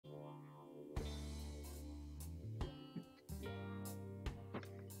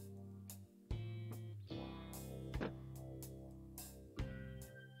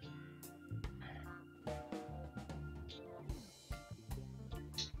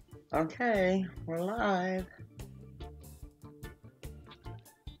Okay, we're live.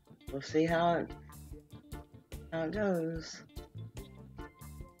 We'll see how it goes.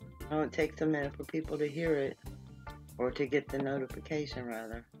 Oh, it takes a minute for people to hear it, or to get the notification,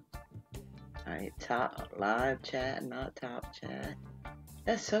 rather. All right, top live chat, not top chat.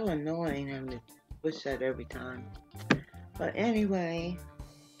 That's so annoying having to push that every time. But anyway,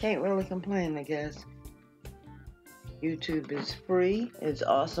 can't really complain, I guess. YouTube is free. It's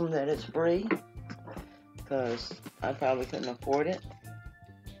awesome that it's free, because I probably couldn't afford it.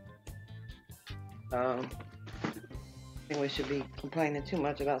 I think we should be complaining too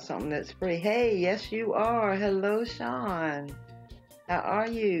much about something that's free. Hey, yes you are. Hello, Sean. How are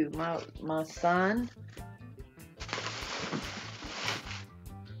you, my son?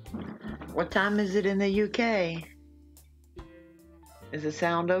 What time is it in the UK? Does it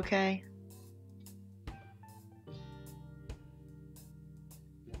sound okay?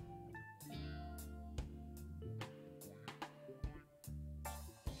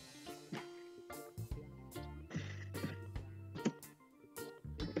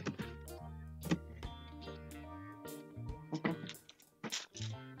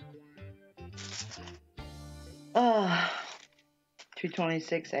 uh,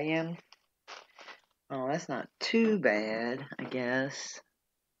 2:26 a.m. Oh, that's not too bad, I guess.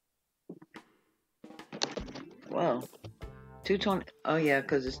 Well, 2:20. Oh yeah,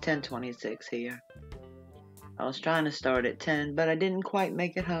 because it's 10:26 here. I was trying to start at 10, but I didn't quite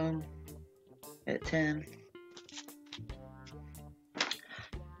make it home at 10.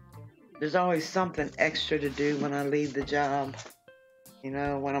 There's always something extra to do when I leave the job. You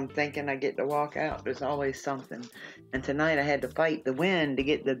know, when I'm thinking I get to walk out, there's always something. And tonight I had to fight the wind to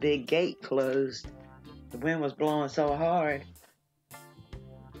get the big gate closed. The wind was blowing so hard.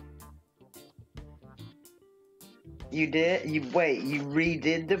 You did? You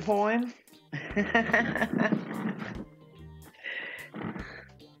redid the poem?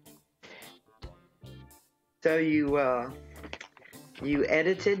 So you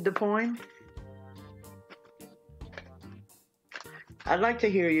edited the poem? I'd like to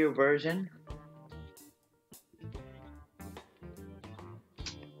hear your version.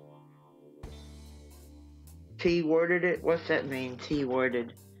 T-worded it? What's that mean,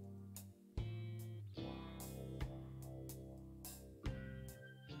 T-worded?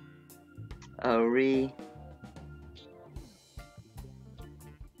 Oh,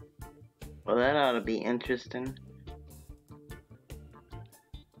 well, that ought to be interesting.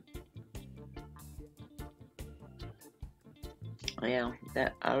 Yeah,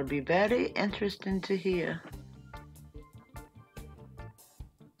 that ought to be very interesting to hear.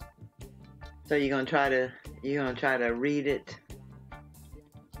 So you're gonna try to read it.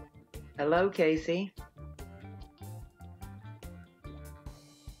 Hello, Casey.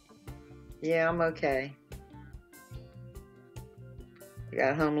 Yeah, I'm okay. I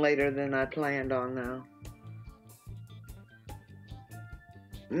got home later than I planned on now.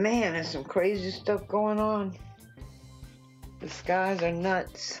 Man, there's some crazy stuff going on. The skies are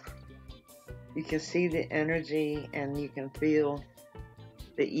nuts. You can see the energy and you can feel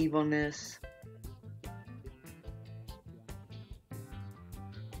the evilness.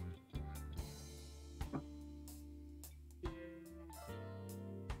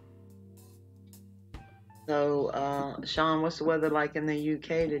 So, Sean, what's the weather like in the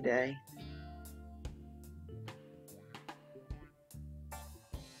UK today?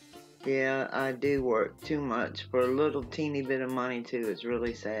 Yeah, I do work too much for a little teeny bit of money too. It's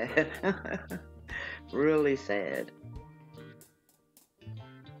really sad. Really sad.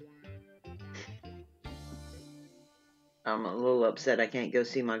 I'm a little upset I can't go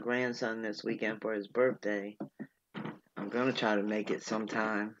see my grandson this weekend for his birthday. I'm gonna try to make it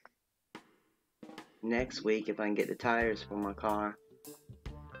sometime next week if I can get the tires for my car.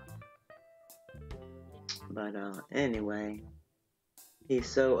 But anyway, he's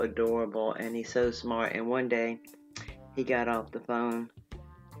so adorable and he's so smart. And one day he got off the phone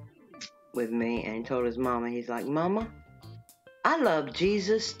with me and he told his mama, he's like, Mama, I love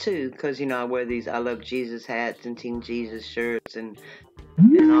Jesus too. Because, you know, I wear these I love Jesus hats and Team Jesus shirts and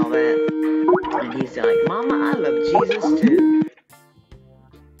all that. And he's like, Mama, I love Jesus too.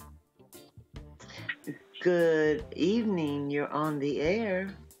 Good evening. You're on the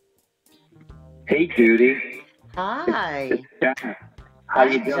air. Hey, Judy. Hi. How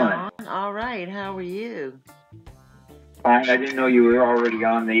you doing? John. All right. How are you? Fine. I didn't know you were already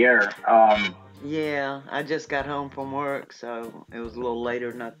on the air. Yeah, I just got home from work, so it was a little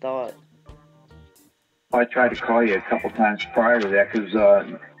later than I thought. I tried to call you a couple times prior to that because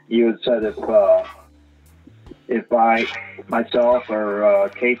you had said if myself or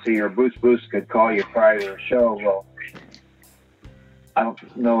Casey or Boots could call you prior to the show. Well, I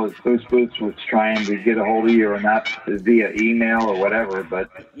don't know if Boots was trying to get a hold of you or not via email or whatever, but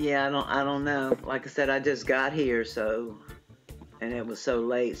Yeah, I don't know. Like I said, I just got here, so, and it was so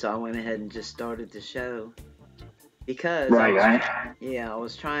late, so I went ahead and just started the show because I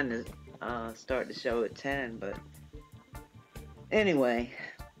was trying to start the show at 10, but anyway,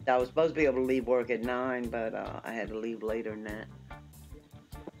 I was supposed to be able to leave work at 9, but I had to leave later than that.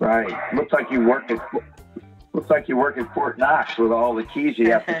 Right. Looks like you work at Fort Knox with all the keys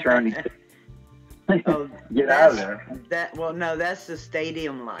you have to turn to get out of there. No, that's the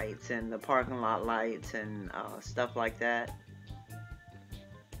stadium lights and the parking lot lights and stuff like that.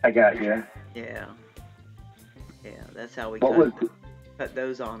 I got you. Yeah. Yeah, that's how we cut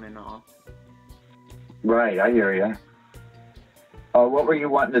those on and off. Right, I hear you. What were you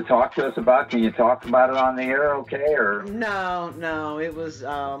wanting to talk to us about? Can you talk about it on the air, okay? Or no, it was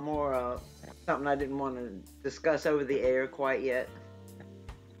more something I didn't want to discuss over the air quite yet.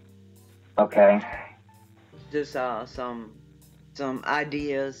 Okay. Just some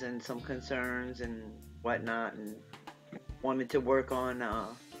ideas and some concerns and whatnot, and wanted to work on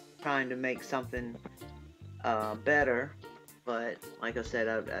trying to make something better. But like I said,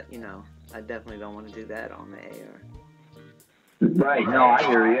 I definitely don't want to do that on the air. Right. No, I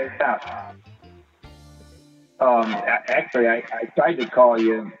hear you. Yeah. Actually, I tried to call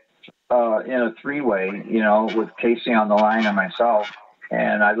you in a three-way, with Casey on the line and myself,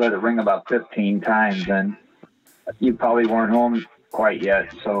 and I let it ring about 15 times, and you probably weren't home quite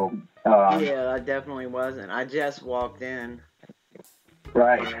yet. So. Yeah, I definitely wasn't. I just walked in.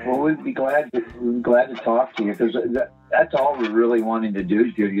 Right. Well, we'd be glad to talk to you, because that's all we're really wanting to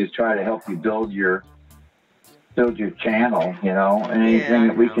do, Judy, is try to help you build your channel, and anything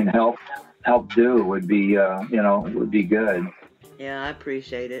that we can help do would be, would be good. Yeah, I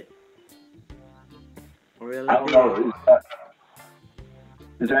appreciate it. Really? I don't know.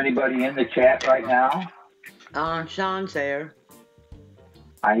 Is there anybody in the chat right now? Sean's there.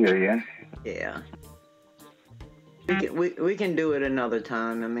 I hear you. Yeah. We can do it another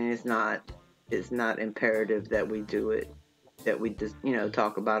time. I mean, it's not imperative that we do it, that we just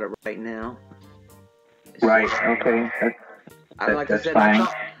talk about it right now. Right. Okay. That's fine.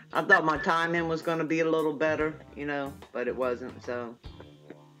 I thought my timing was going to be a little better, but it wasn't. So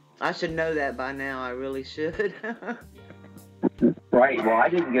I should know that by now. I really should. Right. Well, I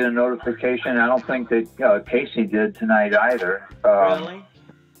didn't get a notification. I don't think that Casey did tonight either. Really?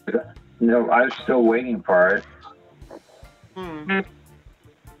 No, I was still waiting for it.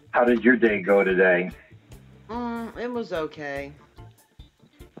 How did your day go today? It was okay.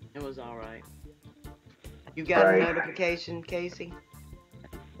 It was all right. You got a notification, Casey?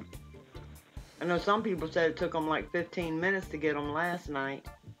 I know some people said it took them like 15 minutes to get them last night.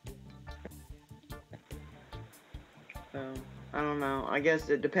 So, I don't know. I guess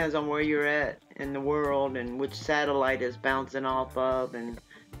it depends on where you're at in the world and which satellite is bouncing off of, and,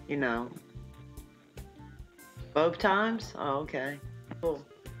 Both times? Oh, okay. Cool.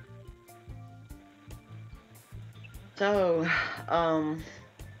 So,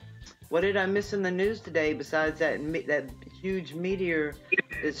 what did I miss in the news today besides that huge meteor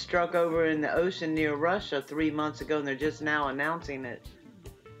that struck over in the ocean near Russia 3 months ago, and they're just now announcing it?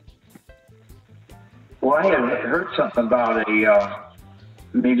 Well, I had heard something about a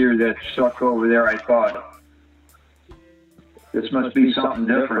meteor that struck over there. I thought, this must be something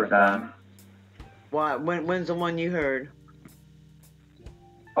different, then. Why? When's the one you heard?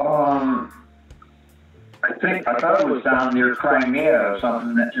 I thought it was down near Crimea or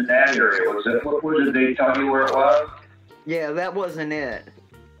something in that area. Was it? What did they tell you where it was? Yeah, that wasn't it.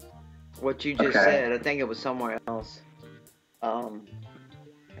 What you just said. I think it was somewhere else.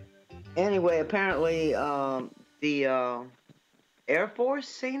 Anyway, apparently the Air Force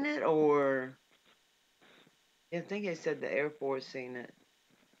seen it, or I think they said the Air Force seen it.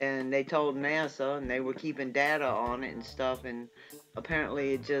 And they told NASA, and they were keeping data on it and stuff, and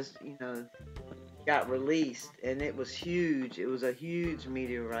apparently it just, got released, and it was huge. It was a huge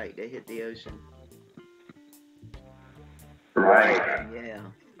meteorite that hit the ocean. Right. Yeah.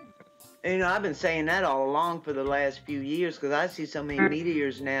 And, I've been saying that all along for the last few years, because I see so many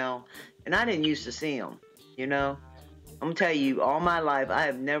meteors now, and I didn't used to see them, I'm going to tell you, all my life, I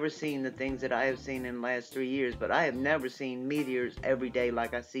have never seen the things that I have seen in the last 3 years, but I have never seen meteors every day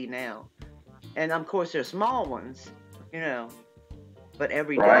like I see now. And, of course, they're small ones, but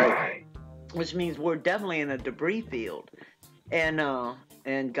every day, which means we're definitely in a debris field.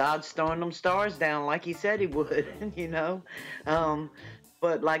 And God's throwing them stars down like he said he would,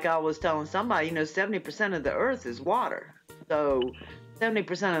 But like I was telling somebody, 70% of the earth is water. So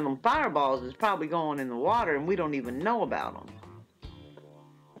 70% of them fireballs is probably going in the water, and we don't even know about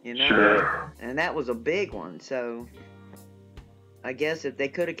them. Sure. And that was a big one. So I guess if they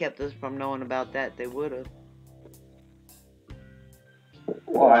could have kept us from knowing about that, they would have.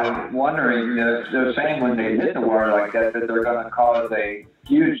 Well, I'm wondering, they're saying when they hit the water like that, that they're going to cause a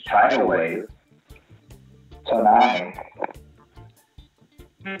huge tidal wave. Tsunami.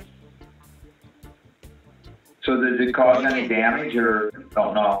 So did it cause any damage, or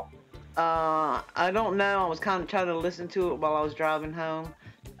don't know? I don't know. I was kind of trying to listen to it while I was driving home.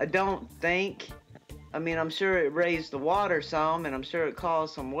 I don't think. I mean, I'm sure it raised the water some, and I'm sure it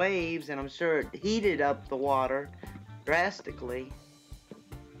caused some waves, and I'm sure it heated up the water drastically.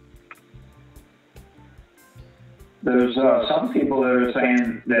 There's some people that are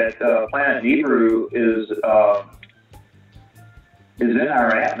saying that planet Nibiru is in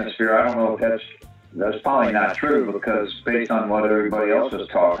our atmosphere. I don't know if that's probably not true, because based on what everybody else is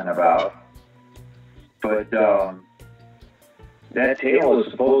talking about. But that tail is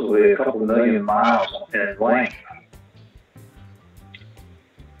supposedly a couple million miles in length.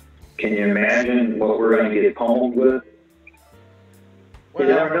 Can you imagine what we're going to get pummeled with? Well,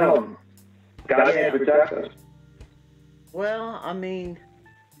 you never know. God can protect us. Well, I mean,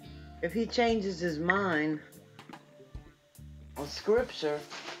 if he changes his mind on scripture,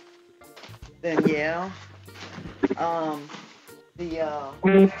 then yeah.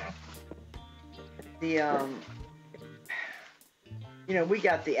 We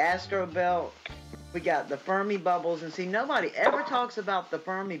got the astro belt, we got the Fermi bubbles, and see, nobody ever talks about the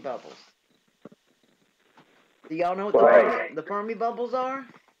Fermi bubbles. Do y'all know what the Fermi bubbles are?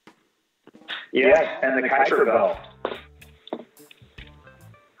 Yes, and the Kuiper belt.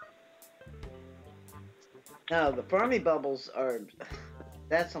 No, the Fermi bubbles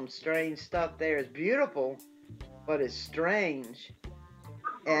that's some strange stuff there. It's beautiful, but it's strange.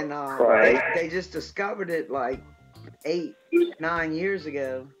 And they just discovered it like 8-9 years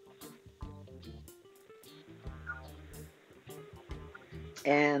ago.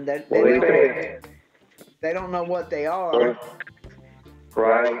 And they don't know what they are.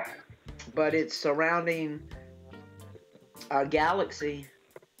 Right. But it's surrounding our galaxy.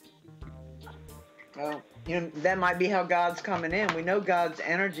 Well, that might be how God's coming in. We know God's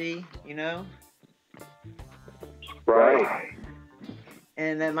energy, Right.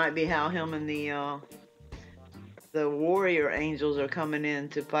 And that might be how him and the warrior angels are coming in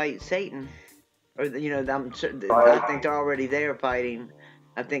to fight Satan. Or, I'm sure, I think they're already there fighting.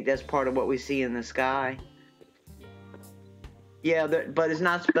 I think that's part of what we see in the sky. Yeah, but it's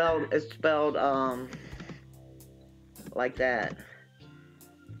not spelled. It's spelled like that.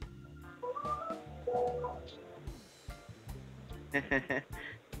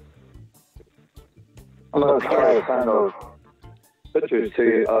 I'm gonna try to send those pictures to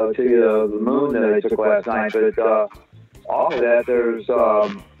you, the moon that I took last night. But off of that, there's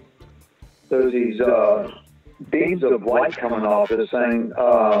these beams of light coming off this thing.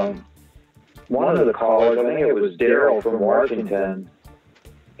 One of the callers, I think it was Daryl from Washington,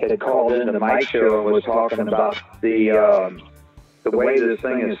 had called into my show and was talking about the way this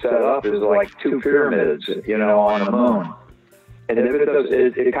thing is set up is like two pyramids, on the moon. And if it does,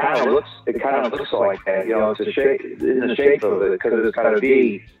 it kind of looks like that, it's in the shape of it, because it's got to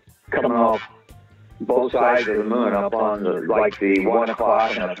be coming off both sides of the moon, up on the 1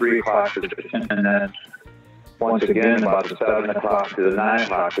 o'clock and the 3 o'clock position, and then once again about the 7 o'clock to the 9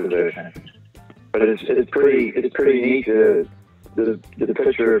 o'clock position. But it's pretty neat the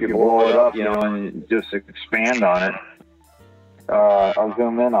picture, if you blow it up, and just expand on it. I'll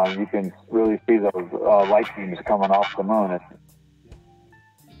zoom in on it. You can really see those light beams coming off the moon.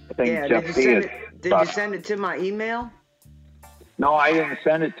 I think did you send it to my email? No, I didn't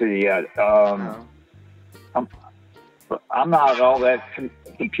send it to you yet. I'm not all that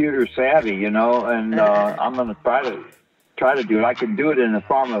computer savvy, and I'm going to try to do it. I can do it in the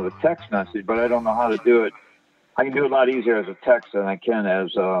form of a text message, but I don't know how to do it. I can do it a lot easier as a text than I can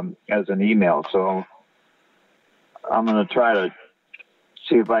as an email. So I'm going to try to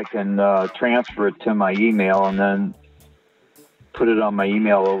see if I can transfer it to my email and then put it on my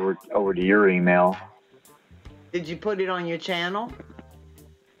email over to your email. Did you put it on your channel?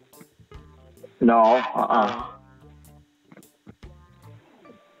 No.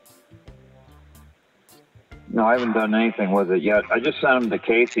 No, I haven't done anything with it yet. I just sent them to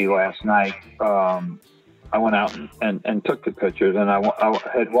Casey last night. I went out and took the pictures, and I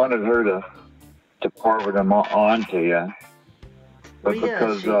had wanted her to forward them on to you. But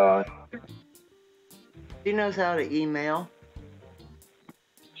because she knows how to email.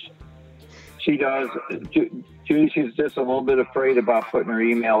 She does. Judy, she's just a little bit afraid about putting her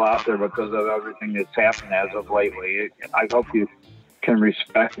email out there because of everything that's happened as of lately. I hope you can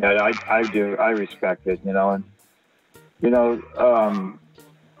respect that. I do. I respect it, you know. And, you know,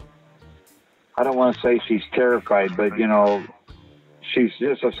 I don't want to say she's terrified, but, you know, she's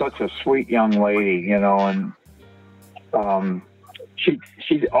just such a sweet young lady, you know, and she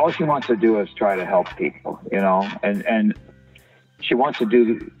all she wants to do is try to help people, you know, and she wants to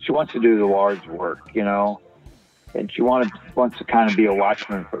do the Lord's work, you know, and she wants to kind of be a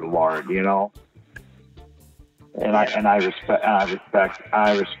watchman for the Lord, you know. And I respect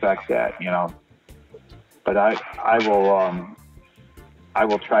that, you know. But I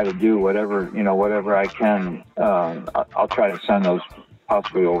will try to do whatever I can. I'll try to send those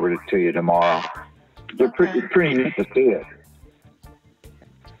possibly over to you tomorrow. They're pretty neat to see it.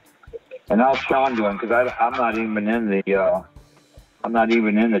 And how's Sean doing? Because I'm not even in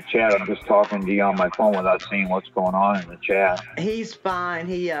the chat. I'm just talking to you on my phone without seeing what's going on in the chat. He's fine.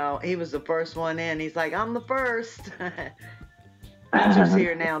 He was the first one in. He's like, I'm the first. Teacher's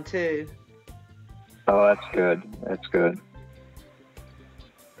here now too. Oh, that's good. That's good.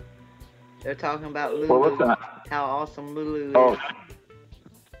 They're talking about Lulu. Well, listen, how awesome Lulu is. Oh,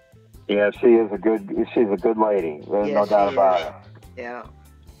 yeah, she's a good lady. There's no doubt about it. Yeah.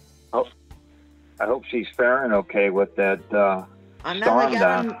 Oh, I hope she's faring okay with that. I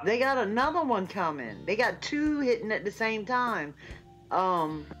know they got another one coming. They got two hitting at the same time.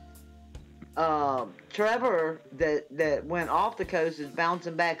 Trevor that went off the coast is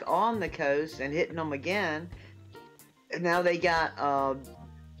bouncing back on the coast and hitting them again. And now they got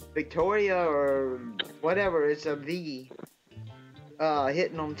Victoria or whatever, it's a V,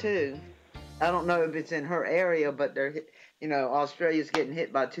 hitting them too. I don't know if it's in her area, but they're, you know, Australia's getting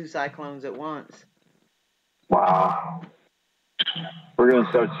hit by two cyclones at once. Wow. We're going to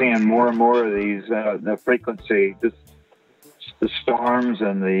start seeing more and more of these, the frequency, the storms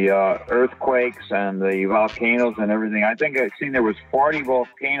and the earthquakes and the volcanoes and everything. I think I've seen there was 40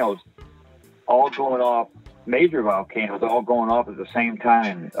 volcanoes all going off, major volcanoes all going off at the same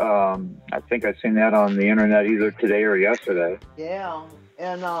time. I think I've seen that on the internet either today or yesterday. Yeah,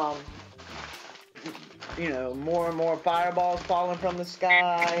 and you know, more and more fireballs falling from the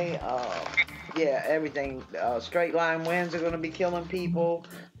sky. Yeah, everything. Straight line winds are going to be killing people.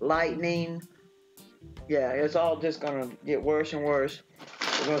 Lightning. Yeah, it's all just going to get worse and worse.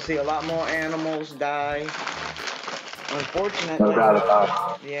 We're going to see a lot more animals die. Unfortunately. No doubt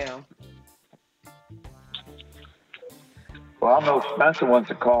about it. Yeah. Well, I don't know if Spencer wants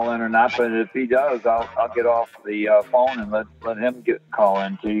to call in or not, but if he does, I'll get off the phone and let him call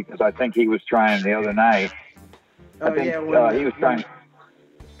in to you, because I think he was trying the other night. Oh, I think, yeah, he was trying.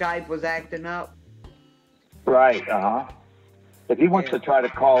 Skype was acting up. Right, If he wants to try to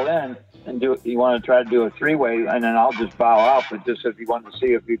call in and you want to try to do a three-way, and then I'll just bow out, but just if you want to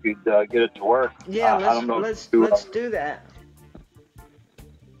see if you could get it to work. Yeah, I don't know let's do that.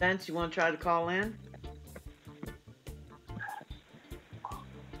 Spence, you want to try to call in?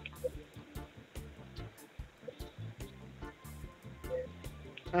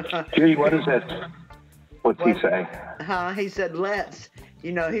 Judy, what is that? What's he say? He said, let's.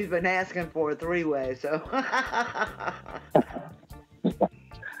 You know, he's been asking for a three-way, so.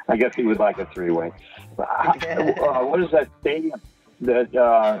 I guess he would like a three-way. What is that stadium? Is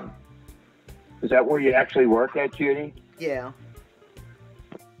that where you actually work at, Judy? Yeah.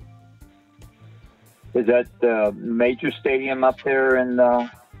 Is that the major stadium up there in? No,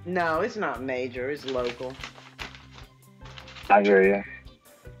 it's not major. It's local. I hear you.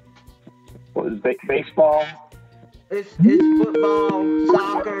 What is baseball? It's football,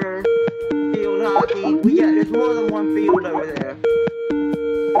 soccer, field hockey. There's more than one field over there.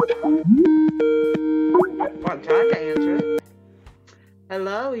 Well, I'm trying to answer it.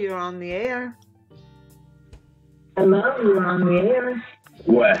 Hello, you're on the air. Hello, you're on the air.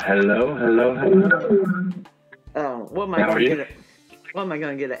 What? Hello. Oh, what am I going to get? What am I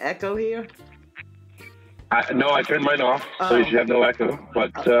going to get? An echo here? No, I turned mine off, so you should have no echo.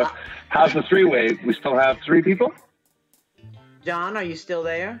 But how's the three-way? We still have three people? John, are you still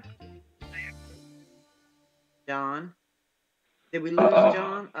there? John? Did we lose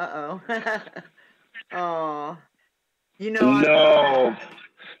John? Uh-oh. Oh. You know... No.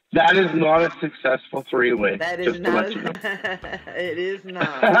 That is not a successful three-way. That is not. It is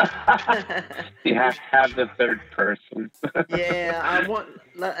not. You have to have the third person. Yeah,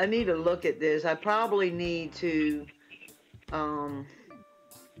 I need to look at this. I probably need to...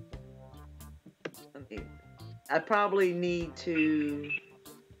 I probably need to...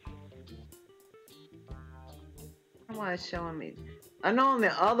 Why is it showing me? I know on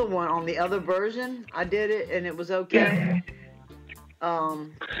the other one, on the other version, I did it and it was Yeah. okay.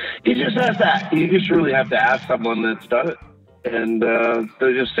 You just have to. You just really have to ask someone that's done it, and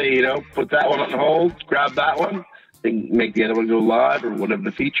they'll just say, put that one on hold, grab that one, and make the other one go live or whatever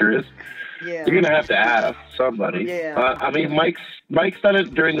the feature is. Yeah. You're gonna have to ask somebody. Yeah. I mean, Mike's done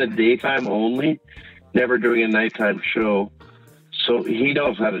it during the daytime only, never during a nighttime show, so he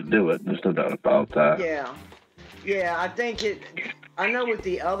knows how to do it. There's no doubt about that. Yeah. Yeah, I think I know with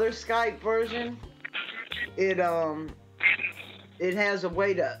the other Skype version, it has a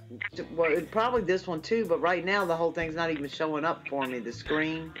way well, probably this one too, but right now the whole thing's not even showing up for me, the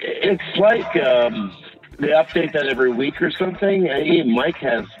screen. It's like they update that every week or something. Mike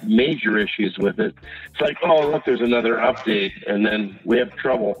has major issues with it. It's like, oh, look, there's another update, and then we have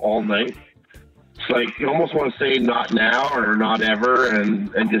trouble all night. It's like you almost want to say not now or not ever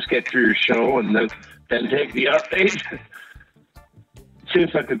and just get through your show and then take the update.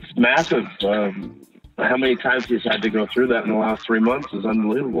 Seems like it's massive. How many times he's had to go through that in the last 3 months is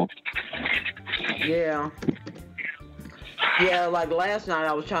unbelievable. Yeah. Yeah, like last night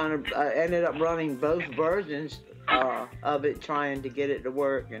I ended up running both versions of it, trying to get it to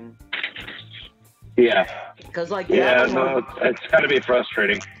work. And yeah. Because like it's got to be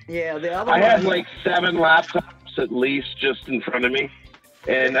frustrating. Yeah, the other I one. had like 7 laptops at least just in front of me.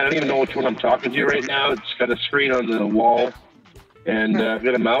 And I don't even know which one I'm talking to right now. It's got a screen on the wall. And I've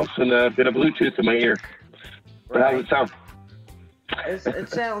got a mouse and I've got a Bluetooth in my ear. But how does it sound? It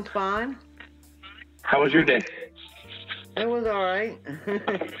sounds fine. How was your day? It was all right.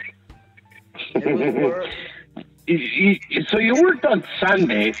 It was work. So you worked on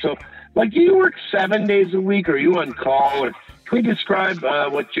Sunday. So, like, do you work 7 days a week? Or are you on call? Or can we describe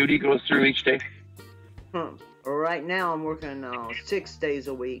what Judy goes through each day? Right now I'm working 6 days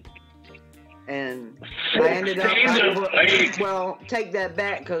a week. And I ended up, well, take that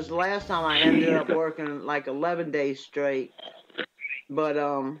back, because last time I ended up working like 11 days straight. But,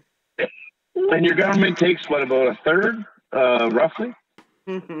 And your government takes, what, about a third, roughly?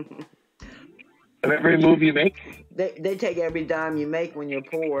 Of every move you make? They take every dime you make when you're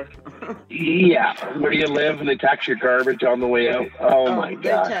poor. Yeah. Where do you live? And they tax your garbage on the way out? Oh my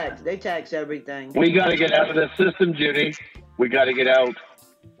God. They tax everything. We got to get out of this system, Judy. We got to get out.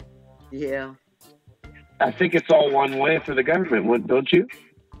 Yeah. I think it's all one way for the government, don't you?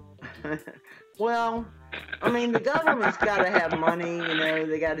 Well, I mean, the government's got to have money,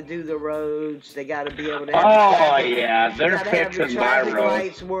 they got to do the roads, they got to be able to have they're fixing my roads.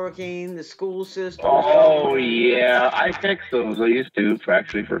 Lights working, the school system. Oh, yeah, I fixed those. I used to,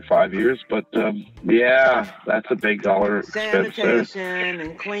 actually, for 5 years, but, yeah, that's a big dollar expense. Sanitation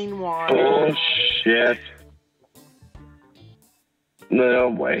and clean water. Oh, shit. No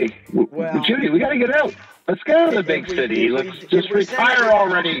way. Well, Judy, we got to get out. Let's get out of the big city. Let's just retire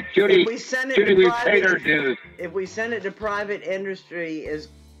already, Judy. Judy, we've paid our dues. If we send it to private industry, as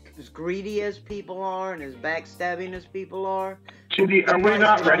greedy as people are and as backstabbing as people are, Judy, are we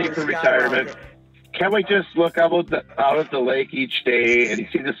not ready for retirement? Can't we just look out at the lake each day and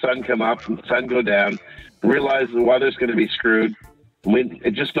see the sun come up and the sun go down, realize the weather's going to be screwed,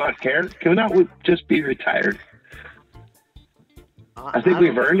 and just not care? Can we not just be retired? I think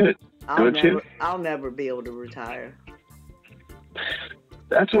we've earned it. I'll never be able to retire.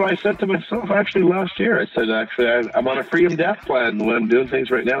 That's what I said to myself actually last year. I said, I'm on a freedom death plan when I'm doing things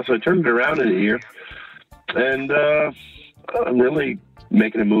right now. So I turned it around in a year. And I'm really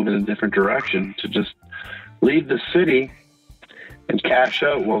making a move in a different direction to just leave the city and cash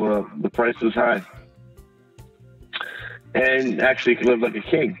out while the price is high. And actually can live like a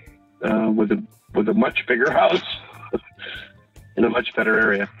king with a much bigger house in a much better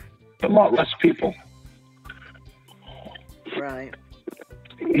area. A lot less people. Right.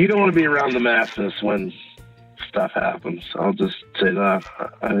 You don't want to be around the masses when stuff happens. I'll just say that.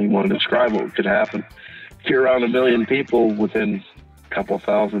 I don't even want to describe what could happen. If you're around 1 million people within a couple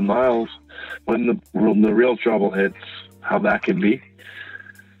thousand miles, when the real trouble hits, how that can be.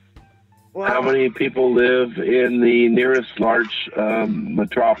 Well, how many people live in the nearest large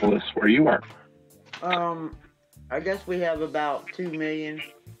metropolis where you are? I guess we have about 2 million.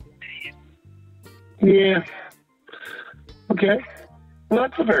 Yeah. Okay. Well,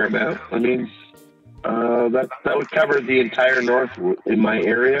 that's a fair amount. I mean, that would cover the entire north in my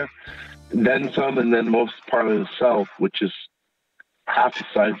area, then some, and then most part of the south, which is half the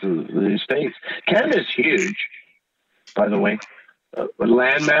size of the States. Canada's huge, by the way.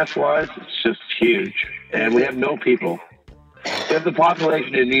 Landmass-wise, it's just huge. And we have no people. We have the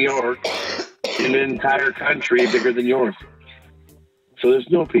population in New York, in an entire country bigger than yours. So there's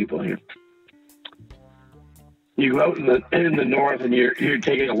no people here. you go out in the north, and you're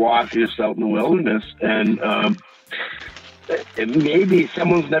taking a walk just out in the wilderness, and maybe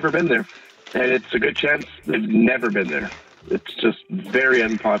someone's never been there, and it's a good chance they've never been there. It's just very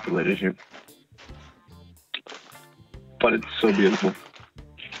unpopulated here, but it's so beautiful.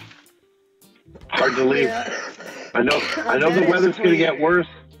 Hard to leave. Yeah. I know the weather's going to get worse,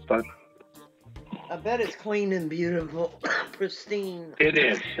 but I bet it's clean and beautiful, pristine. it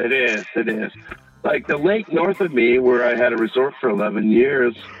is. Like the lake north of me, where I had a resort for 11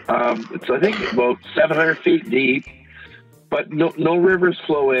 years, it's I think about 700 feet deep, but no rivers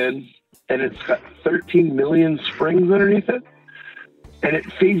flow in, and it's got 13 million springs underneath it, and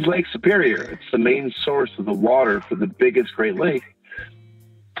it feeds Lake Superior. It's the main source of the water for the biggest Great Lake,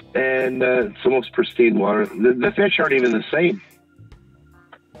 and it's the most pristine water. The fish aren't even the same.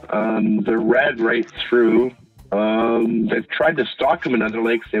 They're red right through. They've tried to stock them in other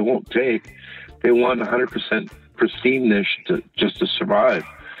lakes. They won't take. They want 100% pristineness just to survive.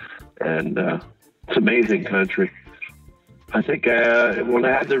 And it's amazing country. I think when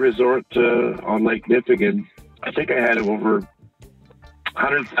I had the resort on Lake Nipigon, I think I had over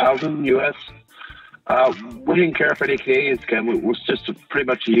 100,000 U.S. We didn't care if any Canadians came. It was just pretty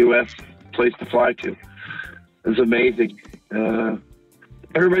much a U.S. place to fly to. It was amazing.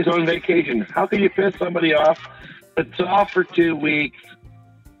 Everybody's on vacation. How can you piss somebody off? It's off for 2 weeks.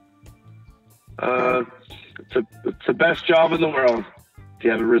 It's the best job in the world if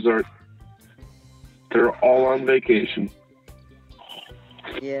you have a resort. They're all on vacation.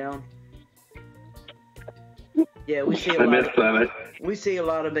 Yeah. Yeah, we see I miss that. We see a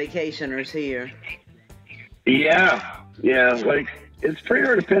lot of vacationers here. Yeah. Like it's pretty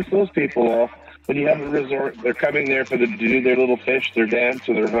hard to piss those people off when you have a resort. They're coming there to do their little fish, their dance,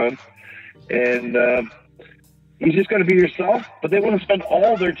 or their hunt, and you just got to be yourself. But they want to spend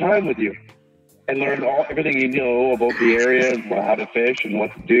all their time with you and learn everything you know about the area and how to fish and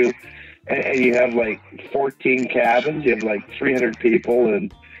what to do. And you have like 14 cabins. You have like 300 people,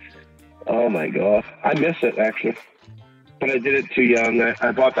 and oh my god, I miss it actually. But I did it too young.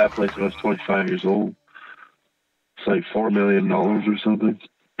 I bought that place when I was 25 years old. It's like $4 million or something.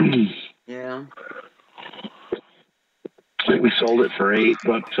 Yeah. I think we sold it for 8,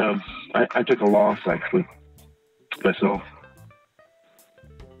 but I took a loss actually myself.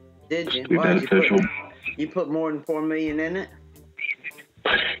 Did you? To be beneficial. You put more than $4 million in it?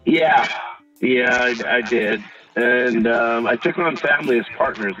 Yeah, I did, and I took on family as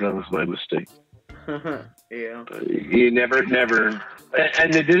partners. That was my mistake. Yeah. You never,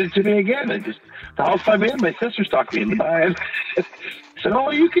 and they did it to me again. The house I'm in, my sister's talked me into buying. Said,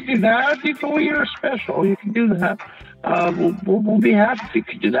 "Oh, you can do that. You're special. You can do that. We'll be happy if you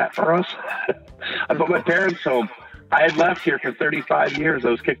could do that for us." I put my parents home. I had left here for 35 years. I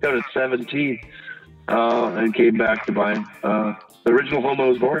was kicked out at 17, and came back to buy the original home I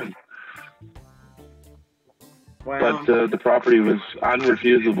was born in. Wow. But the property was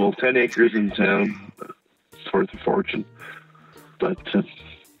unrefusable. 10 acres in town. It's worth a fortune. But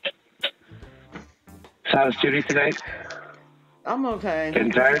how's Judy tonight? I'm okay.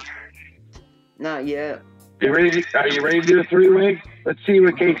 Getting tired? Not yet. Are you ready to do a 3-way? Let's see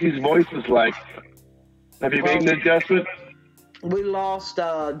what Casey's voice is like. Have you made an adjustment? We lost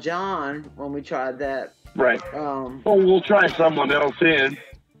John when we tried that. Right. Well, we'll try someone else in.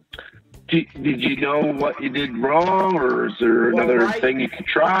 Did you know what you did wrong, or is there another thing you could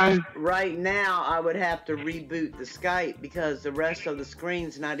try? Right now, I would have to reboot the Skype because the rest of the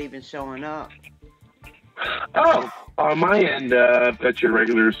screen's not even showing up. Oh, on my end, I've got your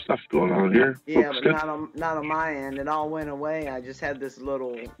regular stuff going on here. Yeah, Looks but good. not on my end. It all went away. I just had this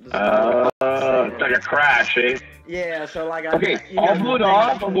little. It's like a crash, eh? Yeah, so like I. Okay, I'll boot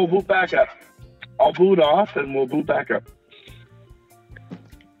off and we'll boot back up. I'll boot off and we'll boot back up.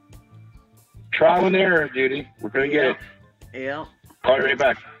 Trial and error, Judy. We're gonna get it. Yeah. Call you right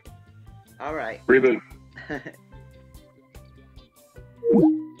back. All right. Reboot.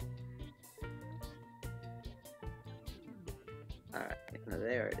 All right. Now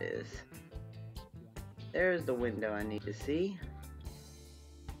there it is. There's the window I need to see.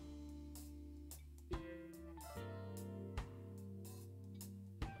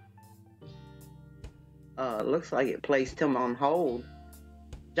 It looks like it placed him on hold.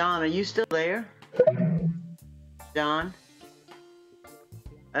 John, are you still there? John?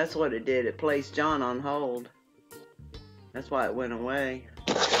 That's what it did. It placed John on hold. That's why it went away.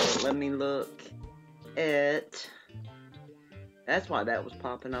 So let me look at... That's why that was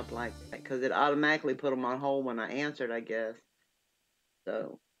popping up like that. Because it automatically put him on hold when I answered, I guess.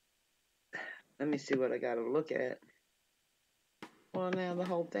 So, let me see what I got to look at. Well, now the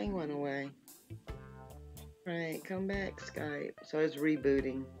whole thing went away. Right, come back, Skype. So it's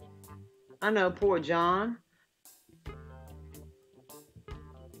rebooting. I know, poor John.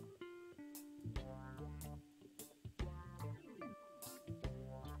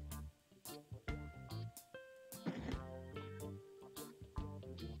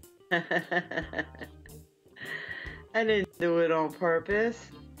 I didn't do it on purpose.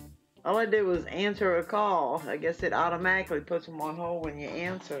 All I did was answer a call. I guess it automatically puts them on hold when you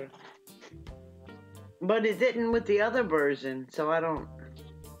answer. But it didn't with the other version, so I don't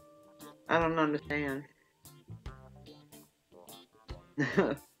understand.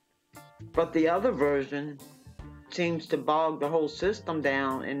 But the other version seems to bog the whole system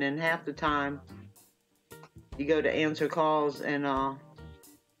down, and then half the time you go to answer calls and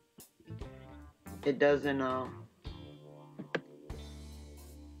it doesn't come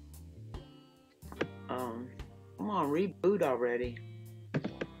on, reboot already.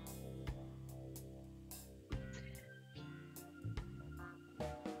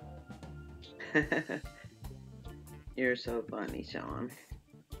 You're so funny, Sean.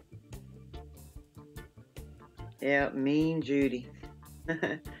 Yeah, mean Judy.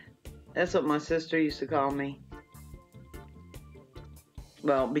 That's what my sister used to call me.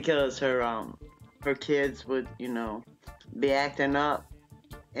 Well, because her kids would, be acting up,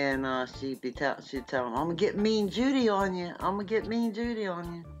 and she'd tell them, "I'm gonna get mean Judy on you. I'm gonna get mean Judy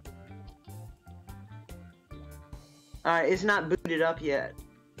on you." All right, it's not booted up yet,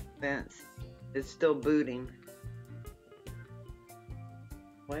 Vince. It's still booting.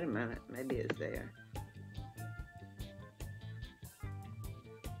 Wait a minute, maybe it's there.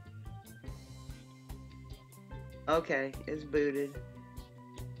 Okay, it's booted.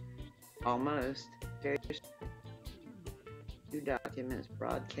 Almost. There's 2 documents,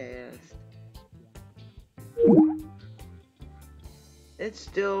 broadcast. It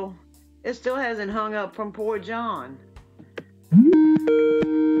still hasn't hung up from poor John.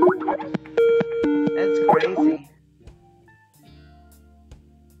 That's crazy.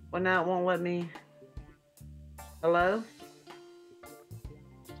 Well, now it won't let me. Hello?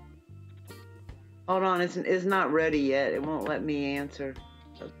 Hold on, it's not ready yet. It won't let me answer.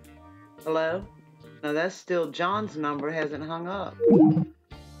 Hello? No, that's still John's number, hasn't hung up.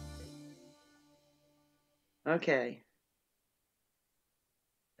 Okay.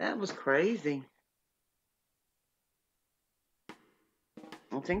 That was crazy.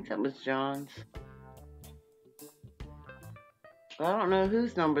 I think that was John's. I don't know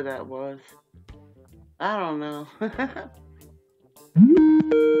whose number that was. I don't know.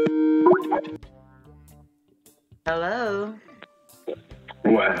 Hello?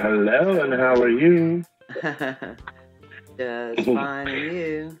 Well, hello, and how are you? Just fine, and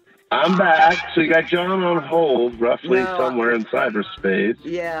you? I'm back. So you got John on hold, roughly somewhere in cyberspace.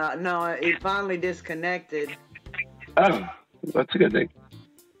 Yeah, no, it finally disconnected. Oh, that's a good thing.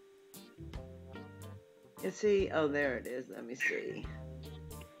 You see? Oh, there it is. Let me see.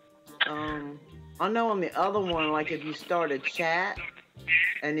 I know on the other one, like if you start a chat,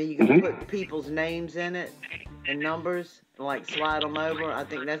 and then you can put people's names in it and numbers, like slide them over. I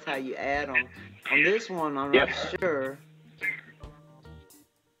think that's how you add them. On this one, I'm not sure,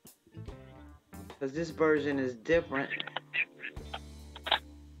 because this version is different.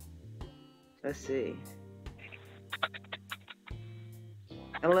 Let's see.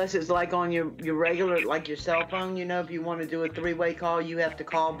 Unless it's like on your regular, like your cell phone, if you want to do a 3-way call, you have to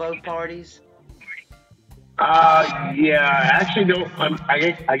call both parties. Yeah, actually, no.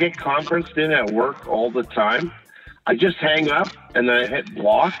 I get conferenced in at work all the time. I just hang up and then I hit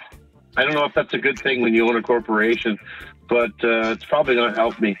block. I don't know if that's a good thing when you own a corporation, but it's probably going to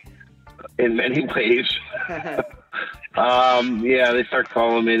help me in many ways. Yeah, they start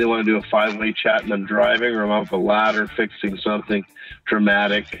calling me. They want to do a 5-way chat, and I'm driving, or I'm off a ladder fixing something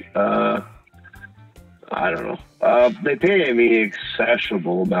dramatic. I don't know. They pay me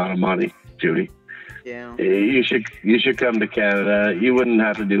accessible amount of money, Judy. Yeah. You should come to Canada. You wouldn't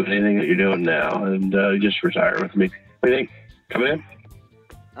have to do anything that you're doing now, and just retire with me. What do you think? Come in?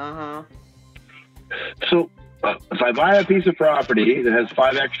 Uh-huh. So, if I buy a piece of property that has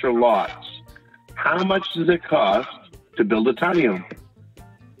 5 extra lots, how much does it cost to build a tiny home?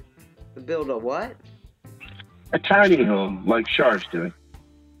 To build a what? A tiny home, like Shar's doing.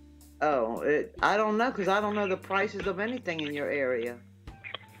 Oh, I don't know, because I don't know the prices of anything in your area.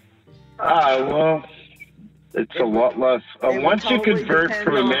 Well, it's a lot less. Once you convert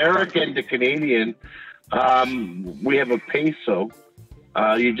from American to Canadian, we have a peso.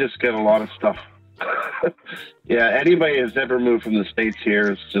 You just get a lot of stuff. Yeah, anybody who's ever moved from the States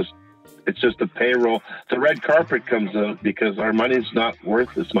here, it's just a payroll. The red carpet comes out because our money's not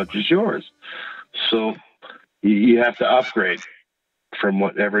worth as much as yours. So You have to upgrade from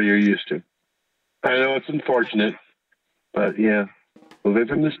whatever you're used to. I know it's unfortunate, but yeah, moving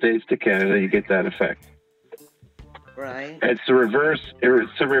from the States to Canada, you get that effect. Right. It's the reverse.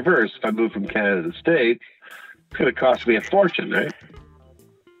 It's the reverse. If I move from Canada to the States, it's going to cost me a fortune, right?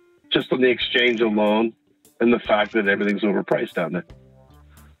 Just on the exchange alone and the fact that everything's overpriced down there.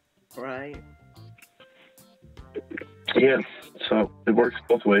 Right. Yeah, so it works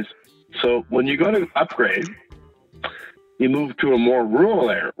both ways. So when you go to upgrade, you move to a more rural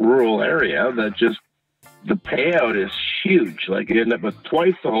area that just the payout is huge. Like you end up with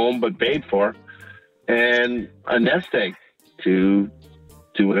twice the home, but paid for, and a nest egg to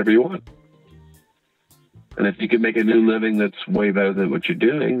do whatever you want. And if you can make a new living that's way better than what you're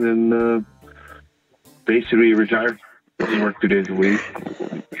doing, then basically you retire. You work 2 days a week.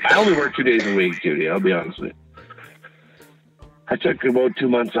 I only work 2 days a week, Judy. I'll be honest with you. I took about 2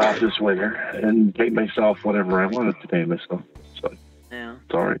 months off this winter and paid myself whatever I wanted to pay myself. So, yeah.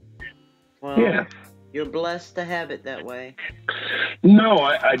 Sorry. Well, yeah. You're blessed to have it that way. No,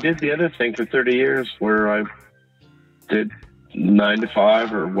 I did the other thing for 30 years where I did 9 to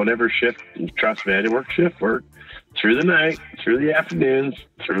 5 or whatever shift. Trust me, I had to work shift work through the night, through the afternoons,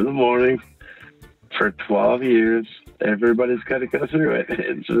 through the morning for 12 years. Everybody's got to go through it.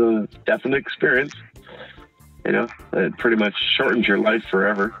 It's a definite experience. You know, it pretty much shortens your life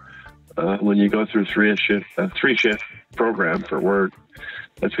forever when you go through three shift program for work.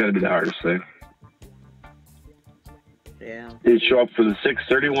 That's got to be the hardest thing. Yeah. You show up for the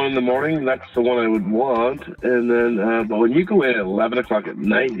 6:31 in the morning. That's the one I would want. And then, but when you go in at 11 o'clock at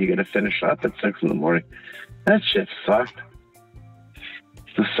night, you got to finish up at 6 in the morning. That shit sucked.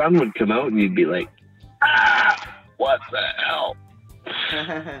 The sun would come out and you'd be like, what the hell?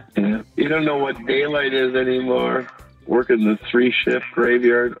 Yeah. You don't know what daylight is anymore. Working the 3-shift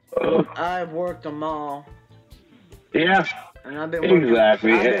graveyard. Oh. I've worked them all. Yeah. And I've been working,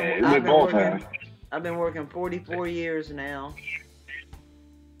 exactly. We both have. I've been working 44 years now.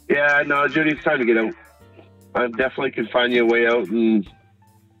 Yeah, no, Judy, it's time to get out. I definitely can find you a way out in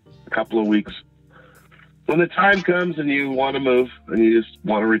a couple of weeks. When the time comes and you want to move and you just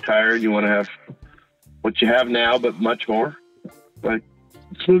want to retire and you want to have what you have now, but much more, like,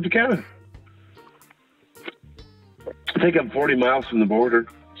 let's move to Canada. I think I'm 40 miles from the border.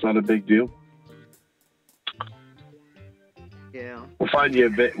 It's not a big deal. Yeah. We'll find you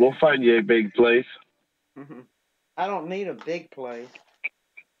a big place. I don't need a big place.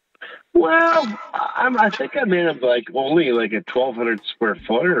 Well, I think I'm in only a 1,200 square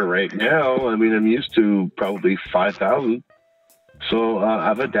footer right now. I mean, I'm used to probably 5,000, so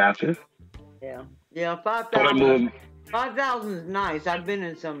I've adapted. Yeah, 5,000. 5,000 is nice. I've been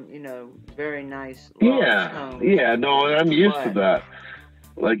in some, very nice homes. Yeah. No, and I'm used to that.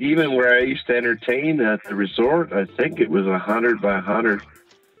 Like even where I used to entertain at the resort, I think it was 100 by 100.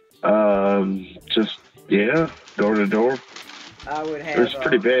 Door to door. I would have. It was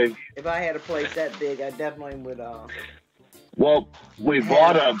pretty big. If I had a place that big, I definitely would. Well, we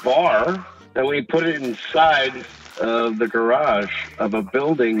bought a bar and we put it inside of the garage of a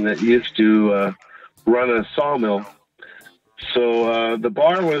building that used to run a sawmill. So the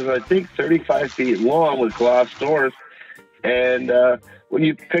bar was, I think, 35 feet long with glass doors. And when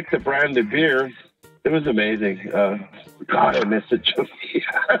you picked a brand of beer, it was amazing. God, I miss it, Judy.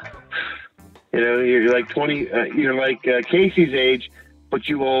 You're like 20. You're like Casey's age, but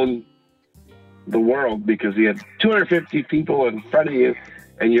you own the world because you have 250 people in front of you,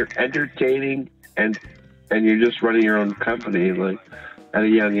 and you're entertaining, and you're just running your own company. Like at a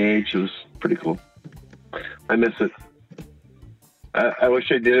young age, it was pretty cool. I miss it. I wish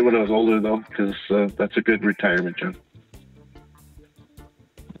I did it when I was older, though, because that's a good retirement job.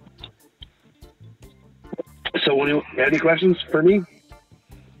 So, any questions for me?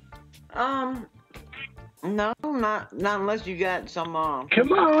 No, not unless you got some.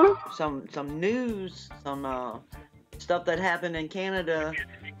 Come on. Some news, some stuff that happened in Canada.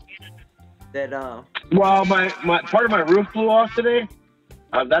 That Well, my part of my roof blew off today.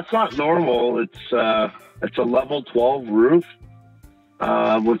 That's not normal. It's a level 12 roof,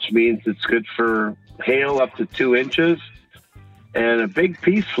 which means it's good for hail up to 2 inches. And a big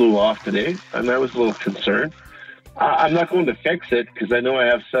piece flew off today, and I was a little concerned. I'm not going to fix it because I know I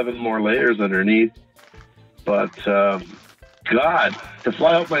have 7 more layers underneath. But God, to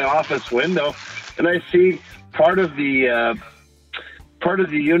fly out my office window, and I see part of the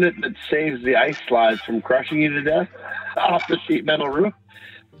unit that saves the ice slides from crushing you to death off the sheet metal roof.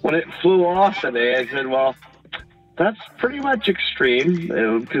 When it flew off today, I said, "Well, that's pretty much extreme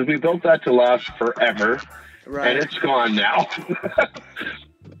because we built that to last forever." Right. And it's gone now.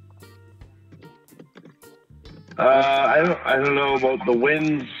 I don't know about the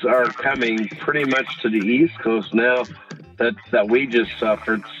winds are coming pretty much to the East Coast now that we just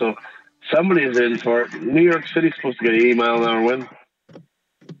suffered. So somebody's in for it. New York City's supposed to get 80-mile-an-hour wind.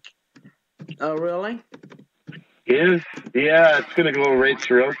 Oh, really? Yeah, it's gonna go right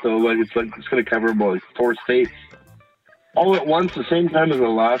throughout though. It's gonna cover about 4 states all at once, the same time as the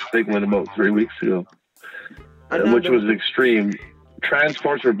last big one about 3 weeks ago, which was extreme.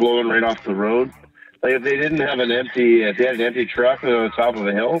 Transports were blowing right off the road. Like if they had an empty truck on the top of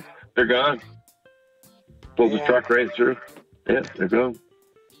a hill, they're gone. Pulled the truck right through. Yeah, they're gone.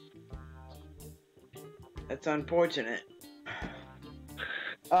 That's unfortunate.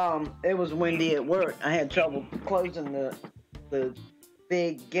 It was windy at work. I had trouble closing the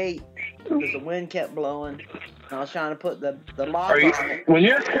big gate because the wind kept blowing. And I was trying to put the lock on it. When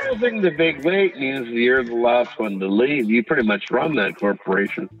you're closing the big gate, means you're the last one to leave. You pretty much run that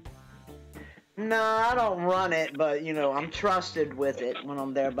corporation. No, I don't run it, but I'm trusted with it when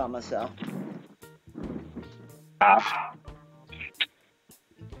I'm there by myself.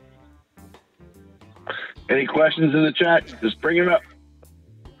 Any questions in the chat? Just bring it up.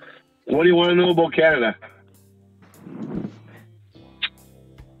 What do you want to know about Canada?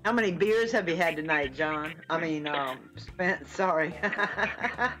 How many beers have you had tonight, John? I mean, Spence, sorry.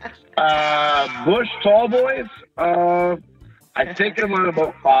 Bush Tall Boys? I think I'm on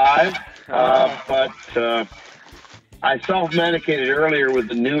about 5. But I self-medicated earlier with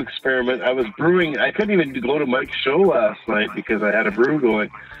the new experiment. I was brewing. I couldn't even go to Mike's show last night because I had a brew going.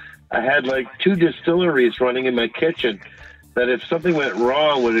 I had like 2 distilleries running in my kitchen that if something went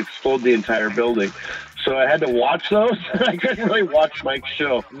wrong would explode the entire building. So I had to watch those. I couldn't really watch Mike's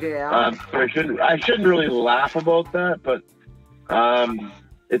show. Yeah. I shouldn't really laugh about that, but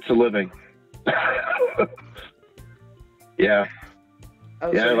it's a living. Yeah.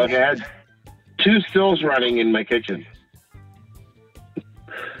 Oh, yeah, like I had 2 stills running in my kitchen.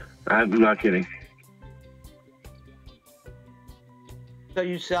 I'm not kidding. So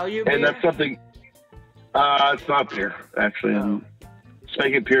you sell your beer? And that's something. It's not beer, actually. Oh. It's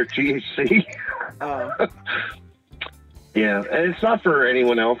making pure THC. Oh. Yeah, and it's not for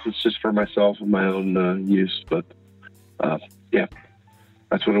anyone else. It's just for myself and my own use. But yeah,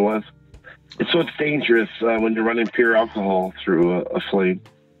 that's what it was. It's dangerous when you're running pure alcohol through a flame.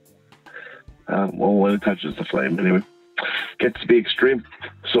 Well, when it touches the flame, anyway, gets to be extreme.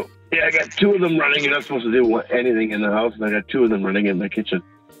 So yeah, I got 2 of them running. You're not supposed to do anything in the house, and I got 2 of them running in my kitchen.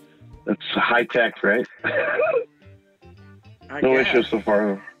 That's high tech, right? No issues so far,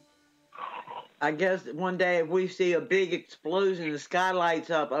 though. I guess one day if we see a big explosion, the sky lights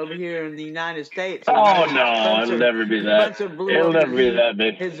up over here in the United States. Oh, no, it'll never be that. It'll never be that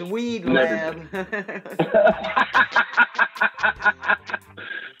big. His weed lab.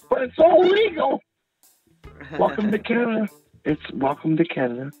 But it's all legal. Welcome to Canada. Welcome to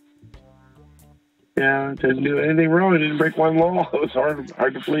Canada. Yeah, didn't do anything wrong. I didn't break one law. It was hard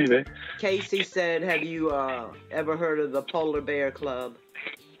to believe, eh? Casey said, have you ever heard of the Polar Bear Club?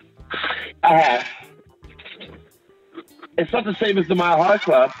 I have. It's not the same as the Mile High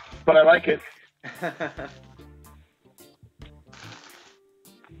Club, but I like it.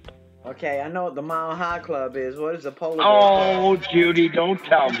 Okay, I know what the Mile High Club is. What is the Polar Bear Club? Club? Judy, don't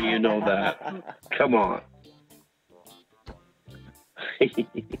tell me you know that. Come on.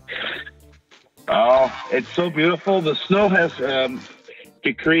 Oh, it's so beautiful. The snow has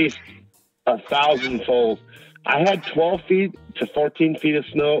decreased 1,000-fold. I had 12 feet to 14 feet of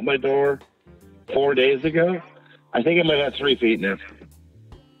snow at my door 4 days ago. I think I might have 3 feet now.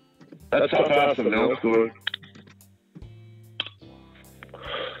 That's how fast the snow's going.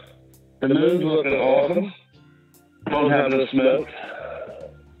 The moon's looking awesome. Don't have no smoke.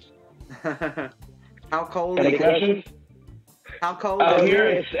 How cold Any is it? questions? How cold Out is here,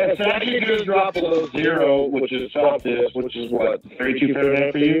 it? it's actually going to drop below 0, which is Celsius, which is what, 32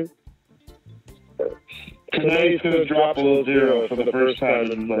 Fahrenheit for you? Tonight it's going to drop below 0 for the first time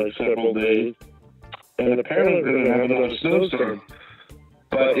in like several days. And apparently we're going to have another snowstorm.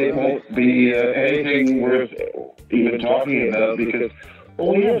 But it won't be anything worth even talking about because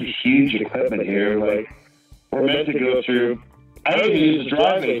we have huge equipment here. Like, we're meant to go through. I don't even use the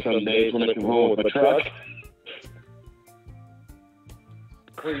driveway some days when I come home with my truck.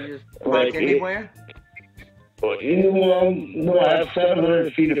 Will you just park anywhere? Well, no, I have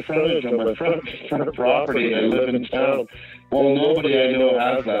 700 feet of frontage on my front property. I live in town. Well, nobody I know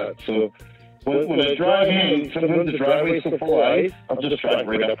has that. So when I drive in, sometimes the driveway's so full of ice, I'll just drive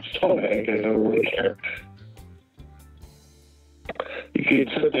right up the snowbank. I don't really care. You could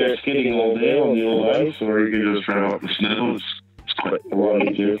sit there skidding all day on the old ice, or you could just drive up the snow. It's quite a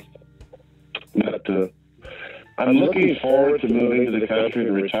lot easier. But I'm looking forward to moving to the country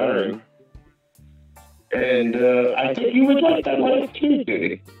and retiring. And I think you would like that life too,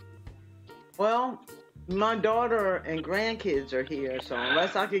 Judy. Well, my daughter and grandkids are here, so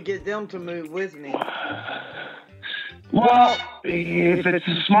unless I could get them to move with me. Well, if it's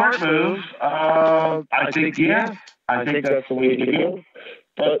a smart move, I think that's the way to go.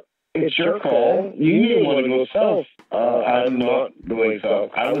 But it's your call. You may want to go south. I'm not going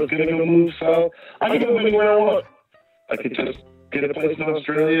south. I was going to go move south. I can go anywhere I want. I could just get a place in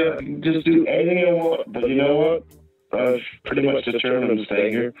Australia. I can just do anything I want. But you know what? I've pretty much determined I'm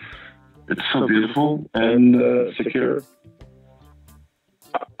staying here. It's so beautiful and secure.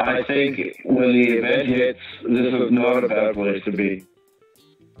 I think when the event hits, this is not a bad place to be.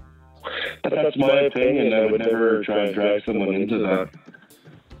 But that's my opinion. I would never try and drag someone into that.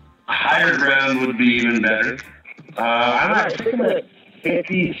 Higher ground would be even better. I think I'm at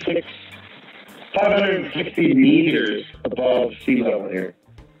 560 meters above sea level here.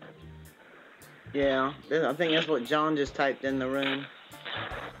 Yeah, I think that's what John just typed in the room.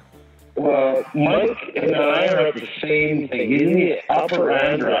 Well, Mike and I are at the same thing. He's in the upper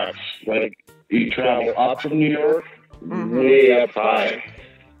Andrax. Like, you travel up from New York, way up high,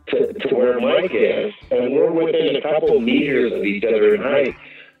 to where Mike is, and we're within a couple meters of each other in height.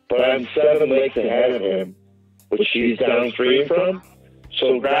 But I'm 7 lakes ahead of him, which he's downstream from.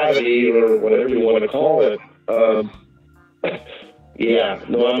 So gravity, or whatever you want to call it, I'm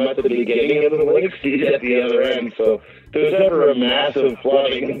at the beginning of the lakes, he's at the other end. So if there's ever a massive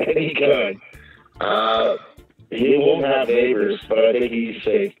flooding of any kind, he won't have neighbors, but I think he's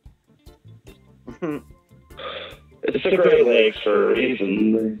safe. It's the Great Lakes for a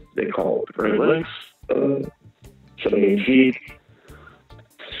reason. They call it Great Lakes. 17 feet.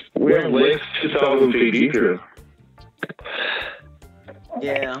 We have lakes 2,000 feet deep here.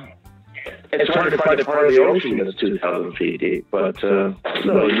 Yeah. It's hard to find a part of the ocean that's 2,000 feet deep, but no,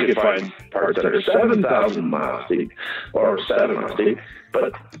 you can find parts that are 7,000 miles deep, or 7 miles deep.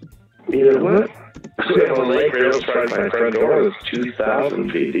 But you know what? We have a lake right outside my front door that's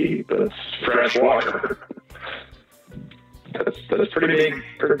 2,000 feet deep, but it's fresh water. That's pretty big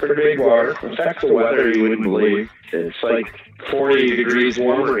water. It affects the weather you wouldn't believe. It's like 40 degrees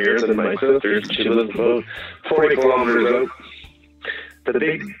warmer here than my sister's. She lives about 40 kilometers out. The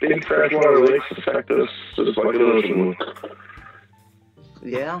big freshwater lakes affect us just like an ocean would.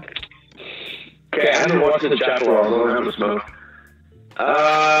 Yeah. Okay, I haven't watched the chat for a while. I don't have a smoke.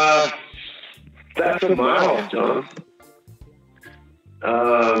 That's a mile, John.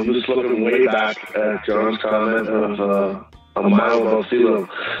 I'm just looking way back at John's comment of a mile above sea level.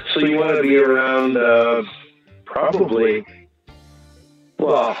 So you want to be around probably,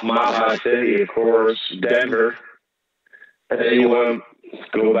 Mile High City, of course, Denver. And then you want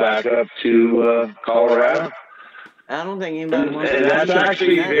to go back up to Colorado. I don't think anybody wants to. And that's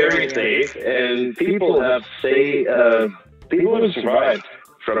actually very safe. And people have survived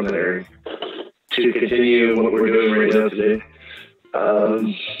from there to continue what we're doing right now today.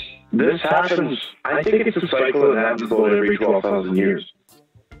 This happens, I think it's a cycle that happens about every 12,000 years.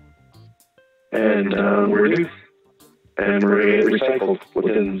 And we're due. And we're going to get recycled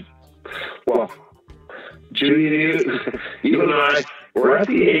within, Judy, you and I, we're at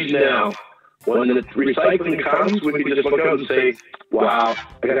the age now when the recycling comes, we can just look out and say, wow,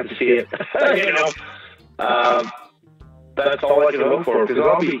 I got to see it. You know, that's all I can hope for, because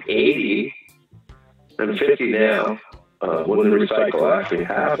I'll be 80 and 50 now when the recycle actually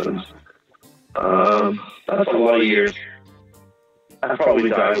happens. That's a lot of years. I'll probably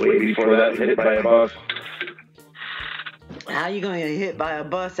die way before that and hit by a bus. How are you going to get hit by a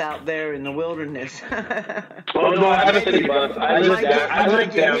bus out there in the wilderness? Well, no, I haven't hit a bus. I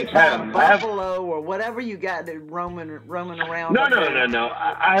live downtown. Buffalo or whatever you got that roaming around. No.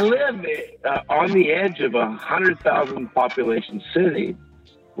 I live on the edge of 100,000 population city,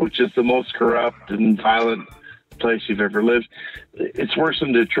 which is the most corrupt and violent place you've ever lived. It's worse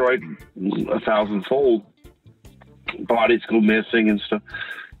than Detroit 1,000-fold. Bodies go missing and stuff.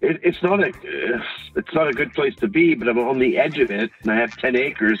 It's not a good place to be, but I'm on the edge of it, and I have 10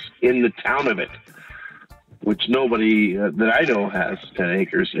 acres in the town of it, which nobody that I know has 10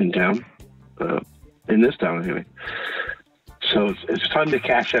 acres in town, in this town anyway. So it's time to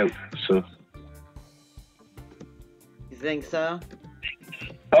cash out. So. You think so?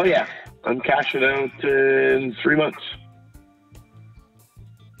 Oh yeah, I'm cashing out in 3 months.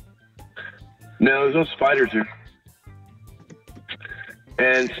 No, there's no spiders here.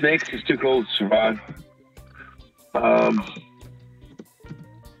 And snakes is too cold to survive.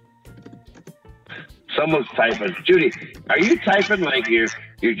 Someone's typing. Judy, are you typing like you're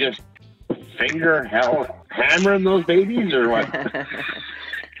just finger hell hammering those babies or what?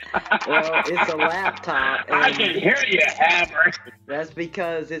 Well, it's a laptop. I can hear you hammer. That's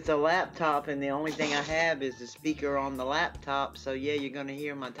because it's a laptop, and the only thing I have is the speaker on the laptop. So yeah, you're gonna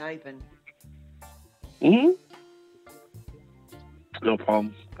hear my typing. No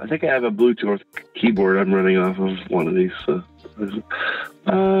problem. I think I have a Bluetooth keyboard I'm running off of one of these.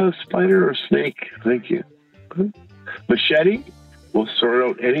 Spider or snake? Thank you. Machete will sort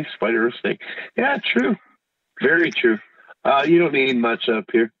out any spider or snake. Yeah, true. Very true. You don't need much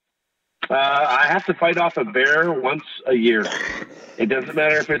up here. I have to fight off a bear once a year. It doesn't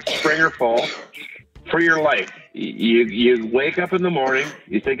matter if it's spring or fall. For your life, you wake up in the morning,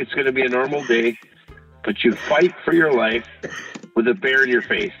 you think it's going to be a normal day, but you fight for your life with a bear in your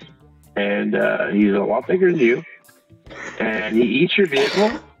face. And he's a lot bigger than you. And he eats your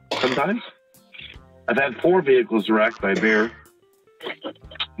vehicle sometimes. I've had 4 vehicles wrecked by bear.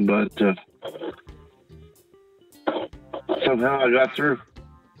 But somehow I got through.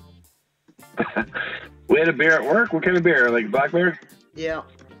 We had a bear at work. What kind of bear? Like a black bear? Yeah.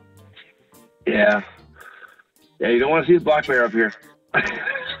 Yeah. Yeah, you don't want to see a black bear up here.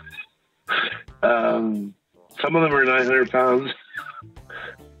 Some of them are 900 pounds.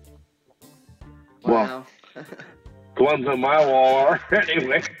 Wow. Well, the ones on my wall are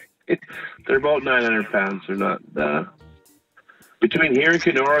anyway. They're about 900 pounds. They're not. Between here and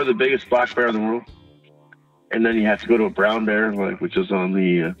Kenora, the biggest black bear in the world, and then you have to go to a brown bear, which is on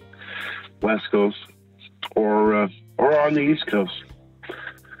the west coast, or on the east coast.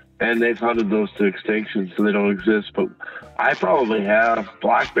 And they've hunted those to extinction, so they don't exist. But I probably have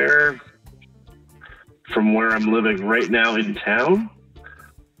black bear from where I'm living right now in town.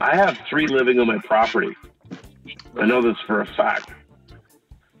 I have 3 living on my property. I know this for a fact.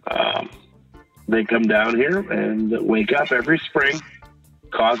 They come down here and wake up every spring,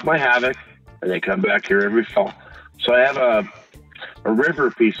 cause my havoc, and they come back here every fall. So I have a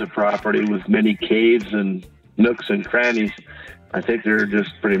river piece of property with many caves and nooks and crannies. I think they're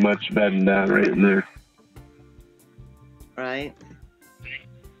just pretty much bedding down right in there. Right.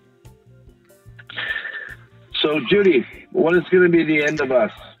 So, Judy, what is going to be the end of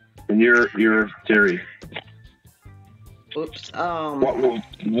us in your theory? Oops.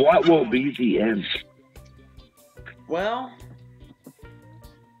 What will be the end? Well,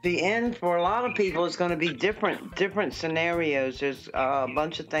 the end for a lot of people is going to be different scenarios. There's a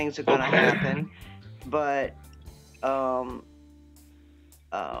bunch of things that are going to happen, but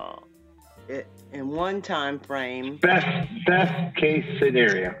in one time frame. Best case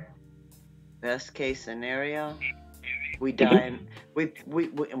scenario. Best case scenario. We die. We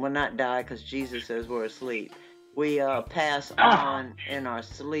will not die because Jesus says we're asleep. We pass on in our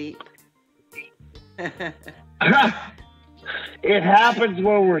sleep. It happens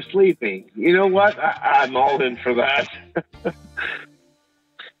when we're sleeping. You know what? I'm all in for that.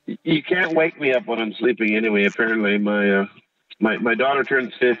 You can't wake me up when I'm sleeping anyway. Apparently, my daughter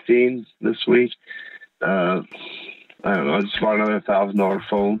turns 15 this week. I don't know. I just bought another $1,000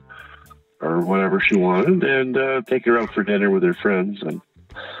 phone or whatever she wanted, and take her out for dinner with her friends. And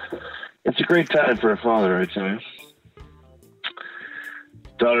it's a great time for a father, I tell you.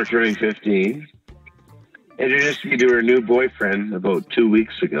 Daughter turning 15. Introduced me to her new boyfriend about 2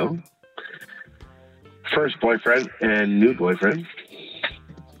 weeks ago. First boyfriend and new boyfriend.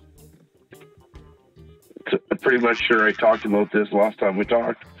 I'm pretty much sure I talked about this last time we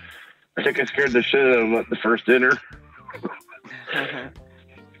talked. I think I scared the shit out of him at the first dinner.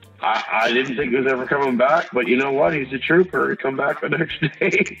 I didn't think he was ever coming back, but you know what? He's a trooper. He'd come back the next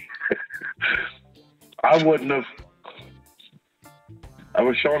day. I wouldn't have. I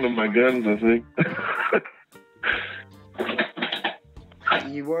was showing him my guns, I think.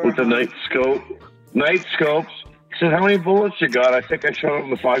 You were. With the night scope. Night scopes. He said, "How many bullets you got?" I think I showed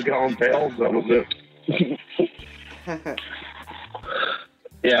him the 5-gallon pails. That was it.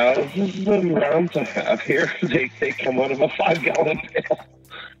 Yeah, this is the rounds I have here. They come out of a 5-gallon pail.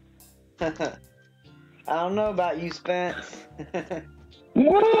 I don't know about you, Spence.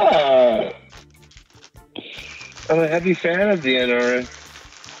 What? I'm a heavy fan of the NRA.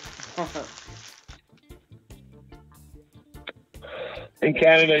 In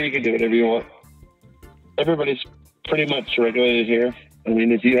Canada, you can do whatever you want. Everybody's pretty much regulated here. I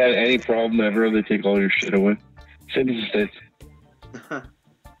mean, if you had any problem ever, they take all your shit away. Same as the States.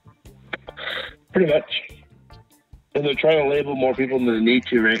 Pretty much. And they're trying to label more people than they need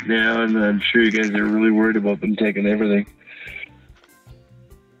to right now, and I'm sure you guys are really worried about them taking everything.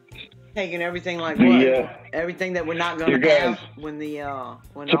 Taking everything like what? Yeah. Everything that we're not going to have when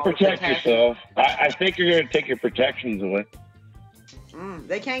to protect yourself. I think you're going to take your protections away.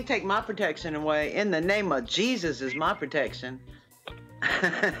 They can't take my protection away. In the name of Jesus is my protection.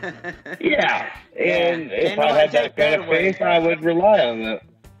 Yeah, and if I had that kind of faith, I would rely on that.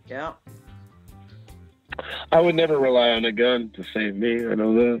 Yeah. I would never rely on a gun to save me. I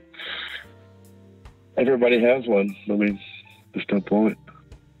know that. Everybody has one. I mean, there's no point.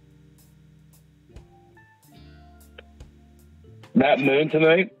 That moon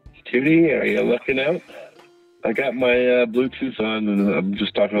tonight, Judy, are you looking out? I got my Bluetooth on, and I'm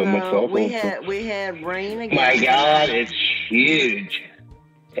just talking about my cell phone. We had rain again. My God, it's huge.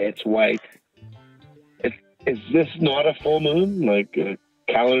 It's white. Is this not a full moon, like a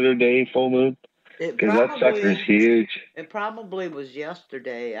calendar day full moon? Because that sucker's huge. It probably was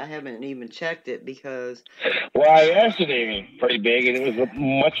yesterday. I haven't even checked it because... Well, yesterday was pretty big, and it was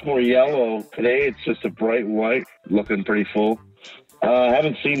much more yellow. Today, it's just a bright white, looking pretty full. I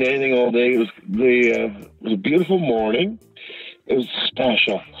haven't seen anything all day. It was a beautiful morning. It was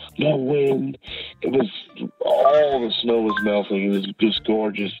special. No wind. It was all the snow was melting. It was just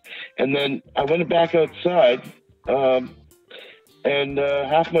gorgeous. And then I went back outside, and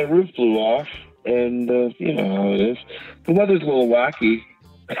half my roof blew off. And you know how it is. The weather's a little wacky.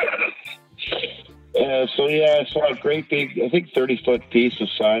 So yeah, I saw a great big, I think 30-foot piece of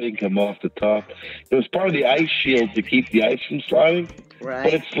siding come off the top. It was part of the ice shield to keep the ice from sliding. Right.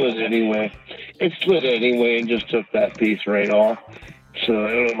 But it slid anyway. It slid anyway and just took that piece right off. So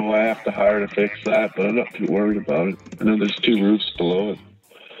I don't know. I have to hire to fix that, but I'm not too worried about it. I know there's 2 roofs below it.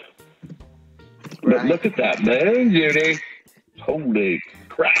 Right. But look at that, man, Judy. Holy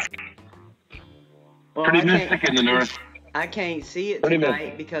crap. Well, pretty mystic in the north. I can't see it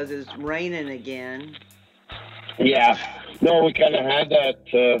tonight because it's raining again. Yeah. No, we kind of had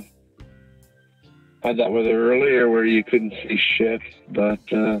that weather earlier where you couldn't see shit, but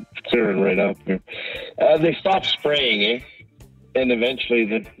it's clearing right up here. They stopped spraying, and eventually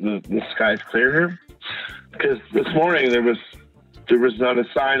the skies clear here. Because this morning there was not a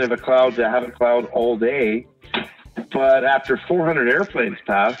sign of a cloud to have a cloud all day, but after 400 airplanes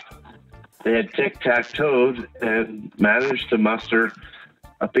passed, they had tic-tac-toed and managed to muster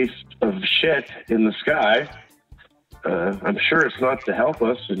a piece of shit in the sky. I'm sure it's not to help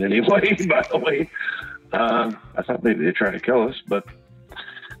us in any way, by the way. I thought maybe they'd try to kill us, but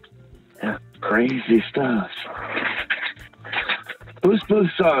yeah, crazy stuff. Boost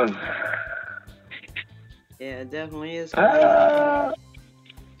Boost song. Yeah, it definitely is crazy.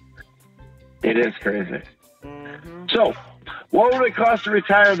 It is crazy. Mm-hmm. So, what would it cost to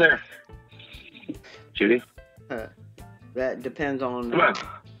retire there? Judy? That depends on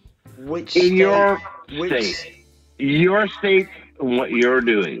which in state. Your state. Your state and what you're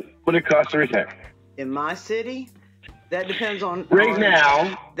doing. What would it cost to retire? In my city? That depends on...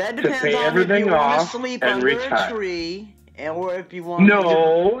 now, that depends to pay on everything if you want to off sleep and under retire. a tree, or if you want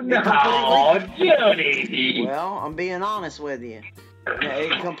Judy. Well, I'm being honest with you.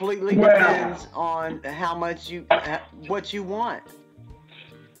 It completely depends on how much what you want.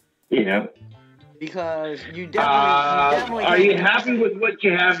 Yeah. Because you definitely are you happy with what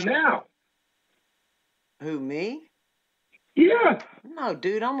you have now? Who, me? Yeah. No,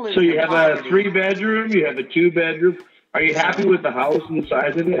 dude, I'm living. So you in have poverty. a 3-bedroom, you have a 2-bedroom. Are you happy with the house and the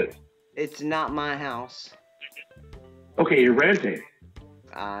size of it? It's not my house. Okay, you're renting.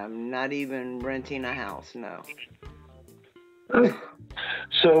 I'm not even renting a house, no.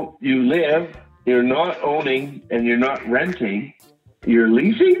 So you live, you're not owning, and you're not renting. You're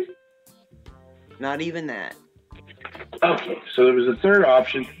leasing? Not even that. Okay, so there was a third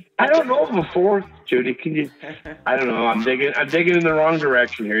option. I don't know of a fourth, Judy. Can you? I don't know. I'm digging in the wrong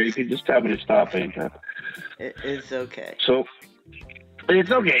direction here. You can just tell me to stop anytime. It's okay. So it's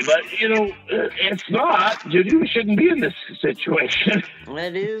okay, but it's not, Judy. We shouldn't be in this situation.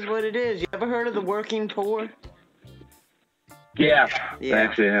 It is what it is. You ever heard of the working poor? Yeah.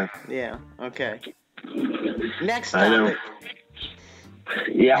 Actually, yeah. Yeah. Okay. Next topic.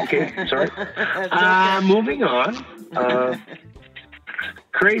 Yeah, okay, sorry. Okay. Moving on.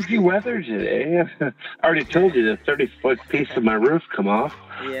 Crazy weather today. I already told you the 30-foot piece of my roof come off.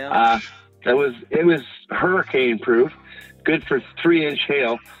 Yeah. It was hurricane proof, good for 3-inch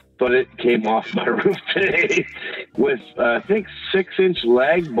hail, but it came off my roof today with I think 6-inch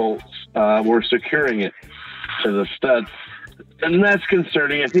lag bolts were securing it to the studs. And that's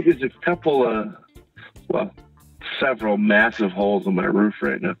concerning. I think there's a couple of several massive holes in my roof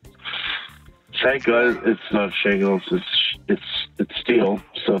right now. Thank God it's not shingles, it's steel.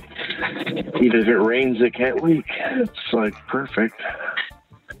 So even if it rains, it can't leak. It's like perfect.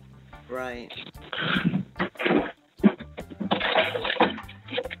 Right.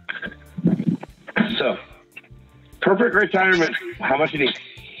 So Perfect retirement. How much you need?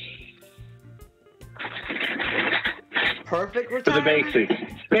 Perfect For the retirement?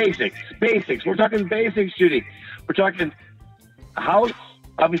 basics. We're talking basics, Judy. We're talking house.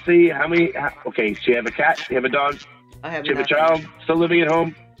 Obviously, how many? Okay, so you have a cat, you have a dog, I have you have a nothing. child still living at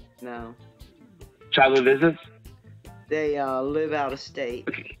home. No. Childhood visits. They live out of state.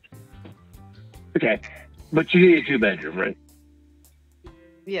 Okay, but you need a 2-bedroom, right?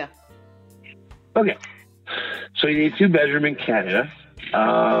 Yeah. Okay, so you need a 2-bedroom in Canada.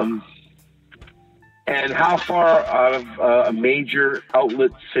 And how far out of a major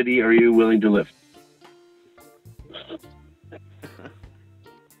outlet city are you willing to live?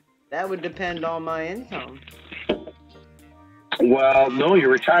 That would depend on my income. Well, no,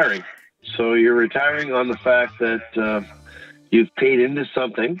 you're retiring. So you're retiring on the fact that you've paid into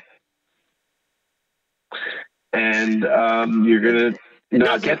something, and you're going to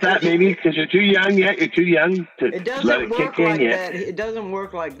not get that maybe because you're too young yet. You're too young to let it kick in yet. It doesn't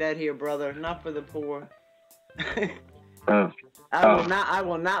work like that here, brother. Not for the poor. Oh. I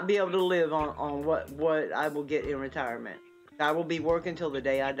will not be able to live on what I will get in retirement. I will be working till the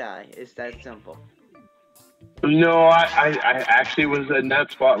day I die. It's that simple. No, I actually was in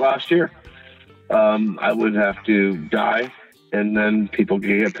that spot last year. I would have to die, and then people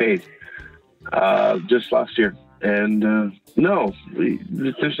could get paid. Just last year. And no,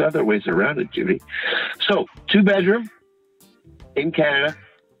 there's other ways around it, Judy. So, 2-bedroom in Canada,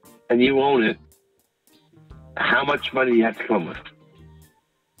 and you own it. How much money do you have to come with?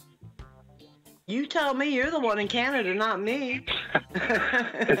 You tell me. You're the one in Canada, not me.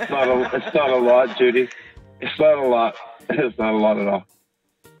 It's not a lot, Judy. It's not a lot. It's not a lot at all.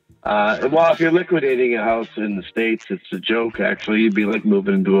 Well, if you're liquidating a house in the States, it's a joke, actually. You'd be like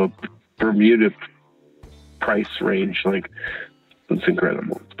moving into a Bermuda price range. Like, it's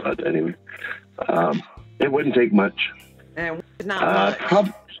incredible. But anyway, it wouldn't take much. And it's not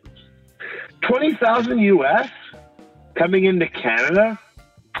much. 20,000 US coming into Canada,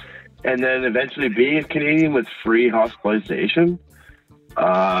 and then eventually being a Canadian with free hospitalization.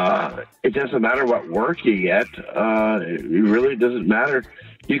 It doesn't matter what work you get. It really doesn't matter.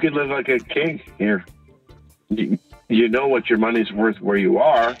 You could live like a king here. You know what your money's worth where you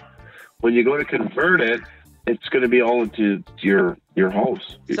are. When you go to convert it, it's going to be all into your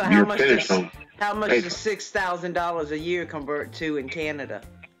house. So your finished home. How much does $6,000 a year convert to in Canada?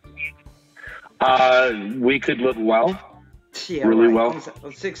 We could live well. Yeah, really right. well.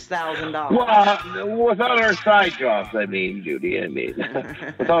 $6,000. Well, without our side jobs, I mean, Judy,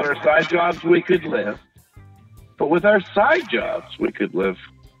 without our side jobs, we could live. But with our side jobs, we could live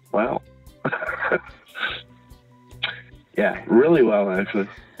well. Yeah, really well, actually.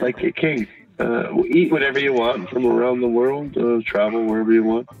 Like a king. Eat whatever you want from around the world. Travel wherever you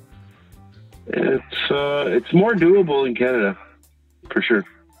want. It's more doable in Canada, for sure.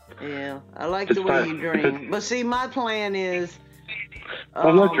 Yeah, I like the way you dream. But see, my plan is...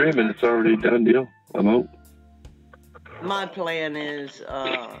 I'm not dreaming. It's already done deal. I'm out. My plan is,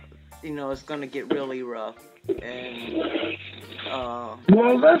 it's going to get really rough. And...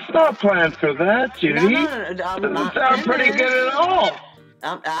 well, let's not plan for that, Judy. No, I'm not sound pretty good at all.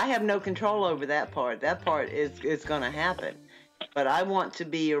 I have no control over that part. That part is going to happen. But I want to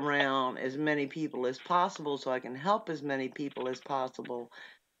be around as many people as possible so I can help as many people as possible.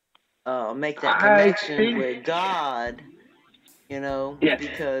 Make that connection with God, yes.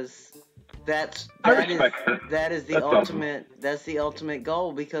 because that is the ultimate. Awesome. That's the ultimate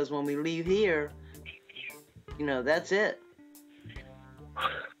goal. Because when we leave here, that's it.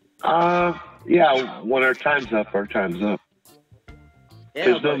 Yeah. When our time's up, our time's up. Yeah,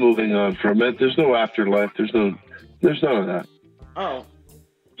 there's no moving on from it. There's no afterlife. There's none of that. Oh,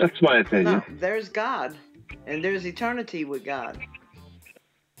 that's my opinion. No, there's God, and there's eternity with God.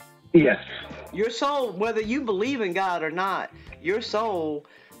 Yes. Your soul, whether you believe in God or not, your soul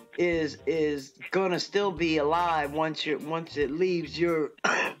is gonna still be alive once it leaves your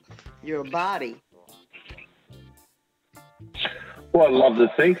body. Well, I'd love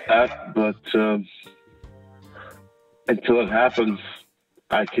to think that, but until it happens,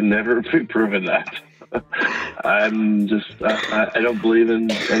 I can never be proven that. I'm just, I don't believe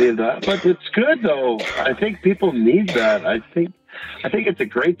in any of that. But it's good, though. I think people need that. I think it's a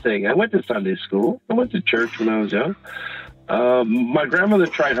great thing. I went to Sunday school. I went to church when I was young. My grandmother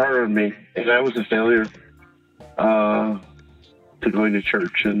tried hard on me, and I was a failure to going to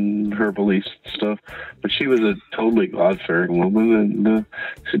church and her beliefs and stuff. But she was a totally God-fearing woman, and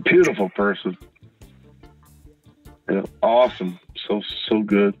she's a beautiful person. Awesome. So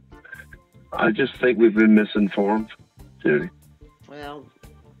good. I just think we've been misinformed, Judy. Well,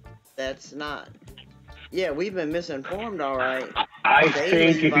 that's not Yeah, we've been misinformed, all right. I Daily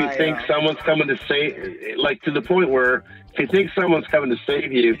think if you by, think someone's coming to save, like to the point where if you think someone's coming to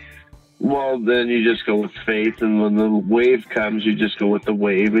save you, well, then you just go with faith, and when the wave comes, you just go with the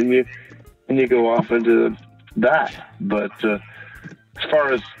wave, and you go off into that. But as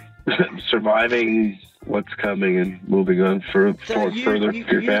far as surviving what's coming and moving on further for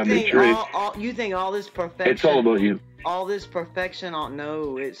your family tree, you think all this perfection? it's all about you. All this perfection on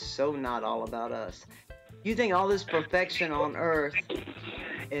no, it's so not all about us. You think all this perfection on Earth,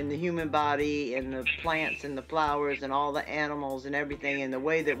 in the human body, and the plants and the flowers and all the animals and everything, and the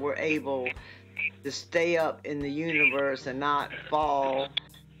way that we're able to stay up in the universe and not fall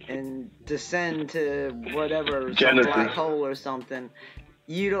and descend to whatever, some black hole or something.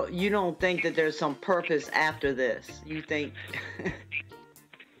 You don't think that there's some purpose after this? You think?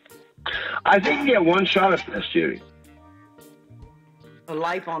 I think you get one shot at this, Judy. A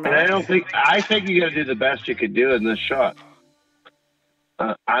life on and Earth. I think you got to do the best you can do in this shot.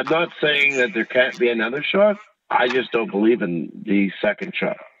 I'm not saying that there can't be another shot. I just don't believe in the second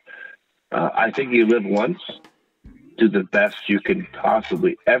shot. I think you live once, do the best you can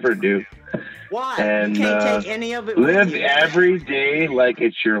possibly ever do. Why? And you can't take any of it live with you. every day like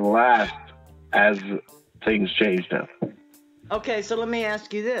it's your last, as things change now. Okay, so let me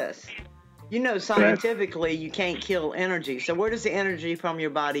ask you this. You know, scientifically, you can't kill energy. So where does the energy from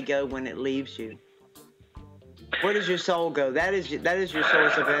your body go when it leaves you? Where does your soul go? That is your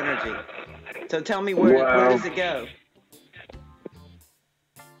source of energy. So tell me, where does it go?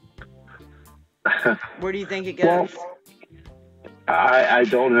 Where do you think it goes? Well, I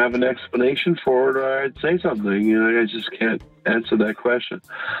don't have an explanation for it, or I'd say something. You know, I just can't answer that question.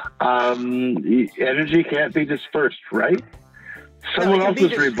 Energy can't be dispersed, right? Someone else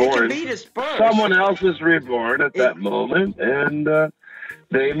is reborn. Someone else is reborn at that moment, and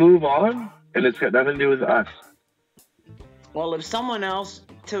they move on, and it's got nothing to do with us. Well, if someone else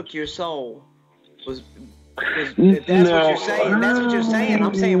took your soul, if that's what you're saying, that's what you're saying.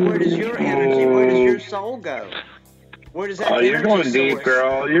 I'm saying, where does your energy, where does your soul go? Where does that energy you're going source? Deep,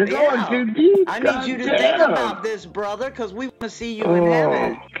 girl. You're going too deep. I need you to think about this, brother, because we want to see you in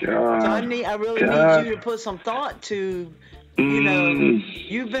heaven. God. So I really need you to put some thought to, you know,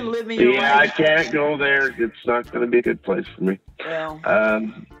 you've been living your life. I can't go there. It's not going to be a good place for me. Well,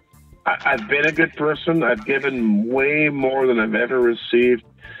 I've been a good person. I've given way more than I've ever received,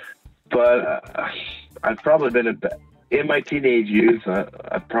 but I've probably been in my teenage years.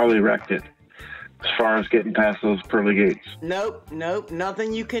 I've probably wrecked it as far as getting past those pearly gates. Nope.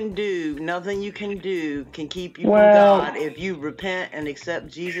 Nothing you can do can keep you from God if you repent and accept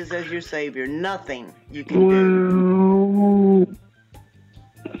Jesus as your Savior. Nothing you can do.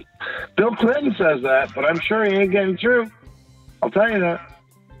 Bill Clinton says that, but I'm sure he ain't getting through. I'll tell you that.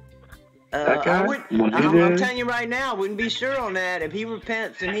 I'm telling you right now, I wouldn't be sure on that. If he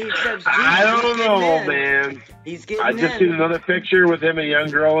repents and he accepts Jesus, I don't know, man. He's getting I just seen another picture with him and a young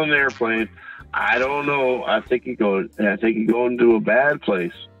girl in an airplane. I don't know. I think he going to a bad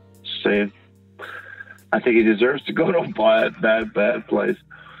place. I think he deserves to go to a bad place.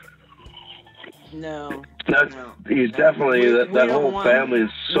 No. He's definitely that whole family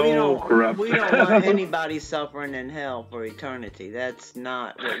is so corrupt. We don't want anybody suffering in hell for eternity. That's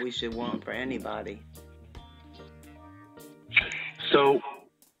not what we should want for anybody. So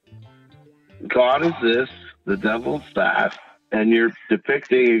God is this, the devil's that, and you're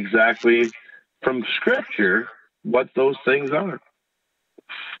depicting exactly from Scripture what those things are.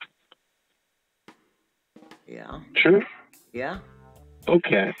 Yeah. True? Yeah.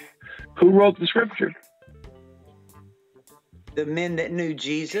 Okay. Who wrote the Scripture? The men that knew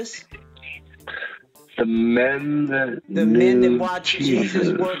Jesus. The men that watched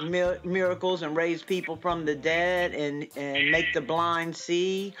Jesus work miracles and raise people from the dead and make the blind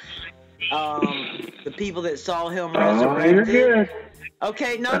see. The people that saw him resurrected. You're good.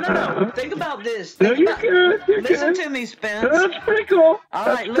 Okay, no. Think about this. You're good. Listen to me, Spence. That's pretty cool. All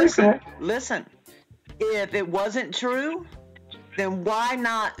right, listen. If it wasn't true, then why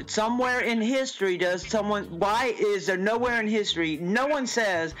not somewhere in history why is there nowhere in history, no one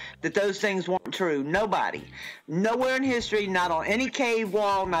says that those things weren't true? Nobody. Nowhere in history, not on any cave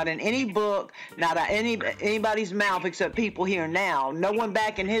wall, not in any book, not on anybody's mouth except people here now. No one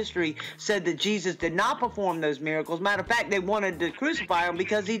back in history said that Jesus did not perform those miracles. Matter of fact, they wanted to crucify him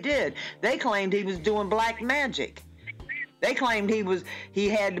because he did. They claimed he was doing black magic. They claimed he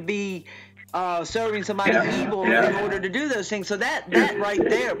had to be serving somebody evil in order to do those things. So that right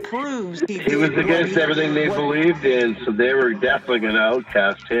there proves he was against everything they believed in, so they were definitely going to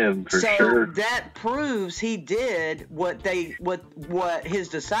outcast him for sure. So that proves he did what his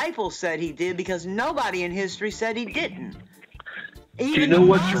disciples said he did, because nobody in history said he didn't. Even do you know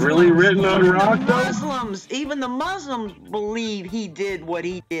what's really written on rock, even the Muslims believe he did what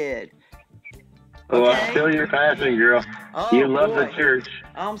he did. Oh, I feel your passion, girl. Oh, you love the church.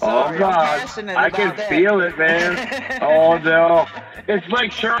 I'm sorry. Oh, God. I'm passionate I about can that. feel it, man. Oh, no. It's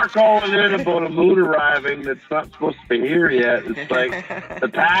like Shark calling in about a moon arriving that's not supposed to be here yet. It's like the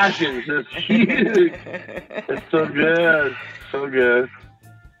passion's just huge. It's so good. So good.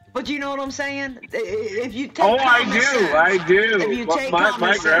 But you know what I'm saying? If you take I do. If you take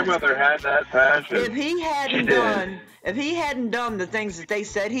my grandmother had that passion. If he hadn't done the things that they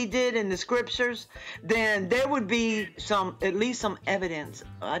said he did in the scriptures, then there would be at least some evidence.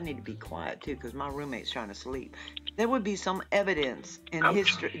 I need to be quiet too, because my roommate's trying to sleep. There would be some evidence in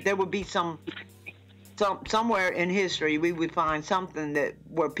history. There would be somewhere in history we would find something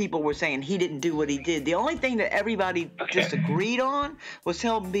where people were saying he didn't do what he did. The only thing that everybody disagreed on was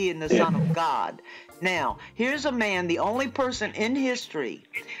him being the Son of God. Now, here's a man, the only person in history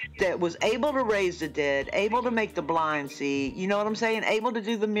that was able to raise the dead, able to make the blind see, you know what I'm saying, able to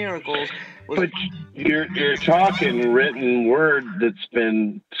do the miracles. But you're talking written word that's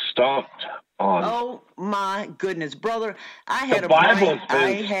been stomped on. Oh my goodness, brother! I had a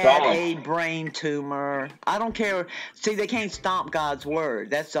brain tumor. I don't care. See, they can't stomp God's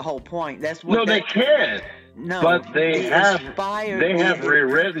word. That's the whole point. That's what. No, they can't. No, but they have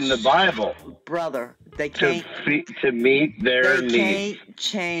rewritten the Bible, brother. They can't to meet their needs. They can't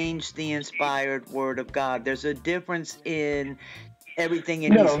change the inspired word of God. There's a difference in everything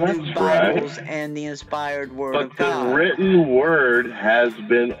in these new Bibles and the inspired word of God. But the written word has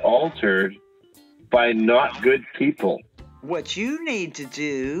been altered by not good people. What you need to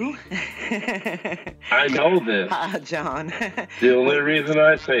do... I know this. Hi, John. The only reason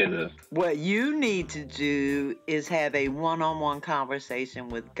I say this. What you need to do is have a one-on-one conversation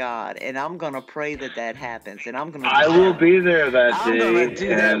with God, and I'm going to pray that happens, and I'm going to... I will be there that day. I'm going to do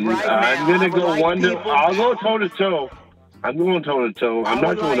that right now. I'm going to go I'll go toe-to-toe. I'm going toe-to-toe. I'm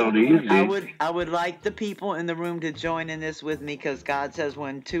not going out easy. I would like the people in the room to join in this with me, because God says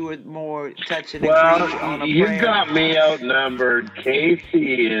when two or more touch and agree on a you prayer. Got me outnumbered.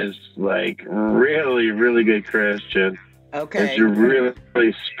 Casey is like really, really good Christian. Okay. She's a really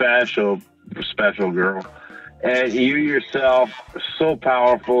special girl. And you yourself are so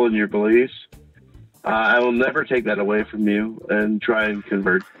powerful in your beliefs. I will never take that away from you and try and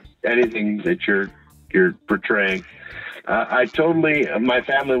convert anything that you're portraying. My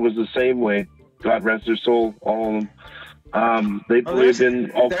family was the same way. God rest their soul, all of them. They believed in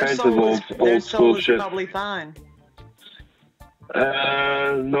all kinds of old school shit. Probably fine.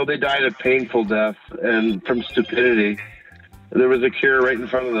 No, they died a painful death and from stupidity. There was a cure right in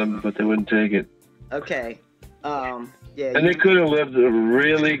front of them, but they wouldn't take it. Okay. Yeah. And they could have lived a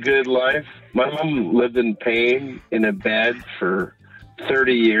really good life. My mom lived in pain in a bed for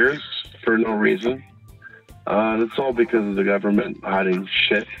 30 years for no reason. It's all because of the government hiding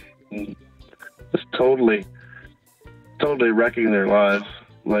shit. Just totally wrecking their lives.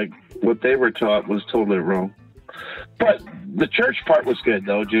 Like, what they were taught was totally wrong. But the church part was good,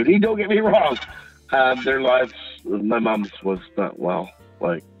 though, Judy. Don't get me wrong. Their lives, my mom's was not well.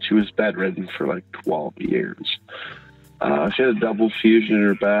 Like, she was bedridden for like 12 years. She had a double fusion in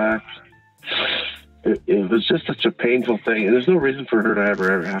her back. It was just such a painful thing. And there's no reason for her to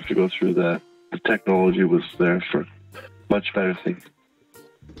ever have to go through that. The technology was there for much better things.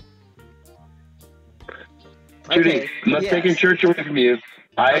 Judy, I'm not taking church away from you.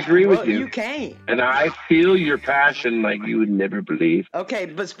 I agree with you. You can't. And I feel your passion like you would never believe. Okay,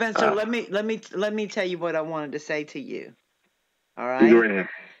 but Spencer, let me tell you what I wanted to say to you. All right? Go ahead.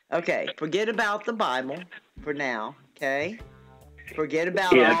 Okay, forget about the Bible for now, okay? Forget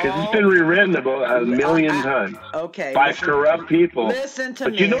about because it's been rewritten about a million times. Okay. By corrupt people. Listen to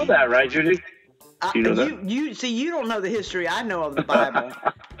me. But you know that, right, Judy? You know that? You see, you don't know the history I know of the Bible.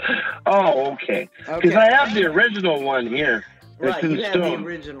 Oh, okay. Because I have the original one here. Right, it's in have stone. The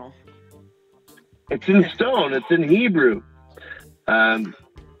original. It's in stone. It's in Hebrew. And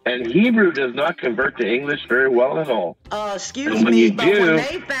Hebrew does not convert to English very well at all. Excuse me, but when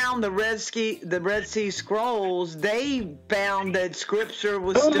they found the Red Sea Scrolls, they found that Scripture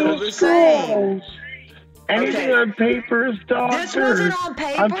was still the same. Anything on paper is doctor. This wasn't on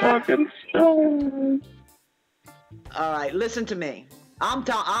paper? I'm talking stone. All right, listen to me. I'm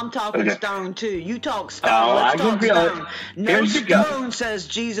talking Okay. stone too. You talk stone. Oh, Let's I can talk feel it. stone. No Here's the go. stone says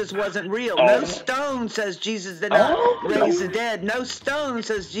Jesus wasn't real. Oh. No stone says Jesus did not raise no. the dead. No stone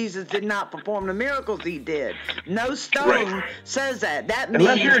says Jesus did not perform the miracles he did. No stone says that. That means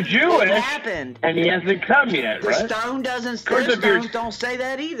Unless you're Jewish, it happened. and he hasn't come yet, The right? stone doesn't. course, Their if you're- stones don't say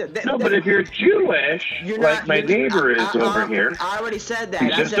that either. No, but if you're Jewish, like my neighbor is over here, I already said that.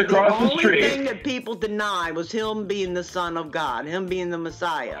 he's I just said across the the only street. thing that people denied was him being the Son of God, him being the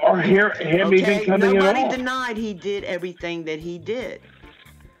Messiah. or him even coming Nobody at all. denied he did everything that he did.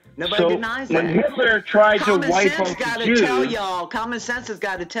 Nobody So denies that. when Hitler tried to wipe out the Jews, Common sense has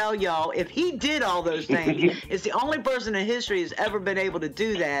got to tell y'all, if he did all those things, it's the only person in history who's ever been able to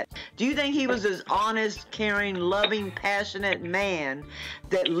do that. Do you think he was this honest, caring, loving, passionate man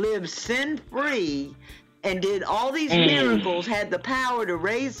that lived sin-free and did all these miracles, had the power to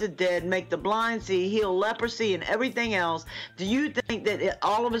raise the dead, make the blind see, heal leprosy, and everything else? Do you think that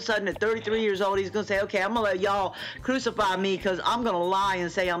all of a sudden at 33 years old, he's going to say, okay, I'm going to let y'all crucify me because I'm going to lie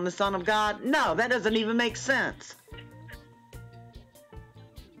and say I'm the Son of God? No, that doesn't even make sense.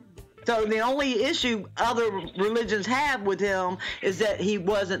 So the only issue other religions have with him is that he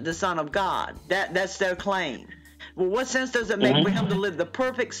wasn't the Son of God. That's their claim. Well, what sense does it make for him to live the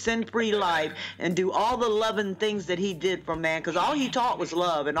perfect sin-free life and do all the loving things that he did for man? Because all he taught was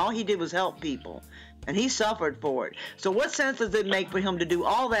love, and all he did was help people, and he suffered for it. So what sense does it make for him to do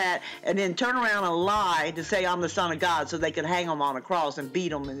all that and then turn around and lie to say I'm the Son of God so they could hang him on a cross and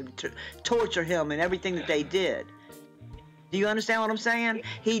beat him and torture him and everything that they did? Do you understand what I'm saying?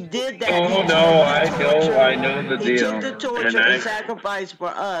 He did that. Oh, no, I know the deal. He took the torture And and sacrifice for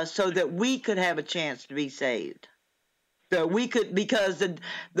us so that we could have a chance to be saved. So we could, because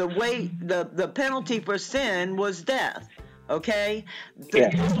the penalty for sin was death. Okay,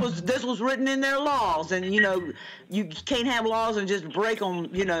 this was written in their laws, and you can't have laws and just break them,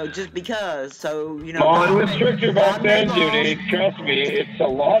 just because. So Oh, it was stricter back then, Judy. Trust me, it's a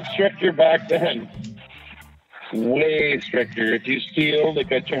lot stricter back then. Way stricter. If you steal, they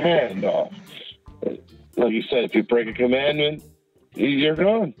cut your hand off. Like you said, if you break a commandment, you're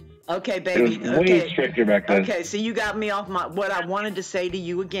gone. Okay, baby. It was way stricter back then. Okay, so you got me off what I wanted to say to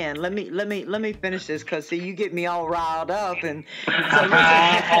you again. Let me finish this, because see, you get me all riled up and. So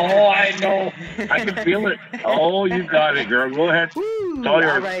oh, I know. I can feel it. Oh, you got it, girl. Go ahead. Woo, all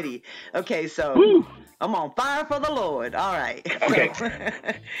yours. alrighty. Okay, so. Woo. I'm on fire for the Lord. All right. Okay.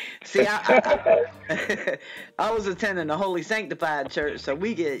 See, I was attending the Holy Sanctified Church, so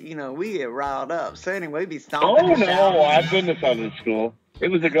we get riled up. So anyway, we be stomping. Oh no, I've been to Sunday school. It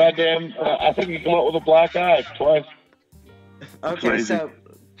was a goddamn. I think you come out with a black eye twice. Okay, crazy. So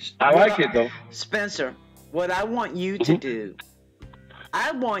I like it though. Spencer, what I want you to do,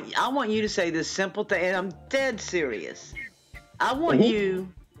 I want you to say this simple thing, and I'm dead serious. I want you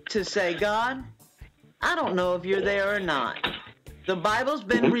to say, God, I don't know if you're there or not. The Bible's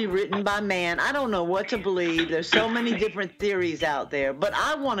been rewritten by man. I don't know what to believe. There's so many different theories out there, but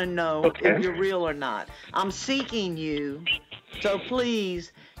I want to know if you're real or not. I'm seeking you, so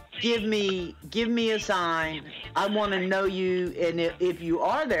please give me a sign. I want to know you, and if you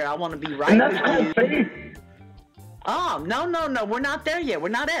are there, I want to be right with you. Faith. Oh, no, we're not there yet. We're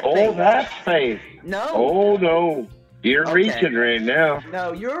not at faith. Oh, that's faith. No. Oh, no. You're reaching right now.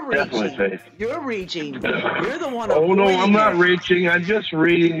 No, you're reaching. Definitely faith. You're reaching. You're the one. Oh no, I'm not reaching. I'm just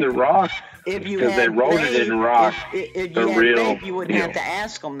reading the rock. If you because they wrote faith, it in rock. If the you had real faith, you wouldn't deal. have to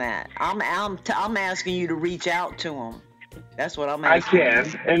ask them that. I'm asking you to reach out to them. That's what I'm asking. I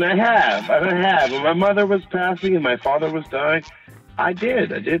can, and I have. When my mother was passing and my father was dying, I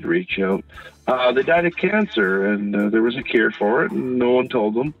did reach out. They died of cancer, and there was a cure for it, and no one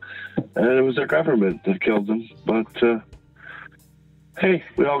told them. And it was their government that killed them. But, hey,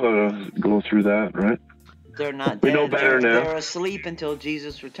 we all gotta go through that, right? They're not dead. We know better now. They're asleep until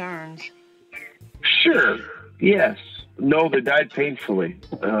Jesus returns. Sure, yes. No, they died painfully,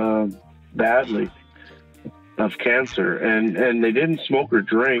 badly, of cancer. And they didn't smoke or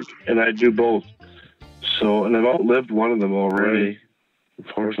drink, and I do both. So, and I've outlived one of them already,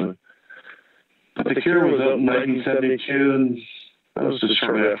 unfortunately. But the cure was out in 1972, and that was just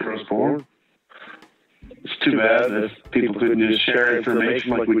shortly after I was born. It's too bad that people couldn't just share information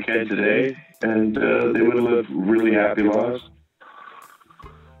like we can today, and they would have lived really happy lives.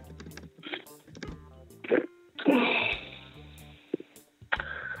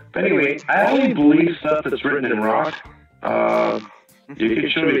 But anyway, I only believe stuff that's written in rock. You can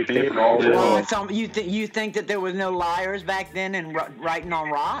show me paper all day long. You think that there was no liars back then and writing on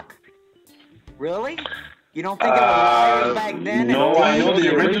rock? Really? You don't think there were liars back then? No, I know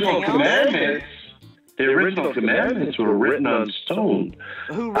the original commandments. The original commandments were written on stone.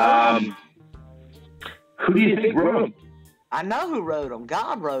 Who wrote them? Who do you think wrote them? I know who wrote them.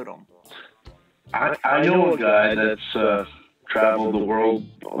 God wrote them. I know a guy that's traveled the world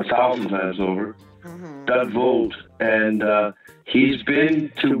 1,000 times over, Doug Vogt, and he's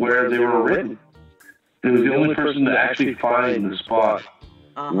been to where they were written. He was the only person to actually find the spot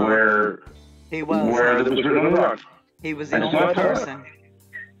where it was written on the rock. He was the only person.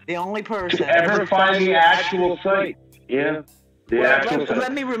 The only person to ever find the actual site. Yeah.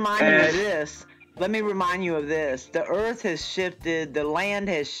 Let me remind you of this. Let me remind you of this. The earth has shifted. The land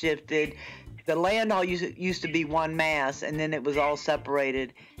has shifted. The land all used to be one mass, and then it was all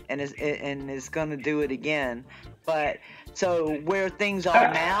separated, and it's going to do it again. But so where things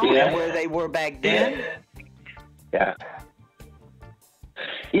are now and where they were back then. Yeah.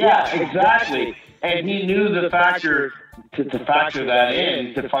 Yeah, exactly. And he knew the factor to factor that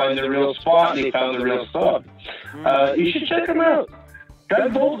in to find the real spot, and he found the real spot. You should check him out.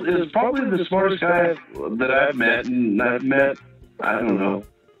 Doug Vogt is probably the smartest guy that I've met, and I've met, I don't know,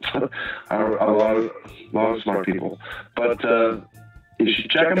 a lot of smart people. But you should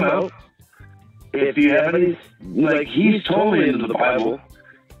check him out. If you have any, like, he's totally into the Bible,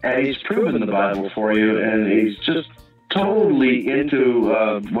 and he's proven the Bible for you, and he's just totally into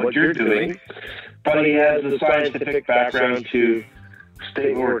what you're doing. But he has a scientific background to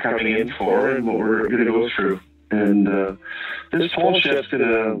state what we're coming in for and what we're going to go through. And this whole shift's going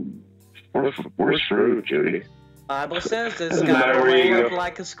to work through, Judy. Bible says it's got to work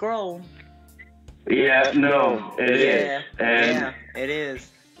like a scroll. Yeah, no, it is. And it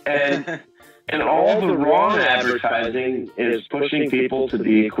is. And all the wrong advertising is pushing people to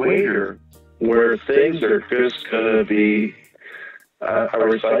the equator, where things are just going to be a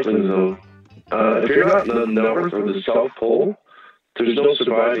recycling zone. If you're not in the north or the south pole, there's no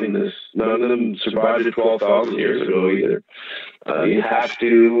surviving this. None of them survived it 12,000 years ago either. You have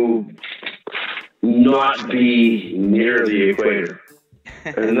to not be near the equator.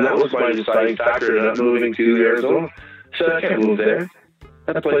 And that was my deciding factor in not moving to Arizona. So I can't move there.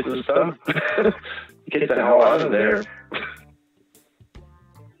 That place is tough. Get the hell out of there.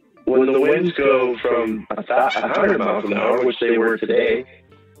 When the winds go from 100 miles an hour, which they were today,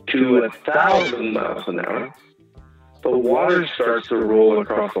 to 1,000 miles an hour, the water starts to roll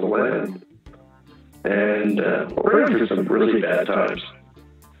across the land. And we're in for some really bad times.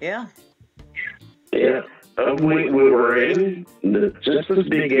 Yeah. Yeah. We were in just the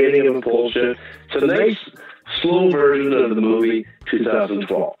beginning of a pole shift. It's a nice, slow version of the movie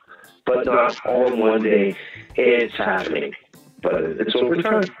 2012. But not all in one day. It's happening. But it's over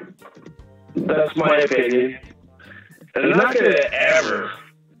time. That's my opinion. And I'm not going to ever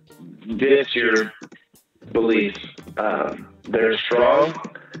diss your beliefs. They're strong,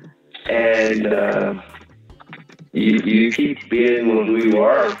 and you keep being who you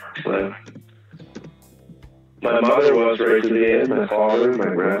are. My mother was right to the end, my father,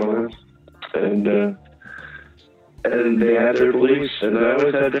 my grandmother, and they had their beliefs, and I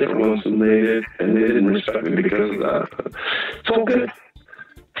always had different ones than they did, and they didn't respect me because of that. It's all good.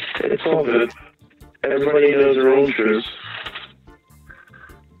 It's all good. Everybody knows their own truths.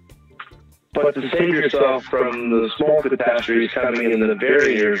 But to save yourself from the small catastrophes coming in the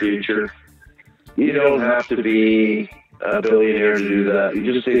very near future, you don't have to be a billionaire to do that.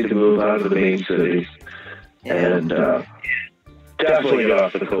 You just need to move out of the main cities. And definitely get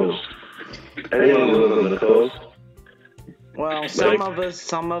off the coast. Anyone who lives on the coast. Well,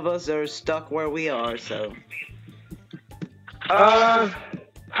 some of us are stuck where we are, so. How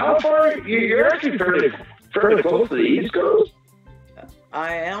far? You're actually fairly close to the East Coast?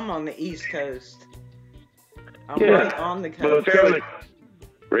 I am on the East Coast. I'm right on the coast. But fairly.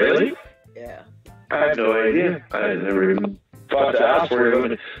 Really? Yeah. I had no idea. I had never even thought to ask where you're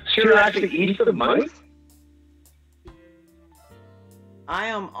going. So you're actually east of Mike? I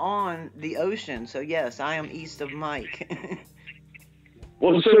am on the ocean, so yes, I am east of Mike.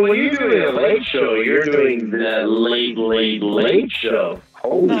 Well, so when you're doing a late show, you're doing the late show.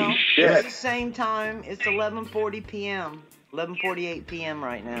 Holy shit. It's the same time. It's 11:40 p.m. 11:48 p.m.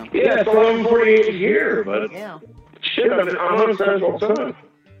 right now. Yeah, it's 11:48 here, but yeah. Shit, I'm on Central Time.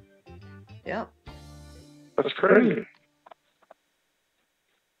 Yep. That's crazy.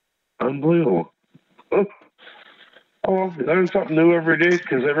 Unbelievable. Oh, I learn something new every day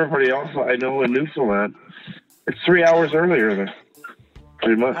because everybody else I know in Newfoundland, it's 3 hours earlier than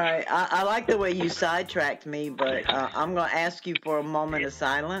pretty much. All right, I like the way you sidetracked me, but I'm going to ask you for a moment of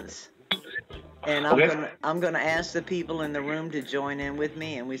silence. And Okay. I'm gonna ask the people in the room to join in with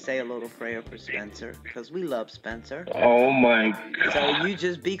me, and we say a little prayer for Spencer because we love Spencer. Oh my God. So you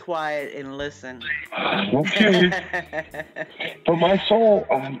just be quiet and listen. Okay. For my soul,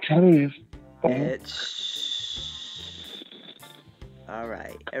 I'm telling you. All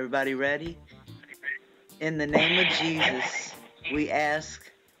right, everybody ready? In the name of Jesus, we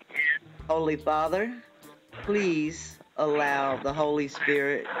ask, Holy Father, please allow the Holy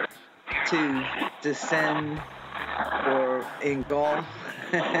Spirit to descend or engulf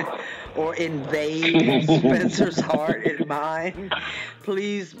or invade Spencer's heart and mind.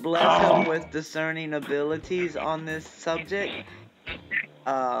 Please bless him with discerning abilities on this subject.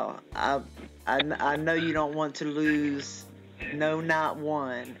 I know you don't want to lose not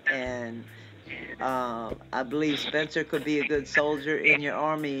one, and I believe Spencer could be a good soldier in your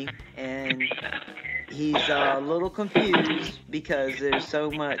army, and he's a little confused because there's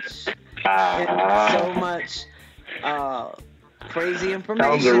so much crazy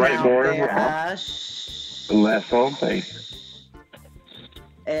information right out more there. less on faith.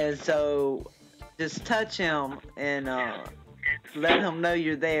 And so just touch him and let him know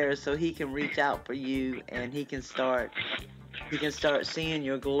you're there so he can reach out for you, and he can start seeing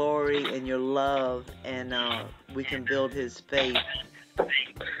your glory and your love, and we can build his faith.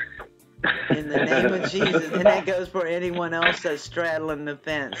 In the name of Jesus. And that goes for anyone else that's straddling the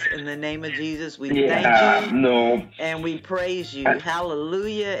fence. In the name of Jesus, we thank you and we praise you.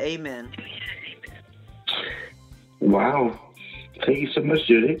 Hallelujah. Amen. Wow. Thank you so much,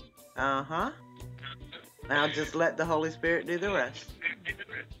 Judy. Uh-huh. Now just let the Holy Spirit do the rest.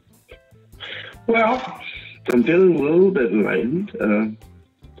 Well, I'm feeling a little bit enlightened.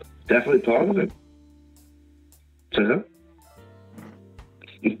 Definitely positive. So.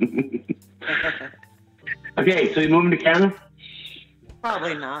 Okay, so you moving to Canada?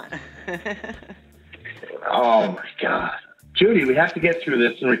 Probably not. Oh my God, Judy, we have to get through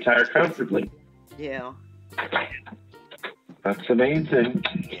this and retire comfortably. Yeah. That's the main thing.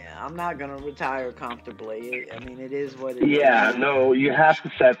 Yeah, I'm not gonna retire comfortably. I mean, it is what it is. Yeah, no, you have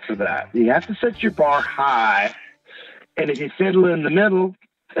to set for that. You have to set your bar high, and if you settle in the middle,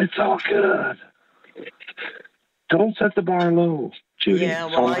 it's all good. Don't set the bar low, Judy. Yeah,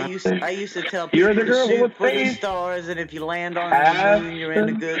 well, I used to tell people You're the girl to shoot with for the faith. stars, and if you land on the moon, you're in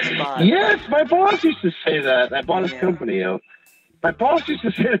a good spot. Yes, my boss used to say that. I bought his company out. My boss used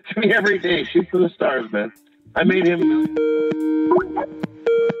to say it to me every day. Shoot for the stars, man. I made him.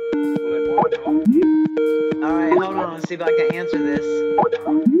 All right, hold on. Let's see if I can answer this.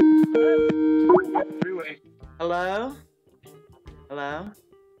 Hello? Hello?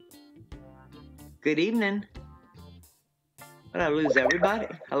 Good evening. Did I lose everybody?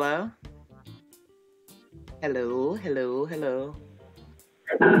 Hello? Hello, hello, hello.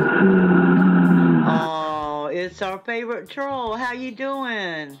 Oh, it's our favorite troll. How you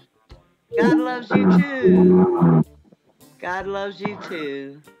doing? God loves you too. God loves you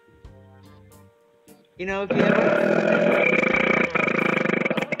too. You know, if you ever...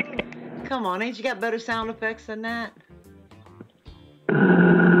 Come on, ain't you got better sound effects than that?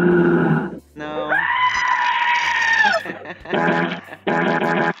 No.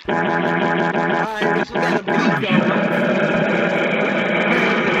 Alright, at least we got a beat going.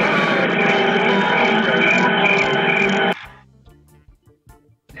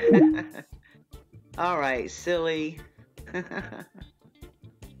 Alright, silly.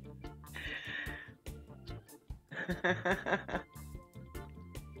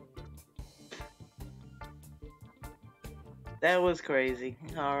 That was crazy.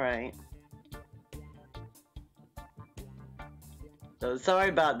 Alright. So sorry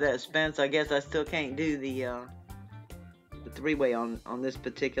about that, Spence. I guess I still can't do the three-way on this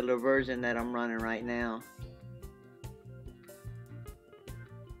particular version that I'm running right now.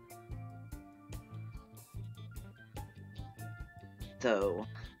 So,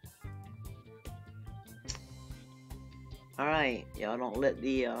 all right, y'all don't let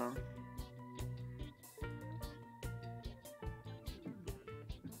the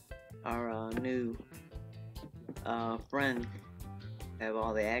our new friend have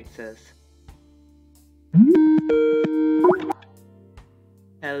all the access.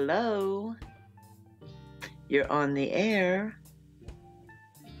 Hello, you're on the air.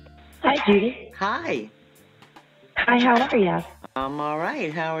 Hi, Judy. Hi. Hi, how are you? I'm all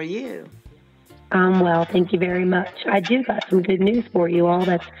right. How are you? Well, thank you very much. I do got some good news for you all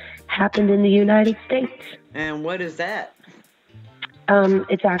that's happened in the United States. And what is that?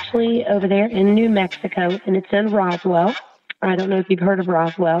 It's actually over there in New Mexico, and it's in Roswell. I don't know if you've heard of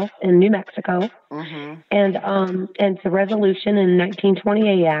Roswell in New Mexico. Mm-hmm. And it's a resolution in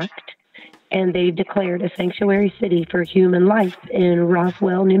 1928 Act, and they've declared a sanctuary city for human life in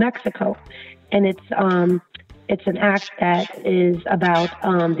Roswell, New Mexico. And it's an act that is about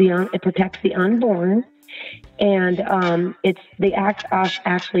it protects the unborn, and it's the act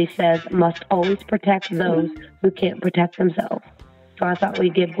actually says must always protect those who can't protect themselves. So I thought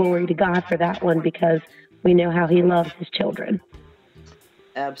we'd give glory to God for that one because we know how He loves His children.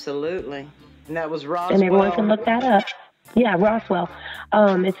 Absolutely. And that was Roswell. And everyone can look that up. Yeah, Roswell.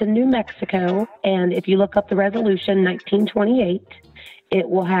 It's in New Mexico, and if you look up the resolution 1928, it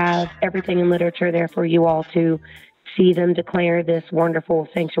will have everything in literature there for you all to see them declare this wonderful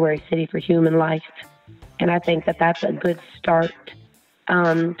sanctuary city for human life. And I think that that's a good start.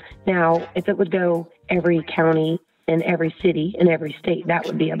 Now, if it would go every county and every city and every state, that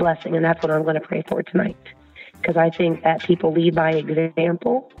would be a blessing, and that's what I'm going to pray for tonight. Because I think that people lead by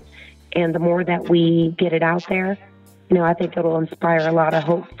example, and the more that we get it out there, I think it'll inspire a lot of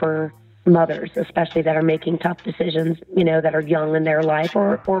hope for mothers, especially that are making tough decisions, that are young in their life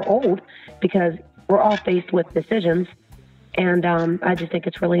or old, because we're all faced with decisions. And I just think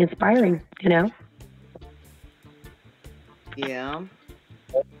it's really inspiring, Yeah.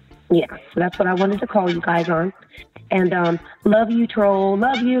 Yeah, so that's what I wanted to call you guys on. And love you, troll.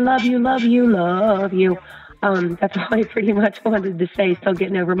 Love you, love you, love you, love you. That's all I pretty much wanted to say. Still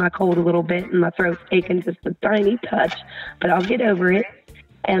getting over my cold a little bit, and my throat's aching just a tiny touch, but I'll get over it.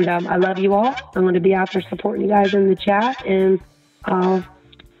 And I love you all. I'm going to be out there supporting you guys in the chat, and I'll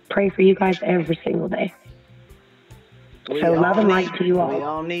pray for you guys every single day. So love and light to you all. We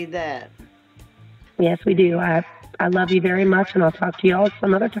all need that. Yes, we do. I love you very much, and I'll talk to you all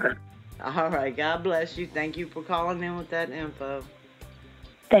some other time. All right. God bless you. Thank you for calling in with that info.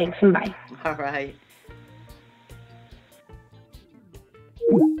 Thanks, and bye. All right.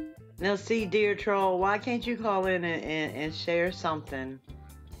 Now, see, dear troll, why can't you call in and share something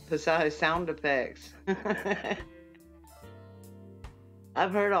besides sound effects?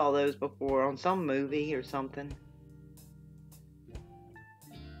 I've heard all those before on some movie or something.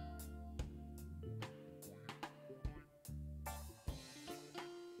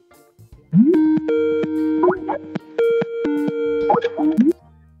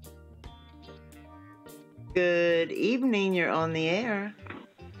 Good evening, you're on the air.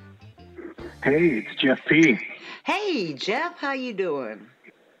 Hey, it's Jeff P. Hey, Jeff, how you doing?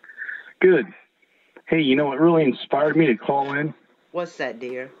 Good. Hey, you know what really inspired me to call in? What's that,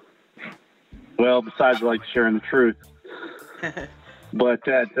 dear? Well, besides like sharing the truth. But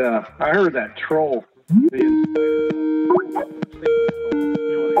that I heard that troll.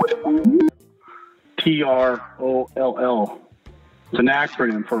 TROLL. It's an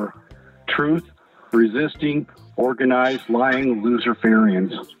acronym for Truth, Resisting, Organized, Lying,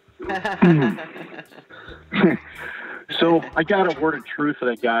 Loserfarians. So I got a word of truth for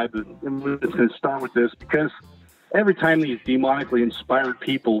that guy, but I'm just going to start with this because every time these demonically inspired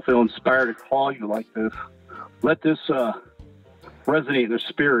people feel inspired to call you like this, let this resonate in their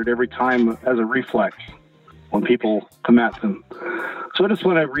spirit every time as a reflex when people come at them. So I just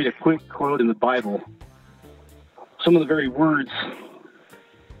want to read a quick quote in the Bible. Some of the very words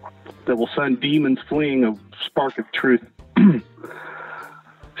that will send demons fleeing, a spark of truth.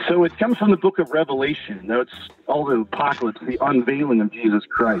 So it comes from the book of Revelation. Now it's all the apocalypse, the unveiling of Jesus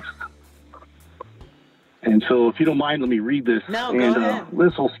Christ. And so if you don't mind, let me read this. No, and go ahead.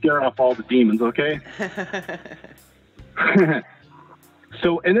 This will scare off all the demons, okay?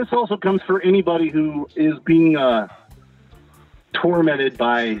 So, and this also comes for anybody who is being tormented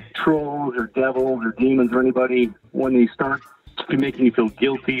by trolls or devils or demons or anybody when they start making you feel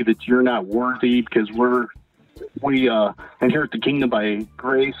guilty that you're not worthy because we inherit the kingdom by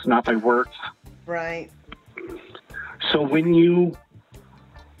grace, not by works. Right. So when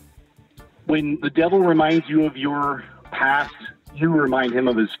the devil reminds you of your past, you remind him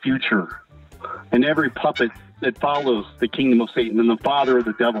of his future. And every puppet that follows the kingdom of Satan and the father of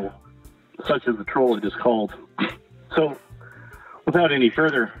the devil, such as the troll it is called. So without any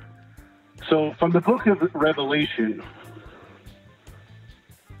further, so from the book of Revelation,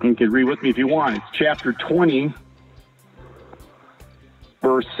 you can read with me if you want. It's chapter 20,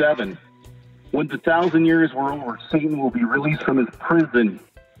 verse 7. When the 1,000 years were over, Satan will be released from his prison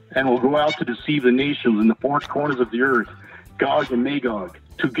and will go out to deceive the nations in the four corners of the earth, Gog and Magog,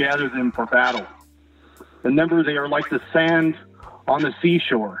 to gather them for battle. Remember, they are like the sand on the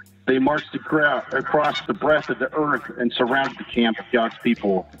seashore. They marched across the breadth of the earth and surrounded the camp of God's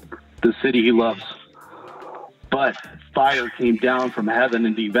people, the city he loves. But fire came down from heaven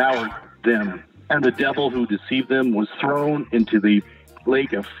and devoured them, and the devil who deceived them was thrown into the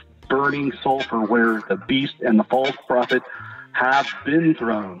lake of burning sulfur where the beast and the false prophet have been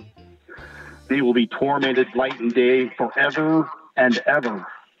thrown. they will be tormented night and day forever and ever.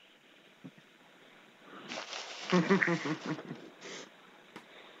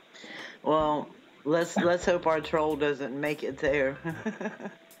 Well, let's hope our troll doesn't make it there.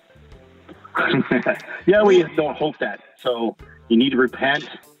 Yeah, we don't hope that. So you need to repent,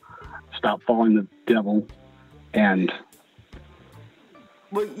 stop following the devil, and...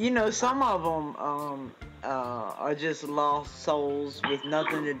 Well, you know, some of them are just lost souls with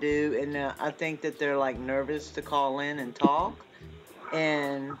nothing to do, and I think that they're like nervous to call in and talk,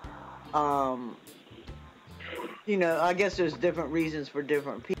 and you know, I guess there's different reasons for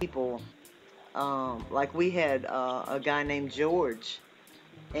different people. Like we had a guy named George,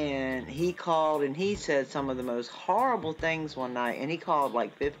 and he called and he said some of the most horrible things one night, and he called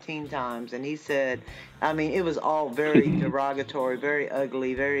like 15 times, and he said, I mean, it was all very derogatory, very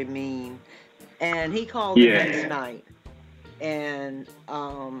ugly, very mean, and he called the next night, and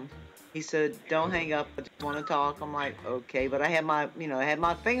he said, don't hang up, I just want to talk. I'm like, okay, but I had my, you know, I had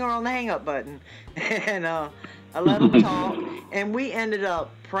my finger on the hang up button, and I let him talk, and we ended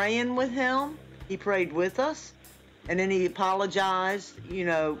up praying with him. He prayed with us. And then he apologized, you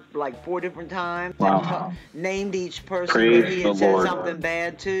know, like 4 different times. Wow. And named each person Praise that he had the said Lord. something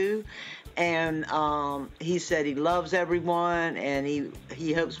bad to. And he said he loves everyone, and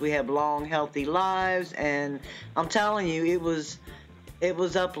he hopes we have long, healthy lives. And I'm telling you, it was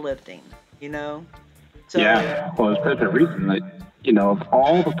uplifting, you know. So, yeah, well, there's a reason that, you know, of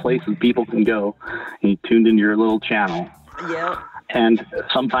all the places people can go, and you tuned into your little channel. Yep. And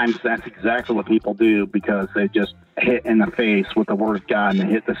sometimes that's exactly what people do, because they just hit in the face with the word of God, and they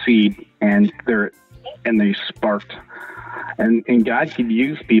hit the seed, and they sparked. And God could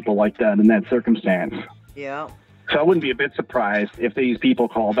use people like that in that circumstance. Yeah. So I wouldn't be a bit surprised if these people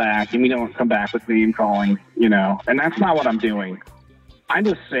call back and we don't come back with name calling, you know. And that's not what I'm doing. I'm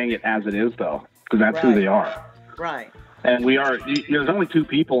just saying it as it is, though, because that's who they are. Right. And there's only 2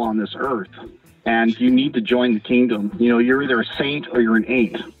 people on this earth. And you need to join the kingdom. You know, you're either a saint or you're an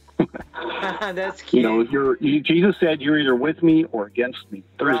ain't. That's cute. You know, Jesus said you're either with me or against me.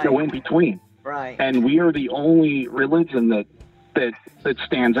 There's no in between. Right. And we are the only religion that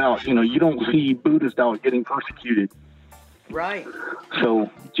stands out. You know, you don't see Buddhists out getting persecuted. Right. So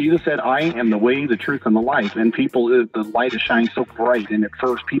Jesus said, I am the way, the truth, and the life. And people, the light is shining so bright. And at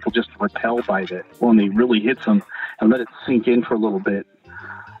first, people just repel by it when they really hits them and let it sink in for a little bit.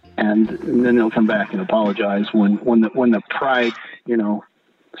 And then they'll come back and apologize when the pride, you know,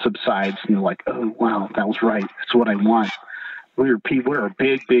 subsides, and they're like, oh, wow, that was right. That's what I want. We're a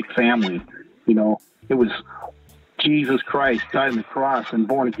big, big family. You know, it was Jesus Christ died on the cross and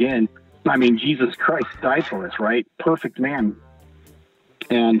born again. I mean, Jesus Christ died for us, right? Perfect man.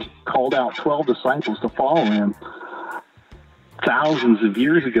 And called out 12 disciples to follow him thousands of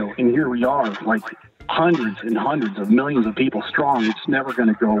years ago. And here we are, like hundreds and hundreds of millions of people strong. It's never going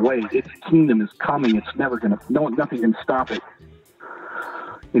to go away. Its kingdom is coming. It's never going to, nothing can stop it.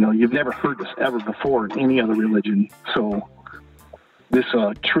 You know, you've never heard this ever before in any other religion. So this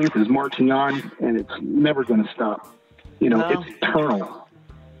truth is marching on, and it's never going to stop. You know, it's eternal.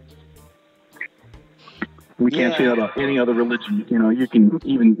 We can't say that about any other religion. You know, you can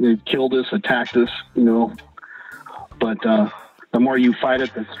even kill this, attack this, you know, but the more you fight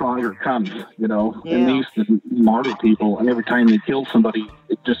it, the stronger it comes, you know. And they used to martyr people, and every time they killed somebody,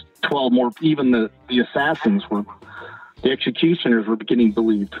 it just 12 more, even the assassins were, the executioners were getting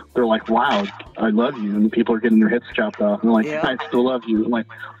believed. They're like, wow, I love you. And people are getting their heads chopped off. And they're like, I still love you. I'm like,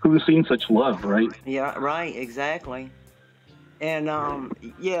 who's seen such love, right? Yeah, right, exactly. And,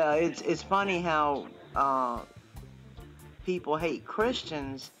 it's funny how people hate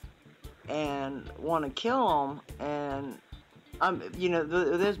Christians and want to kill them. And, you know,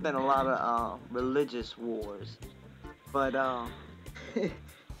 there's been a lot of religious wars. But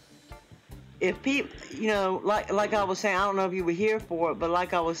if people, you know, like I was saying, I don't know if you were here for it, but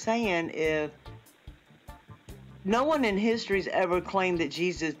like I was saying, if no one in history's ever claimed that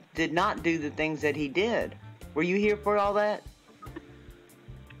Jesus did not do the things that he did. Were you here for all that?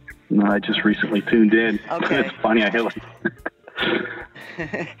 No, I just recently tuned in. Okay. It's funny. I hear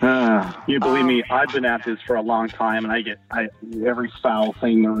you believe me, I've been at this for a long time, and I get every foul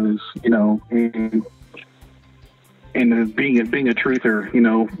thing there is, you know, and being a truther, you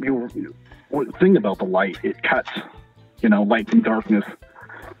know, the thing about the light, it cuts, you know, light from darkness.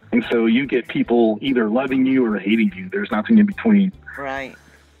 And so you get people either loving you or hating you. There's nothing in between. Right.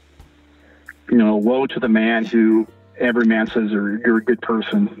 You know, woe to the man who every man says you're a good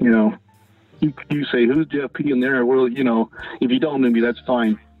person, you know. You say, who's Jeff P in there? Well, you know, if you don't know me, that's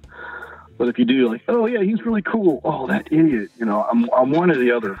fine. But if you do, like, oh, yeah, he's really cool. Oh, that idiot. You know, I'm one or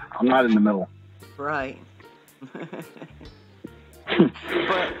the other. I'm not in the middle. Right.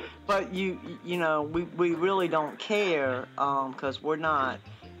 but you know, we really don't care, because we're not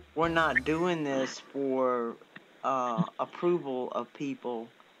doing this for approval of people.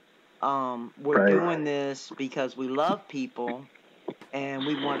 We're doing this because we love people and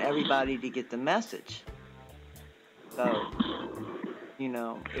we want everybody to get the message. So, you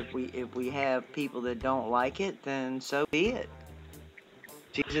know, if we have people that don't like it, then so be it.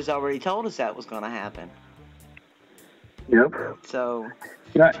 Jesus already told us that was going to happen. Yep. So.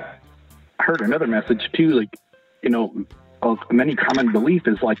 Yeah, I heard another message too. Like, you know, of many common belief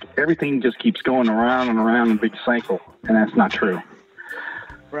is like everything just keeps going around and around in a big cycle, and that's not true.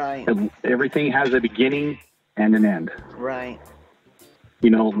 Right. Everything has a beginning and an end. Right. You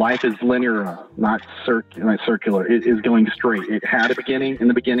know, life is linear, not circular. It is going straight. It had a beginning in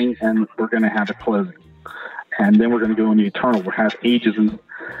the beginning, and we're going to have a closing. And then we're going to go into eternal. We'll have ages, and you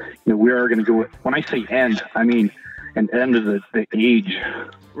know, we are going to go. When I say end, I mean an end of the age.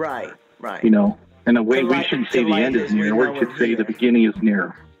 Right. Right. You know, in a way, we shouldn't say the end is near. We should say the beginning is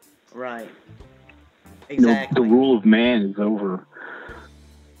near. Right. Exactly. You know, the rule of man is over.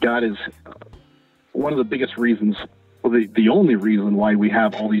 God is one of the biggest reasons, well, the only reason why we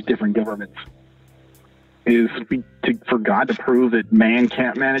have all these different governments is for God to prove that man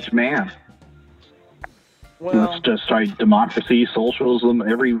can't manage man. Well, let's just try democracy, socialism,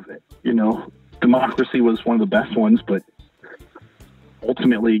 democracy was one of the best ones, but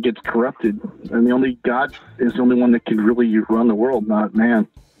ultimately it gets corrupted. And God is the only one that can really run the world, not man.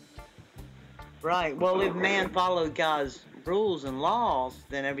 Right. Well, if man followed God's rules and laws,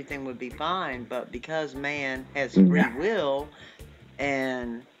 then everything would be fine. But because man has free will,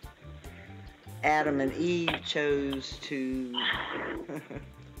 and Adam and Eve chose to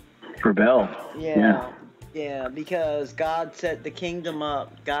rebel. Yeah, because God set the kingdom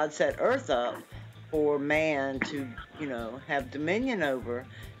up, God set earth up for man to, have dominion over.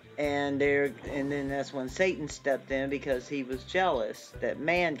 And then that's when Satan stepped in because he was jealous that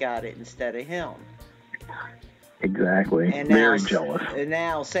man got it instead of him. Exactly. And very jealous. And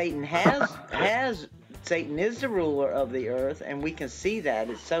now Satan Satan is the ruler of the earth, and we can see that.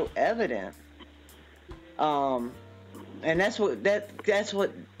 It's so evident. And that's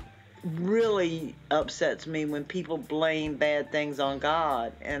what really upsets me, when people blame bad things on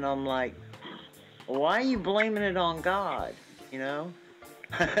God, and I'm like, why are you blaming it on God?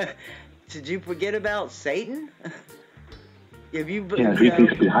 Did you forget about Satan? He's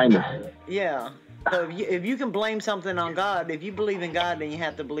behind us. Yeah. So if you can blame something on God, if you believe in God, then you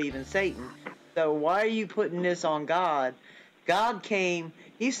have to believe in Satan. So why are you putting this on God? God came,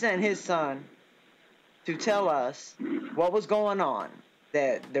 he sent his son to tell us what was going on,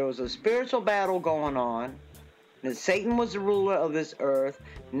 that there was a spiritual battle going on, that Satan was the ruler of this earth,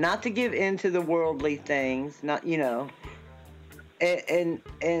 not to give in to the worldly things, not, and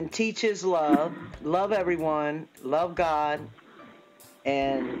teach his love everyone, love God,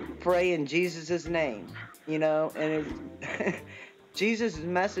 and pray in Jesus' name, and Jesus'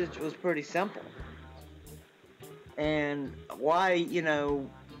 message was pretty simple. And that's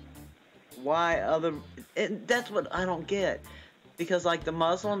what I don't get. Because like the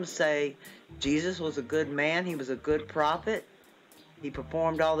Muslims say, Jesus was a good man, he was a good prophet, he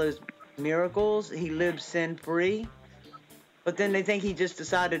performed all those miracles, he lived sin-free. But then they think he just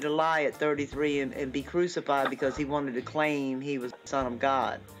decided to lie at 33 and be crucified because he wanted to claim he was the Son of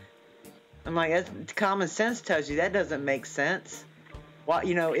God. I'm like, that's, common sense tells you that doesn't make sense. Why,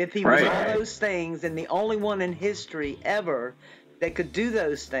 if he was all those things, and the only one in history ever that could do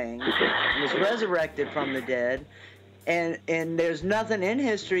those things was resurrected from the dead, and there's nothing in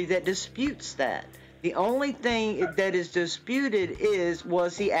history that disputes that. The only thing that is disputed is,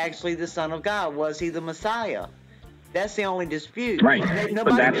 was he actually the Son of God? Was he the Messiah? That's the only dispute. Right.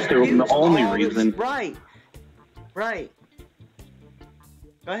 But that's the only reason. Right.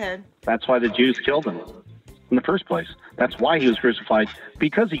 Go ahead. That's why the Jews killed him in the first place. That's why he was crucified,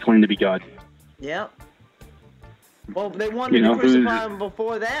 because he claimed to be God. Yep. Well, they wanted to crucify him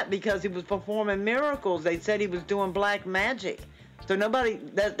before that because he was performing miracles. They said he was doing black magic. So nobody,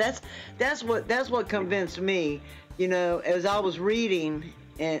 that's what convinced me, as I was reading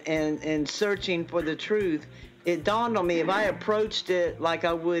and searching for the truth. It dawned on me, if I approached it like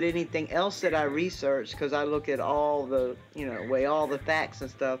I would anything else that I researched, because I look at all the, weigh all the facts and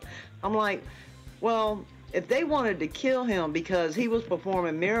stuff, I'm like, well, if they wanted to kill him because he was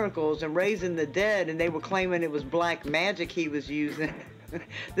performing miracles and raising the dead, and they were claiming it was black magic he was using,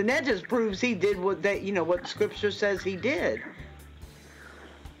 then that just proves he did what what Scripture says he did.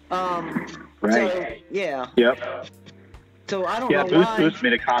 Right. So, yeah. Yep. So I don't know why. Booth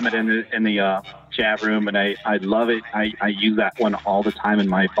made a comment in the chat room, and I love it. I use that one all the time in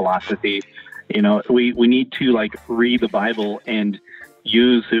my philosophy. You know, we need to like read the Bible and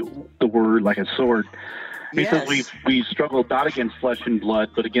use the word like a sword. He says we struggle not against flesh and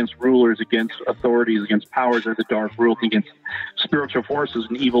blood, but against rulers, against authorities, against powers of the dark world, against spiritual forces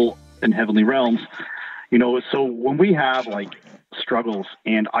and evil in heavenly realms. You know, so when we have like struggles,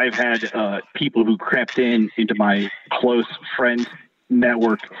 and I've had people who crept into my close friend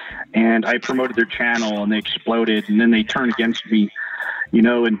network, and I promoted their channel, and they exploded, and then they turned against me. You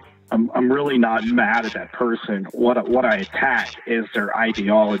know, and I'm really not mad at that person. What I attack is their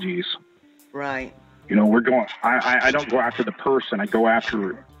ideologies. Right. You know, I don't go after the person. I go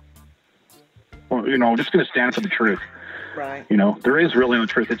after, well, you know, I'm just going to stand for the truth. Right. You know, there is really no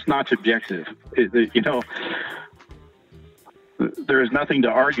truth. It's not subjective. You know, there is nothing to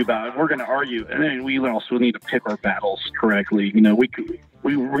argue about. If we're going to argue, and then we also need to pick our battles correctly. You know, we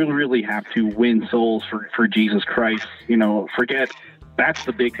really have to win souls for Jesus Christ. You know, that's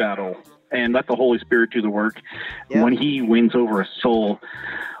the big battle, and let the Holy Spirit do the work. Yep. When He wins over a soul,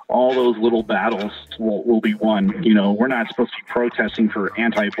 all those little battles will be won. You know, we're not supposed to be protesting for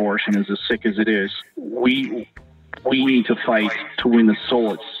anti-abortion, as sick as it is. We need to fight to win the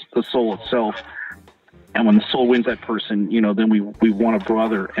soul itself. And when the soul wins that person, you know, then we want a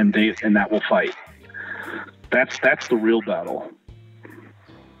brother, and that will fight. That's the real battle.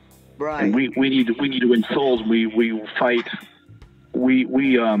 Right. And we need to win souls. We fight. We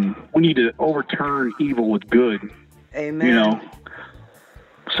need to overturn evil with good. Amen. You know.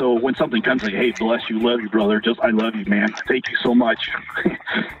 So when something comes like, hey, bless you, love you, brother, I love you, man. Thank you so much.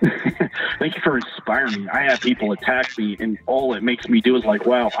 Thank you for inspiring me. I have people attack me, and all it makes me do is like,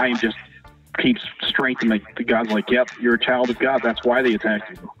 wow, I am just keeps strengthening. God's like, yep, you're a child of God. That's why they attack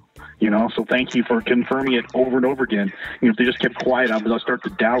you. You know, so thank you for confirming it over and over again. You know, if they just kept quiet, I'll start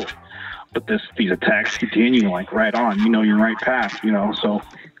to doubt. But these attacks continue, like, right on. You know, you're right past. You know, so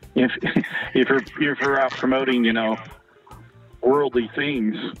if you're out promoting, you know, worldly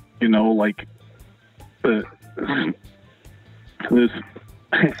things, you know, like this.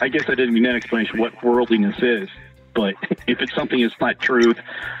 I guess I didn't mean that explanation what worldliness is, but if it's something that's not truth,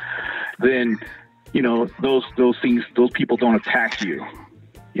 then you know those things, those people don't attack you,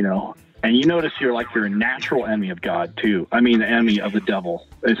 you know. And you notice you're a natural enemy of God too. I mean, the enemy of the devil.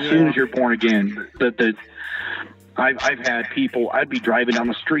 As soon as you're born again, I've had people. I'd be driving down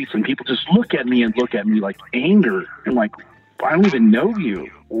the streets and people just look at me like anger, and like, I don't even know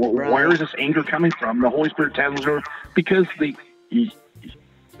you. Right. Where is this anger coming from? The Holy Spirit tells us because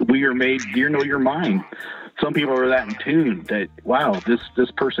we are made, you know, your mind. Some people are that in tune that, wow,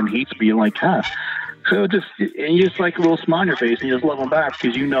 this person hates me. Like, huh? So you just like a little smile on your face, and you just love them back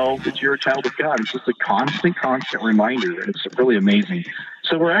because you know that you're a child of God. It's just a constant reminder. It's really amazing.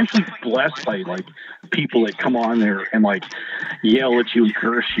 So we're actually blessed by like people that come on there and like yell at you and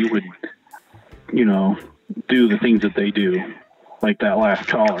curse you and, you know, do the things that they do, like that last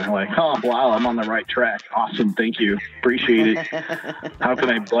caller. Like, oh wow, I'm on the right track. Awesome, thank you, appreciate it. How can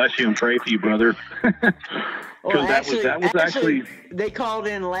I bless you and pray for you, brother? Well, that was actually they called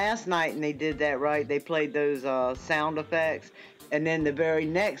in last night and they did that, right? They played those sound effects, and then the very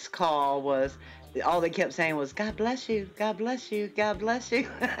next call was all they kept saying was, "God bless you, God bless you, God bless you."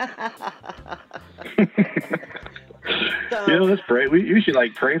 So, you know, let's pray. You should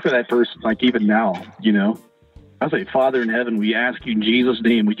like pray for that person, like even now, you know. I say, Father in heaven, we ask you in Jesus'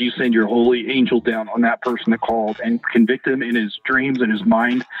 name, would you send your holy angel down on that person that called and convict him in his dreams and his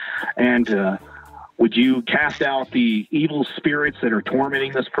mind, and would you cast out the evil spirits that are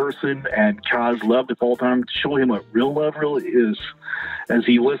tormenting this person and cause love to fall upon him, show him what real love really is as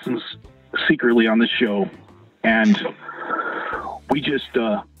he listens secretly on this show. And we just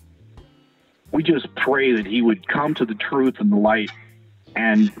pray that he would come to the truth and the light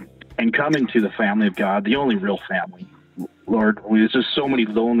and come into the family of God, the only real family. Lord, there's just so many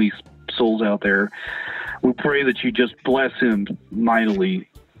lonely souls out there. We pray that you just bless him mightily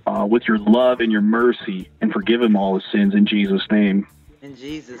with your love and your mercy, and forgive him all his sins in Jesus' name. In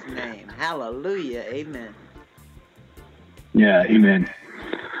Jesus' name. Hallelujah. Amen. Yeah, amen.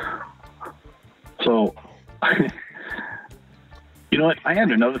 So, you know what? I had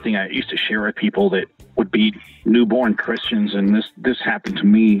another thing I used to share with people that would be newborn Christians, and this happened to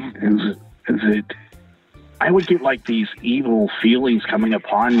me, is that I would get like these evil feelings coming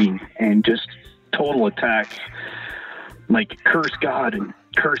upon me and just total attacks, like curse God and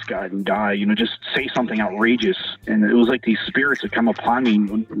die, you know, just say something outrageous. And it was like these spirits would come upon me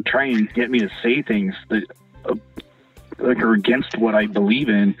and try and get me to say things that like are against what I believe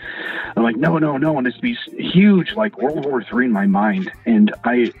in. I'm like, no, and it's these huge, like World War III in my mind. And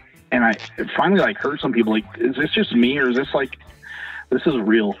And I finally like heard some people like, is this just me, or is this like, this is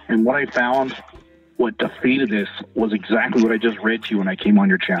real? And what I found, what defeated this was exactly what I just read to you when I came on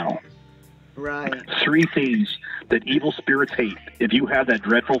your channel. Right. 3 things that evil spirits hate, if you have that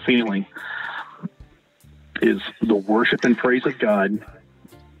dreadful feeling, is the worship and praise of God,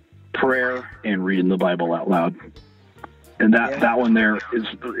 prayer, and reading the Bible out loud. And that one there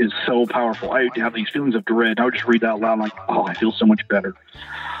is so powerful. I have these feelings of dread. I would just read that out loud. I'm like, oh, I feel so much better.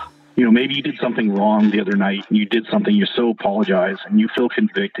 You know, maybe you did something wrong the other night, and you did something, you so apologize, and you feel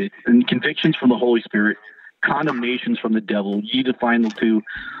convicted. And convictions from the Holy Spirit, condemnations from the devil, you define the two.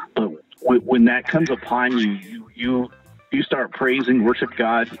 But when that comes upon you, you start praising, worship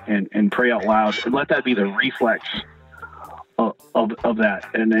God, and pray out loud, and let that be the reflex of that.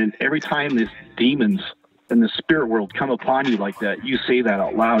 And then every time these demons in the spirit world come upon you like that, you say that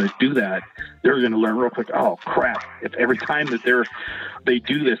out loud and do that, they're going to learn real quick, oh crap, if every time that they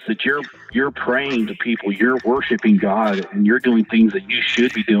do this, that you're praying to people, you're worshiping God, and you're doing things that you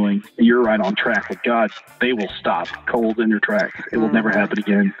should be doing, and you're right on track with God, they will stop cold in their tracks. It will never happen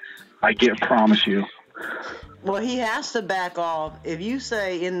again. I promise you. Well, he has to back off. If you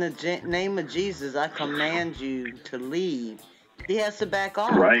say, in the name of Jesus, I command you to leave, he has to back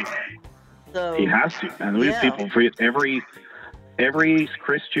off. Right. So he has to. And these people, every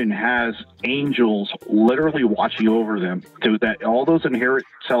Christian has angels literally watching over them. So that all those inherit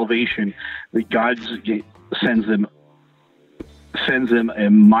salvation, that God sends them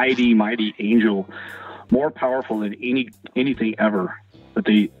a mighty, mighty angel, more powerful than anything ever.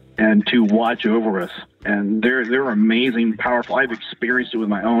 And to watch over us, and they're amazing, powerful. I've experienced it with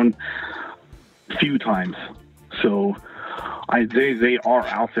my own few times. So they are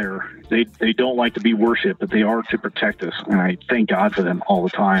out there. They don't like to be worshipped, but they are to protect us, and I thank God for them all the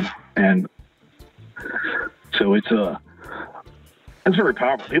time. And so it's very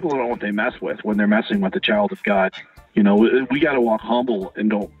powerful. People don't know what they mess with when they're messing with the child of God. You know, we got to walk humble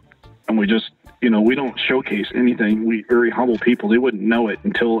and we just, you know, we don't showcase anything. We very humble people. They wouldn't know it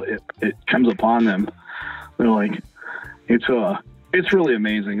until it comes upon them. They're like, it's really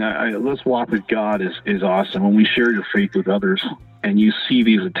amazing. This walk with God is awesome. When we share your faith with others and you see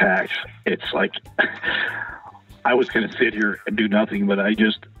these attacks, it's like, I was going to sit here and do nothing, but I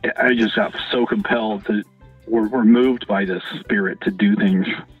just got so compelled to, we're moved by this spirit to do things,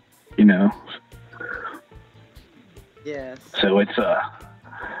 you know? Yes. So it's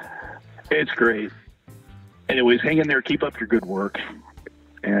great. Anyways, hang in there. Keep up your good work.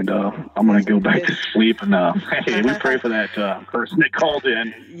 And I'm going to go back to sleep. And hey, we pray for that person that called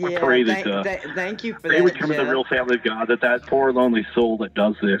in. Yeah, we pray that thank you for they would come to the real family of God, that poor lonely soul that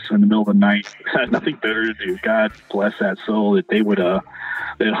does this in the middle of the night has nothing better to do. God bless that soul, that they would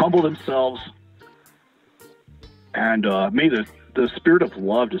they'd humble themselves. And may the spirit of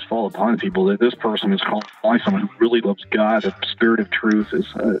love just fall upon people, that this person is calling someone who really loves God. The spirit of truth is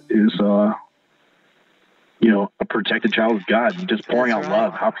you know, a protected child of God, and just pouring out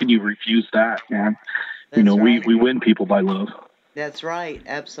love. How can you refuse that, man? You know, we win people by love. That's right.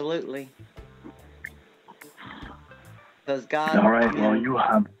 Absolutely. Because God. All right. Well, you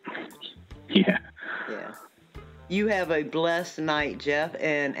have. Yeah. Yeah. You have a blessed night, Jeff.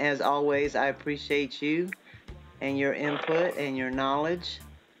 And as always, I appreciate you and your input and your knowledge,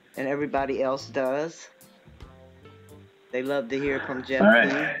 and everybody else does. They love to hear from Jeff. All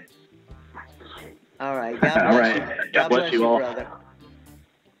right. All right. God bless you. God bless you all, brother.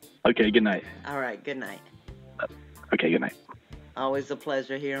 Okay. Good night. All right. Good night. Okay. Good night. Always a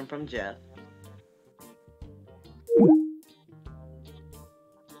pleasure hearing from Jeff.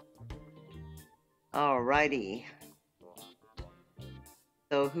 All righty.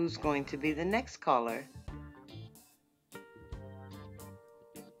 So who's going to be the next caller?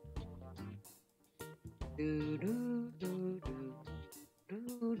 Do, do, do, do,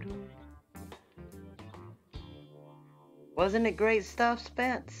 do, do. Wasn't it great stuff,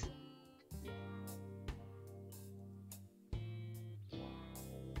 Spence?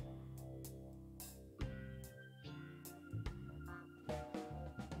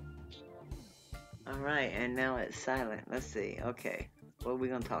 All right, and now it's silent. Let's see. Okay, what are we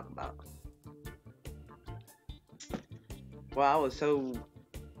gonna talk about? Well, I was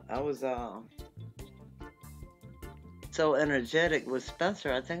so energetic with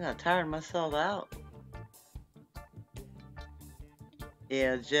Spencer. I think I tired myself out.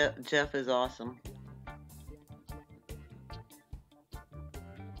 Yeah, Jeff is awesome.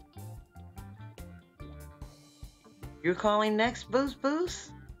 You're calling next, Boost?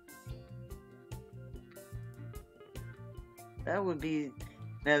 That would be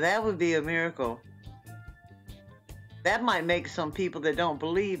a miracle. That might make some people that don't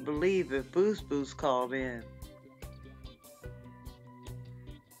believe if Boost Boost called in.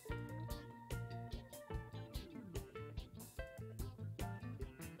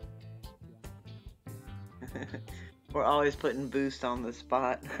 We're always putting Boost on the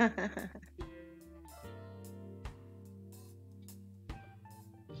spot.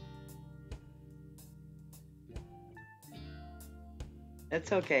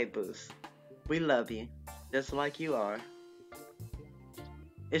 It's okay, Boost. We love you, just like you are.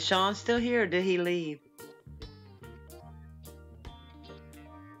 Is Sean still here or did he leave?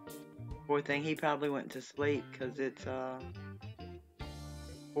 Poor thing, he probably went to sleep because it's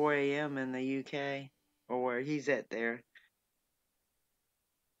 4 a.m. in the UK, or where he's at there.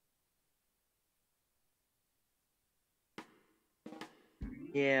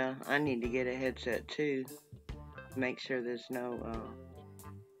 Yeah, I need to get a headset too. Make sure there's no,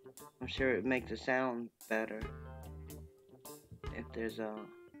 I'm sure it makes the sound better. If there's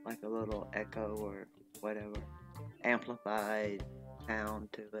like a little echo or whatever, amplified sound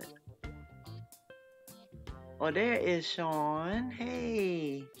to it. Well, there is Sean.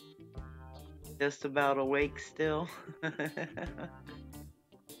 Hey. Just about awake still.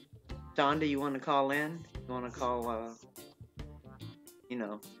 Sean, do you want to call in? You want to call, you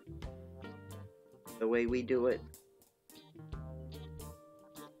know, the way we do it?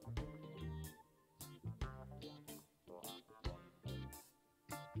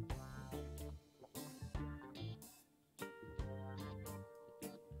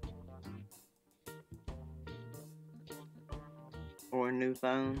 Or a new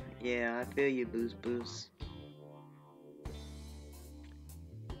phone? Yeah, I feel you, Boost.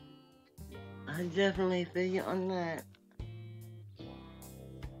 I definitely feel you on that.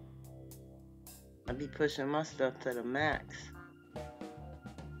 I be pushing my stuff to the max.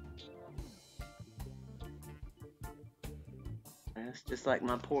 That's just like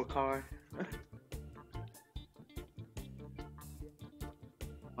my poor car.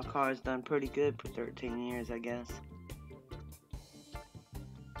 My car's done pretty good for 13 years, I guess.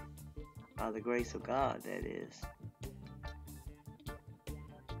 By the grace of God, that is.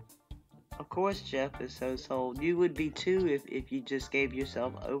 Of course, Jeff is so sold. You would be too if you just gave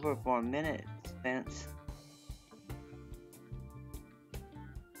yourself over for a minute, Spence.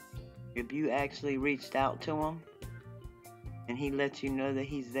 If you actually reached out to him and he let you know that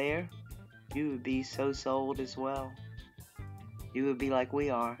he's there, you would be so sold as well. You would be like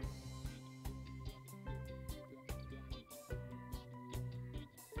we are.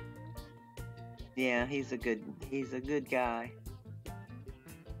 Yeah, he's a good guy.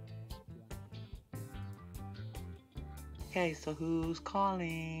 Okay, so who's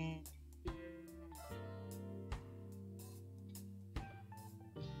calling?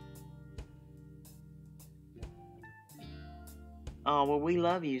 Oh, well, we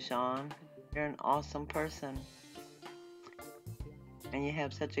love you, Sean. You're an awesome person. And you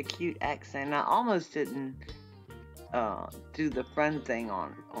have such a cute accent. I almost didn't do the friend thing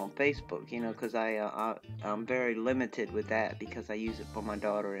on Facebook, you know, because I'm very limited with that because I use it for my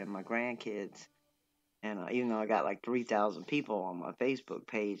daughter and my grandkids. And even though I got like 3,000 people on my Facebook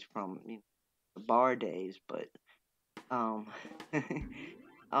page from the bar days, but I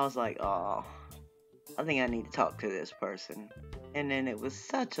was like, oh, I think I need to talk to this person. And then it was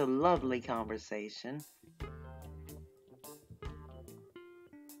such a lovely conversation.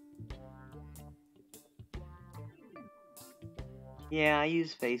 Yeah, I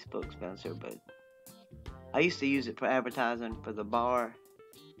use Facebook, Spencer, but I used to use it for advertising for the bar,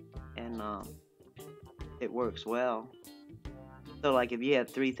 and it works well. So, like, if you have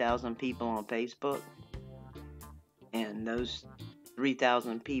 3,000 people on Facebook, and those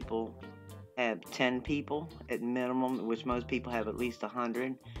 3,000 people have 10 people at minimum, which most people have at least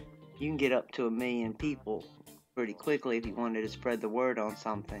 100, you can get up to 1 million people pretty quickly if you wanted to spread the word on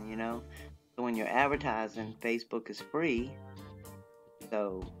something, you know? So when you're advertising, Facebook is free.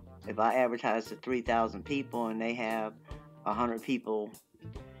 So if I advertise to 3,000 people and they have 100 people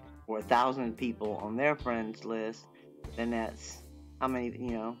or 1,000 people on their friends list, then that's how many,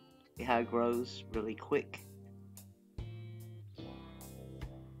 you know, how it grows really quick.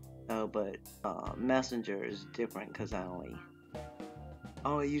 But Messenger is different because I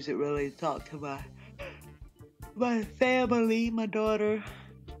only use it really to talk to my family, my daughter,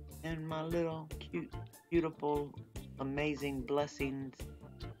 and my little cute, beautiful, amazing blessings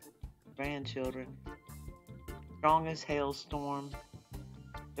grandchildren. Strongest hailstorm,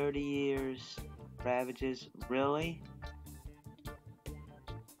 30 years, ravages. Really?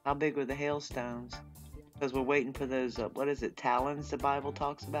 How big were the hailstones? Because we're waiting for those, what is it, talons the Bible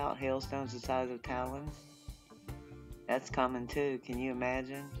talks about? Hailstones the size of talons? That's coming too. Can you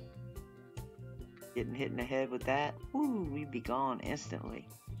imagine? Getting hit in the head with that? Woo, we'd be gone instantly.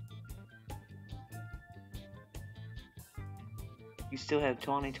 You still have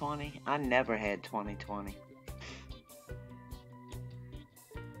 20/20? I never had 20/20.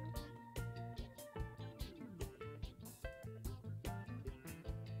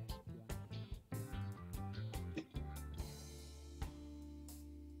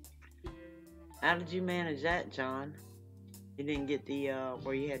 How did you manage that, John? You didn't get the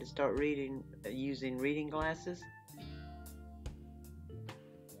where you had to start reading using reading glasses?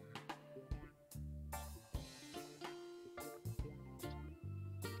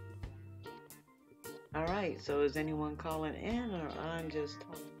 All right, so is anyone calling in, or I'm just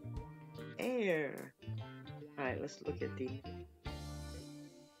talking air? All right, let's look at the.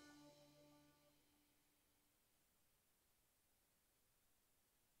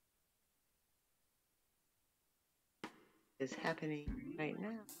 It's happening right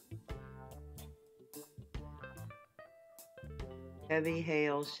now. Heavy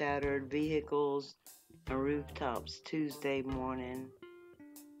hail shattered vehicles and rooftops Tuesday morning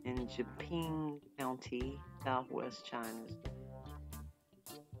in Jiping County, southwest China.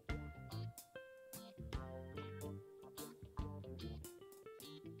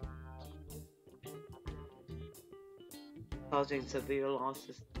 Causing severe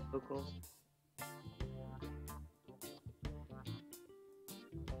losses to vehicles.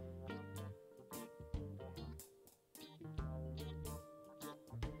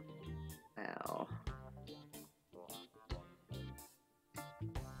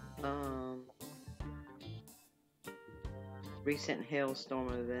 Wow. Recent hailstorm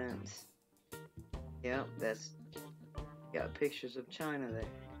events. Yep, that's got pictures of China there.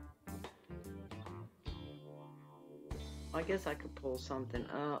 I guess I could pull something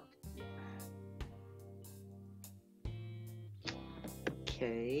up.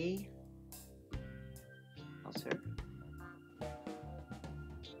 Okay. I'll search.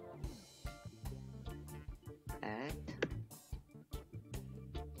 Act.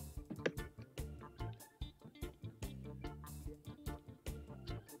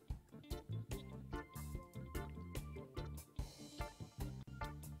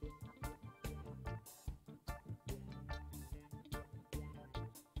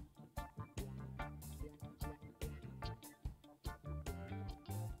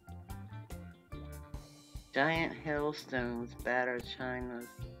 Giant hailstones batter China's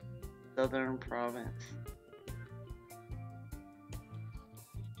southern province.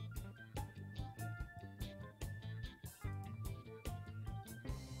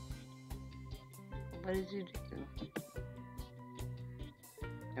 What did you do?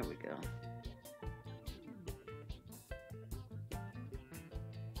 There we go.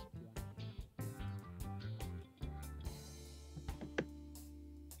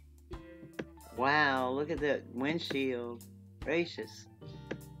 Wow, look at that windshield. Gracious.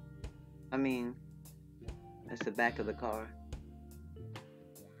 I mean, that's the back of the car.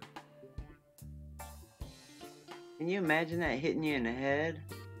 Can you imagine that hitting you in the head?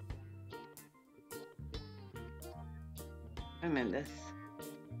 Wait a minute, that's...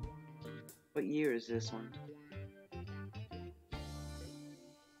 What year is this one?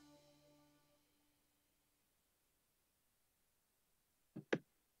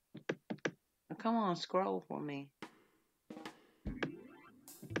 Oh, come on, scroll for me.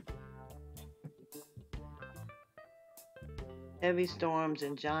 Heavy storms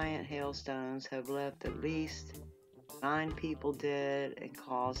and giant hailstones have left at least 9 people dead and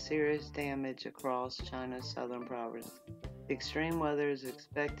caused serious damage across China's southern province. Extreme weather is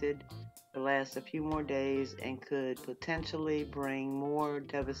expected to last a few more days and could potentially bring more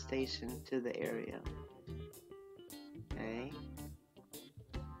devastation to the area. Okay.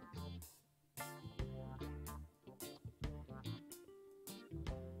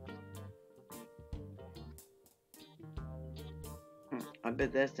 I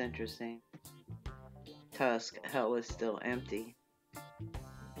bet that's interesting. Tusk, hell is still empty.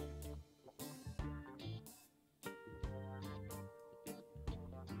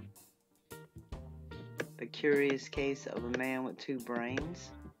 The curious case of a man with 2 brains.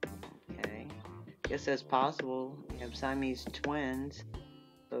 Okay. Guess that's possible. You have Siamese twins.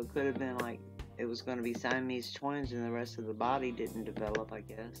 So it could have been like it was going to be Siamese twins and the rest of the body didn't develop, I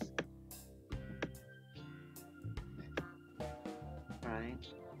guess. Right.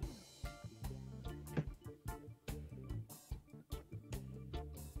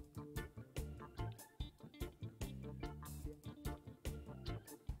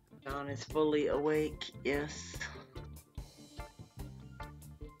 John is fully awake, yes.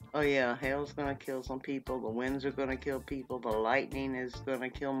 Oh yeah, hail's gonna kill some people. The winds are gonna kill people. The lightning is gonna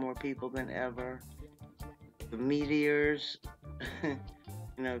kill more people than ever. The meteors, you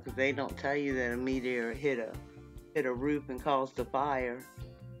know, because they don't tell you that a meteor hit a roof and caused a fire.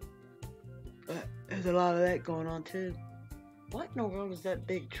 But there's a lot of that going on too. What in the world is that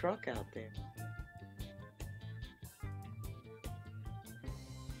big truck out there?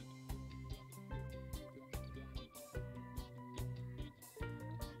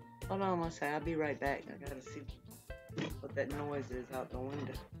 Hold on one second, I'll be right back. I gotta see what that noise is out the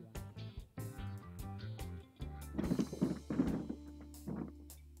window.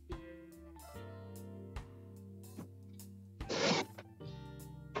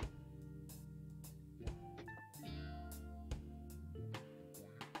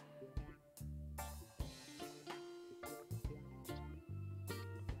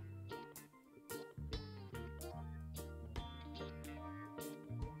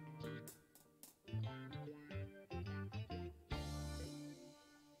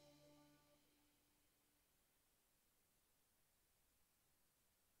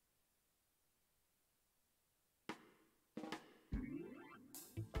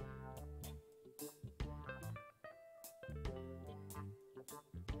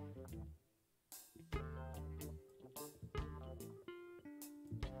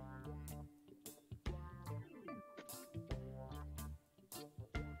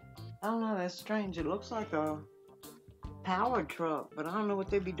 I don't know, that's strange. It looks like a power truck, but I don't know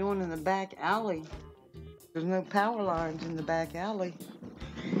what they'd be doing in the back alley. There's no power lines in the back alley.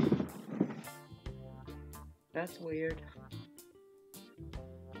 That's weird.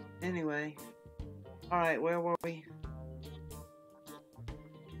 Anyway, alright, where were we?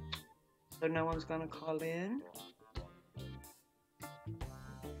 So no one's gonna call in?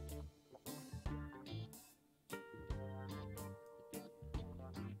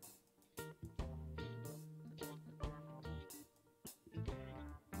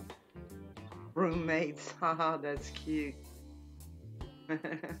 Roommates, haha, that's cute.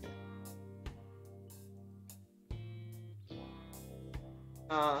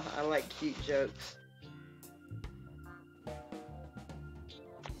 I like cute jokes.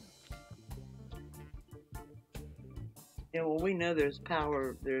 Yeah, well, we know there's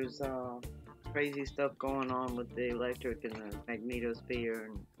power, there's crazy stuff going on with the electric and the magnetosphere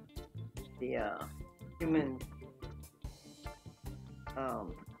and the human,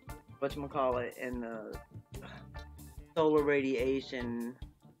 whatchamacallit, and the solar radiation,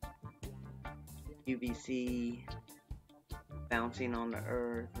 UVC, bouncing on the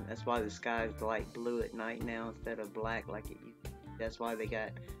earth. And that's why the sky's light blue at night now instead of black like it used to be. That's why they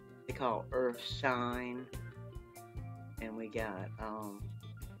call earth shine. And we got,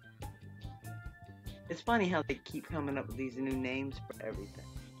 it's funny how they keep coming up with these new names for everything.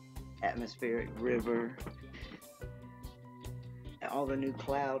 Atmospheric river, all the new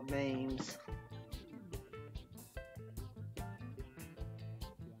cloud names.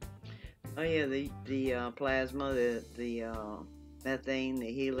 Oh yeah, the plasma, the methane,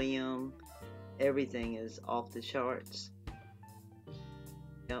 the helium, everything is off the charts.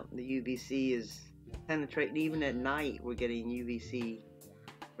 Yep, the UVC is penetrating. Even at night, we're getting UVC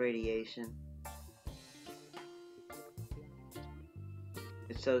radiation.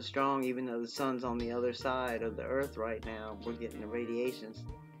 It's so strong, even though the sun's on the other side of the earth right now, we're getting the radiations.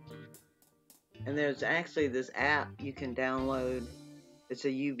 And there's actually this app you can download. It's a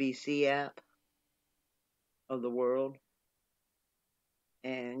UVC app of the world.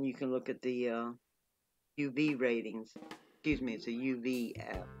 And you can look at the UV ratings. Excuse me, it's a UV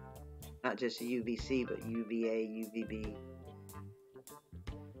app. Not just a UVC, but UVA, UVB.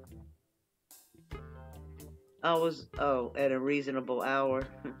 At a reasonable hour.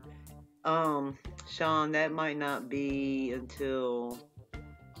 Sean, that might not be until,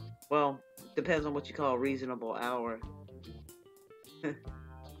 well, depends on what you call a reasonable hour.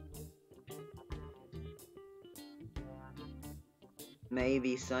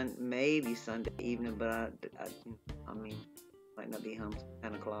 maybe Sunday evening, but I mean, might not be home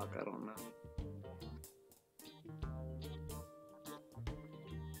 10 o'clock, I don't know.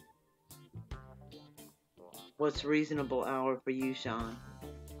 What's reasonable hour for you, Sean?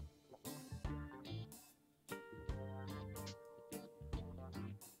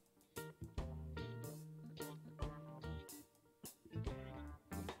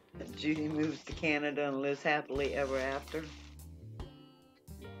 Judy moves to Canada and lives happily ever after.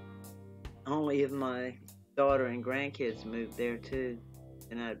 Only if my daughter and grandkids moved there too,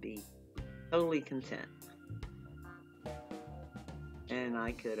 then I'd be totally content. And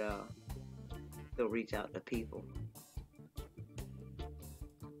I could still reach out to people.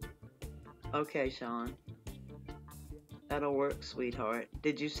 Okay, Sean. That'll work, sweetheart.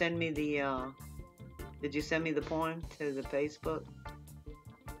 Did you send me the poem to the Facebook?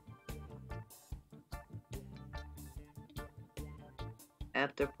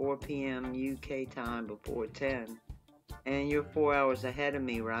 After 4 p.m. UK time, before 10. And you're 4 hours ahead of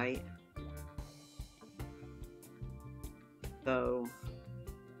me, right? So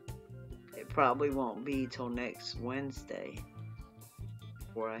it probably won't be till next Wednesday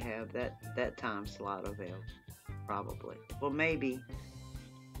before I have that time slot available. Probably. Well, maybe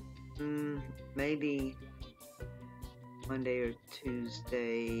Monday or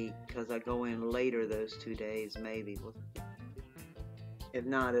Tuesday, because I go in later those 2 days. Maybe. If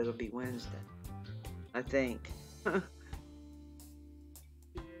not, it'll be Wednesday, I think. I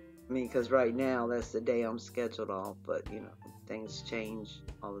mean, because right now that's the day I'm scheduled off, but you know, things change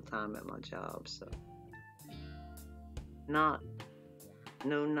all the time at my job, so. Not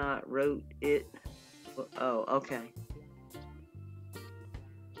wrote it. Oh, okay.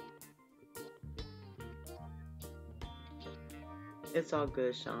 It's all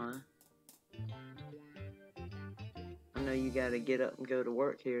good, Sean. I know you gotta get up and go to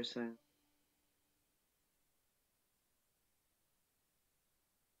work here soon.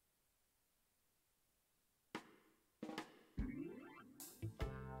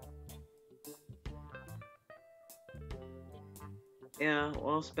 Yeah,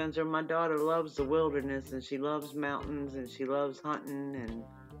 well, Spencer, my daughter loves the wilderness, and she loves mountains, and she loves hunting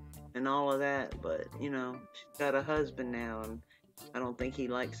and all of that, but, you know, she's got a husband now, and I don't think he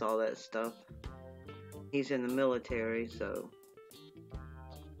likes all that stuff. He's in the military, so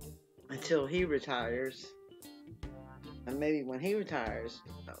until he retires, and maybe when he retires,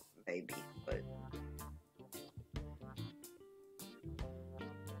 maybe, but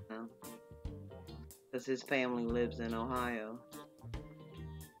no, because his family lives in Ohio.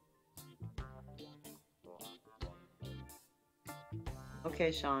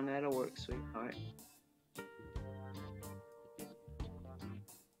 Okay, Sean, that'll work, sweetheart.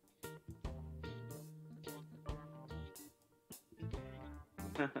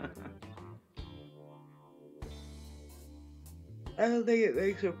 I don't think it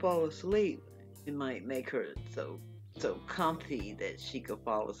makes her fall asleep. It might make her so comfy that she could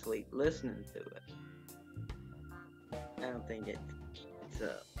fall asleep listening to it. I don't think it's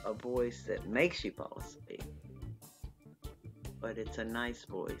a voice that makes you fall asleep, but it's a nice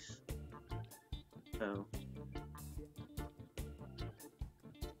voice. So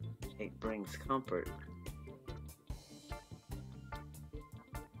it brings comfort.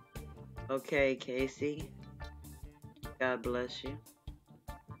 Okay, Casey. God bless you.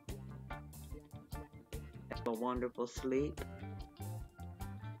 Have a wonderful sleep.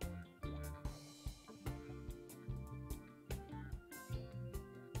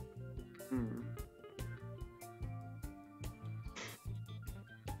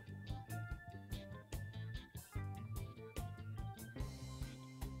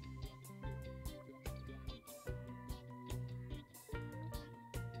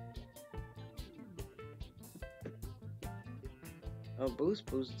 Oh,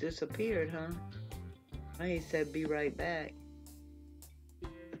 Boost disappeared, huh? He said be right back.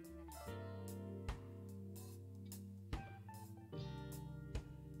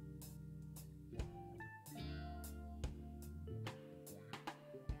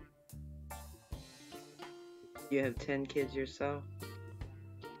 You have 10 kids yourself?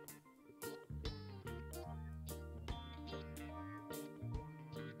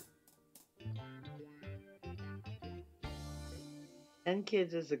 Ten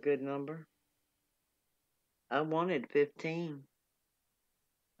kids is a good number. I wanted 15.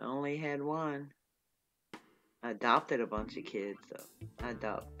 I only had one. I adopted a bunch of kids, though.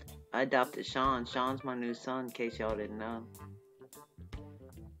 I adopted Sean. Sean's my new son, in case y'all didn't know.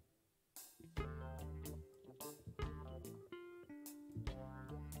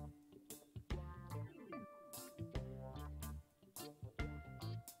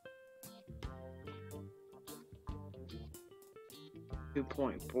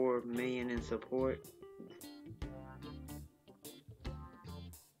 $2.4 million in support.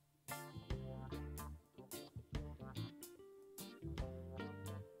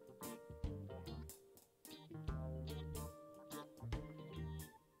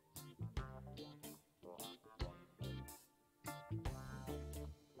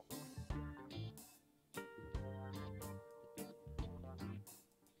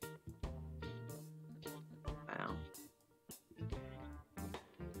 Wow.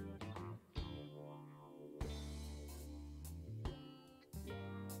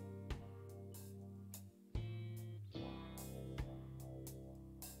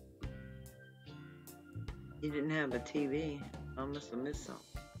 He didn't have a TV. I must have missed something.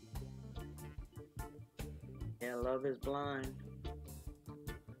 Yeah, Love is Blind.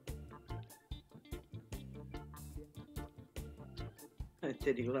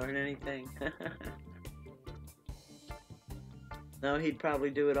 Did he learn anything? No, he'd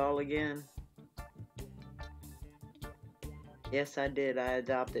probably do it all again. Yes, I did. I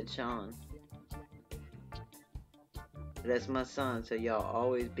adopted Sean. That's my son, so y'all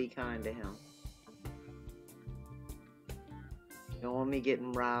always be kind to him. You don't want me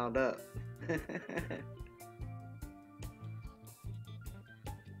getting riled up.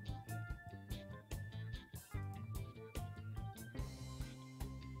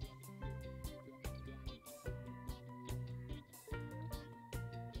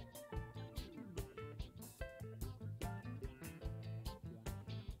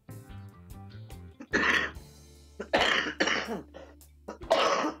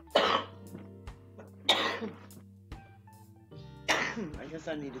 I guess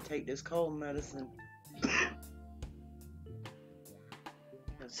I need to take this cold medicine. I'll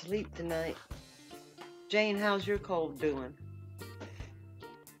sleep tonight. Jane, how's your cold doing?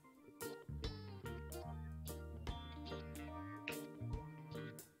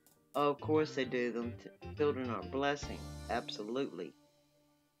 Oh, of course they do. Them children are a blessing. Absolutely.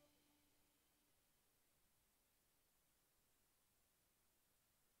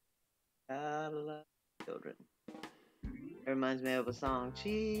 I love children. It reminds me of a song.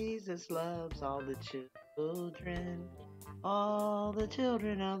 Jesus loves all the children of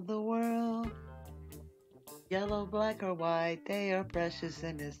the world. Yellow, black, or white, they are precious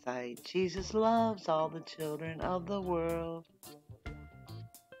in His sight. Jesus loves all the children of the world.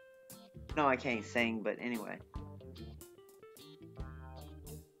 No, I can't sing, but anyway.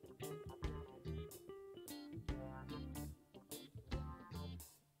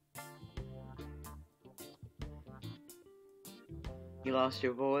 You lost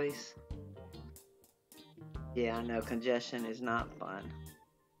your voice? Yeah, I know. Congestion is not fun.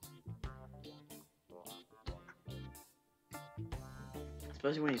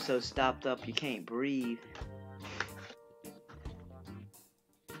 Especially when you're so stopped up you can't breathe.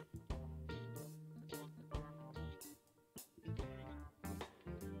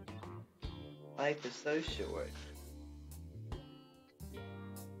 Life is so short.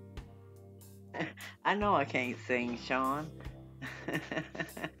 I know I can't sing, Sean.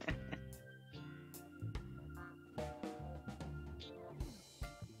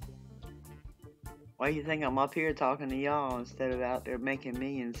 Why do you think I'm up here talking to y'all instead of out there making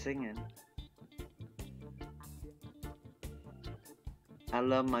millions singing? I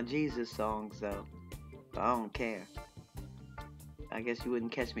love my Jesus songs though, but I don't care. I guess you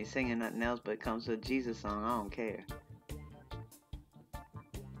wouldn't catch me singing nothing else, but it comes to a Jesus song, I don't care.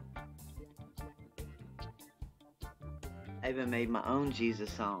 I even made my own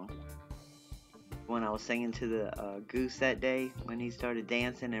Jesus song. When I was singing to the goose that day, when he started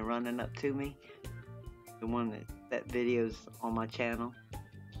dancing and running up to me. The one that video's on my channel.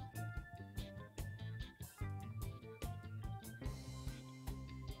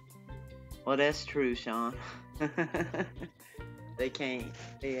 Well, that's true, Sean. They can't.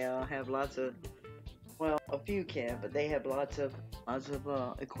 They have lots of, well, a few can, but they have lots of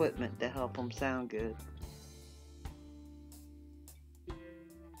equipment to help them sound good.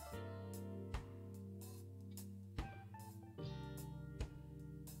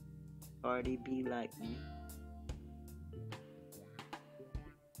 Cardi be like me.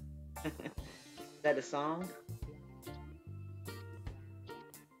 Is that a song?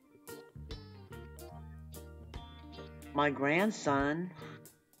 My grandson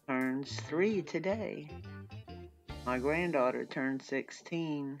turns 3 today. My granddaughter turned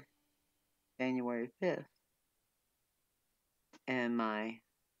 16 January 5th. And my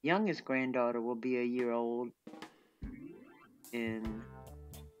youngest granddaughter will be a year old in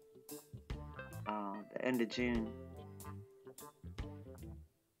the end of June.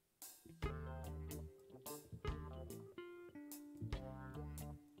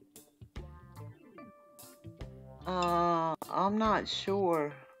 I'm not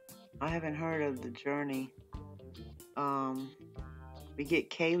sure. I haven't heard of the journey. We get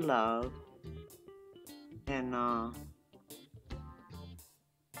K-Love and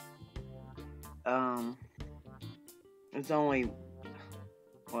it's only,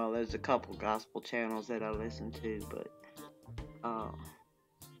 well, there's a couple gospel channels that I listen to, but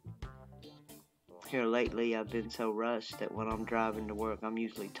here lately I've been so rushed that when I'm driving to work, I'm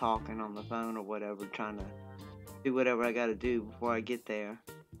usually talking on the phone or whatever, trying to do whatever I gotta do before I get there.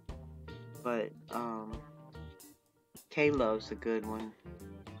 But K-Love's a good one.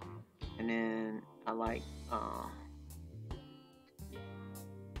 And then I like,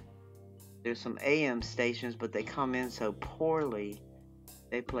 there's some AM stations, but they come in so poorly.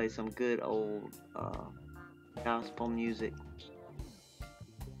 They play some good old gospel music,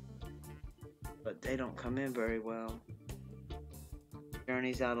 but they don't come in very well.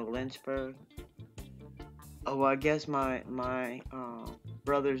 Journey's out of Lynchburg. Oh, I guess my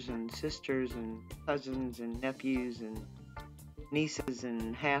brothers and sisters and cousins and nephews and nieces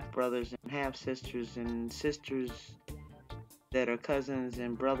and half brothers and half sisters and sisters that are cousins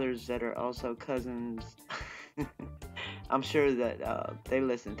and brothers that are also cousins. I'm sure that they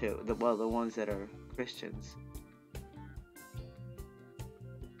listen to the ones that are Christians.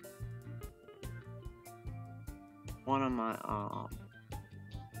 One of my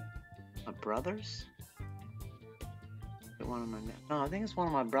brothers. I think it's one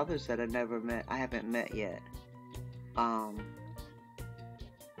of my brothers that I haven't met yet.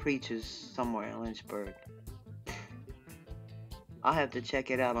 Preaches somewhere in Lynchburg. I'll have to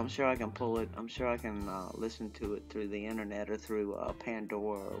check it out. I'm sure I can pull it. I'm sure I can listen to it through the internet or through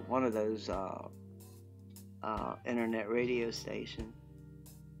Pandora or one of those internet radio stations.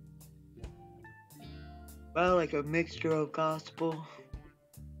 Well, like a mixture of gospel,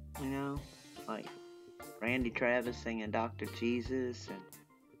 like Randy Travis singing Dr. Jesus and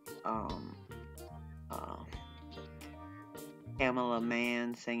Pamela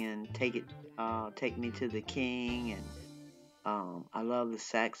Mann singing Take Me to the King, and I love the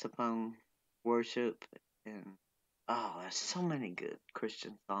saxophone worship, and there's so many good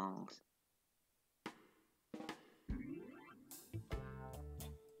Christian songs.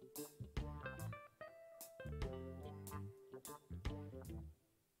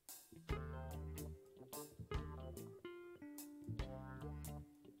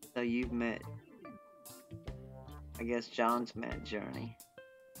 So you've met, I guess John's met Journey.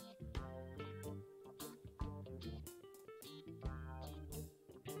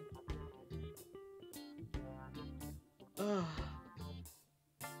 Oh,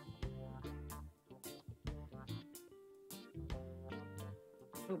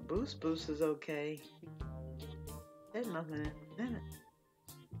 Boost is okay. There's nothing in it.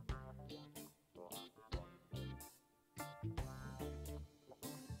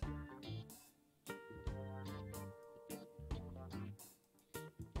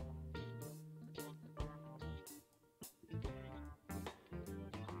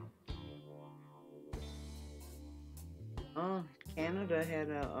 Canada had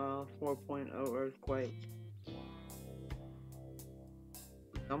a 4.0 earthquake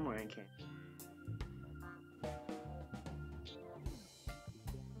somewhere in Canada.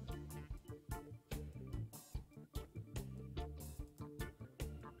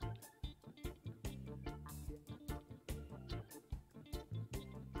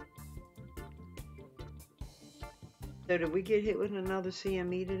 So did we get hit with another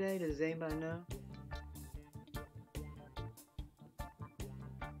CME today? Does anybody know?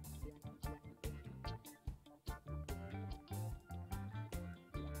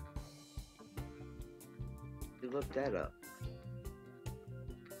 Look that up.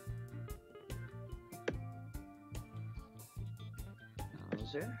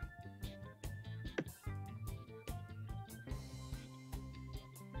 Browser.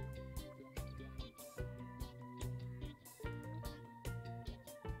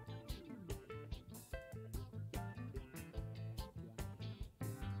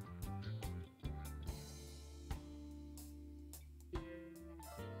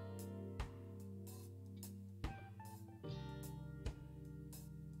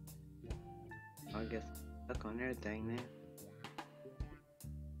 I guess I'm stuck on everything now.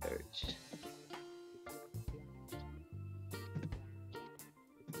 Search.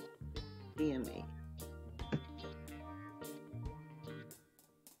 CME.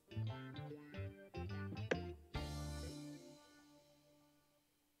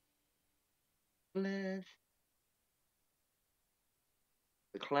 The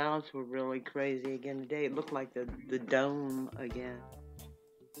clouds were really crazy again today. It looked like the dome again.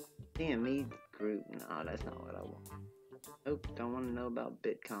 CME group. No, that's not what I want. Nope, don't want to know about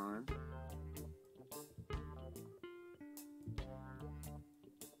Bitcoin.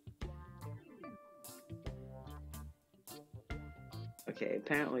 Okay,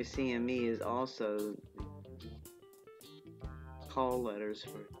 apparently CME is also call letters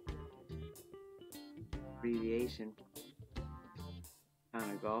for abbreviation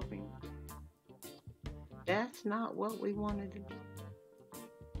kind of golfing. That's not what we wanted to do.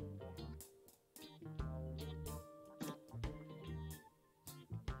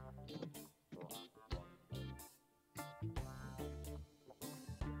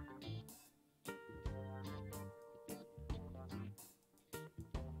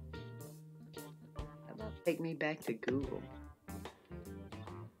 Take me back to Google.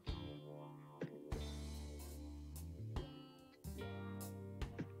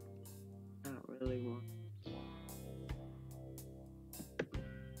 I don't really want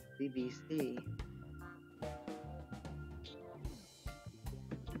BBC.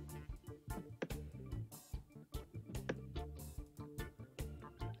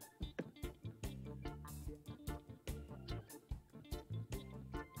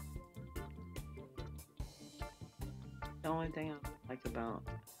 The only thing I like about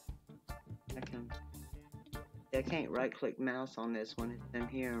I can't right click mouse on this one. It's in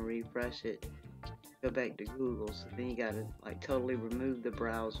here and refresh it. Go back to Google. So then you gotta like totally remove the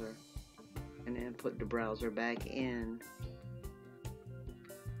browser and then put the browser back in.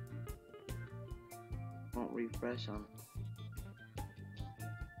 Won't refresh on it.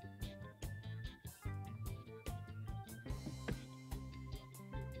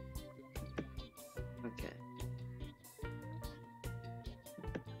 Okay.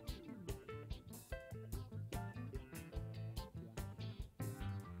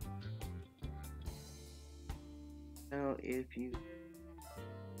 So if you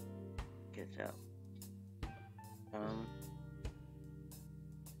get up,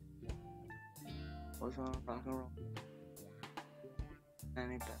 what's on rock and roll?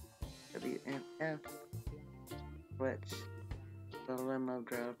 WMF, what's the limo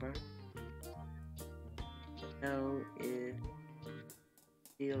driver? Know it,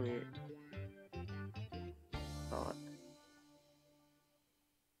 feel it, thought.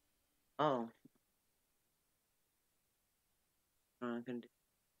 Oh, I can do,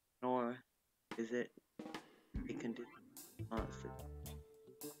 nor is it, it can do constant.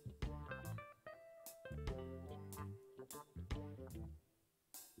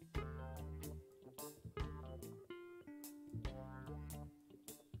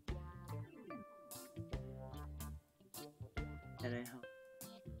 That ain't help.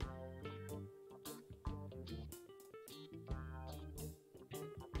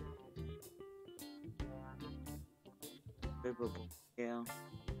 Livable, yeah.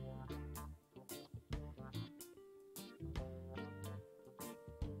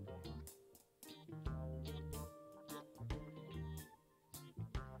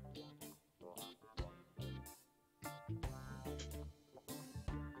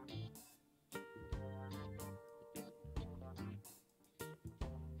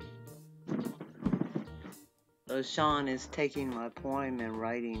 So Sean is taking my poem and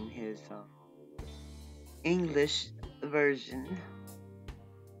writing his English version.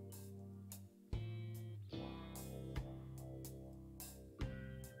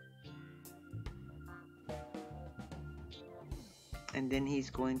 And then he's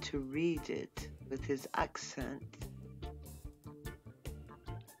going to read it with his accent.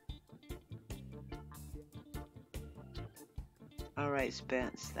 All right,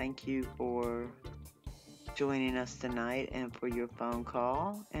 Spence, thank you for joining us tonight and for your phone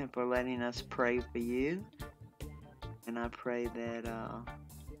call and for letting us pray for you. And I pray that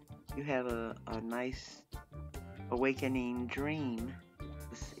you have a nice awakening dream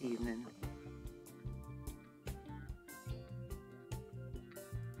this evening.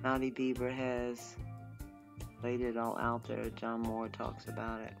 Naughty Beaver has laid it all out there. John Moore talks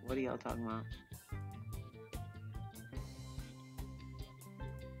about it. What are y'all talking about?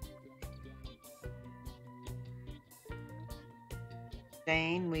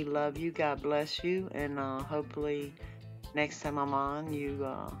 Shane, we love you. God bless you. And hopefully next time I'm on, you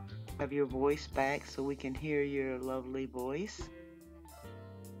have your voice back so we can hear your lovely voice.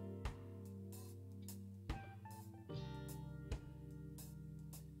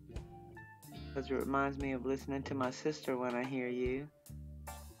 Because it reminds me of listening to my sister when I hear you.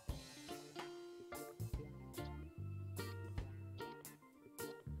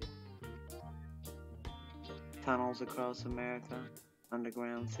 Tunnels across America,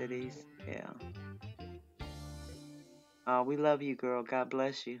 underground cities, yeah. We love you, girl. God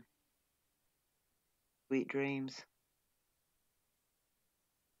bless you. Sweet dreams.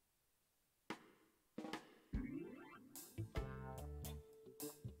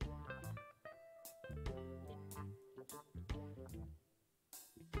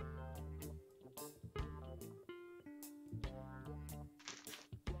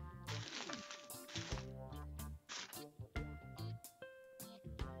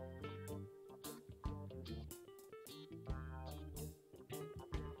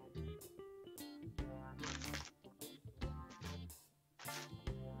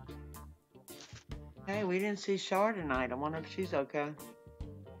 Hey, we didn't see Char tonight. I wonder if she's okay.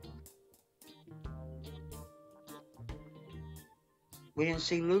 We didn't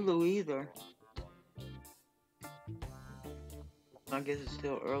see Lulu either. I guess it's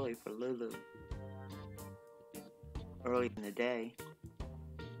still early for Lulu. Early in the day.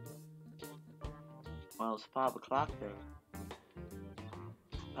 Well, it's 5 o'clock there.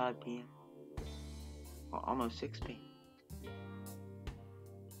 5 p.m. Or almost 6 p.m.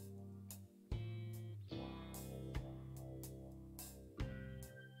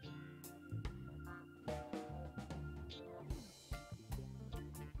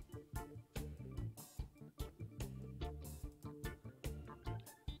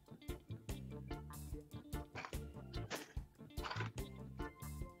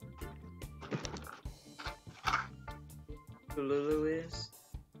 Lulu is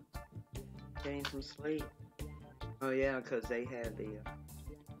getting some sleep. Oh yeah, because they had the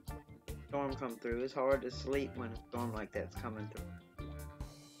storm come through. It's hard to sleep when a storm like that's coming through.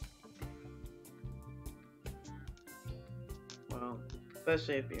 Well,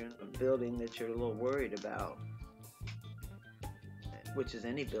 especially if you're in a building that you're a little worried about, which is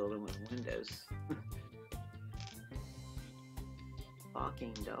any building with windows.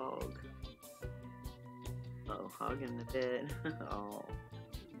 Barking dog. Oh, hogging the bed. Oh,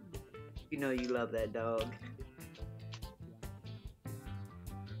 you know you love that dog.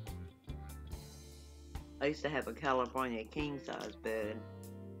 I used to have a California king-size bed,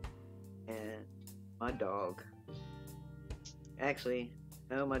 and my dog, actually,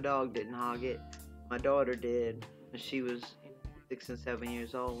 no, my dog didn't hog it. My daughter did when she was 6 and 7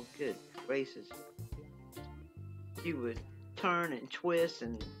 years old. Good gracious. She would turn and twist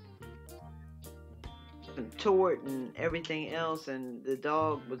and contort and everything else, and the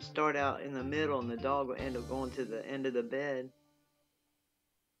dog would start out in the middle, and the dog would end up going to the end of the bed.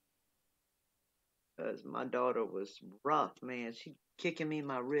 Because my daughter was rough, man. She kicking me in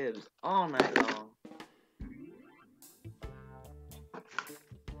my ribs all night long.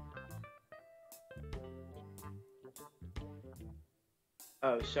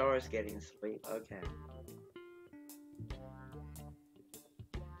 Oh, Shara's getting sleep. Okay.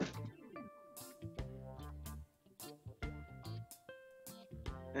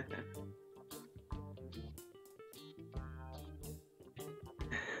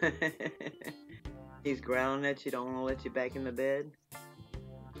 He's growling at you, don't want to let you back in the bed.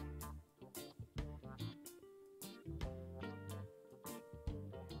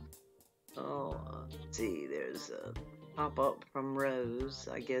 Oh, let's see, there's a pop-up from Rose.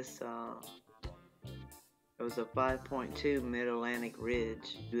 I guess it was a 5.2 Mid-Atlantic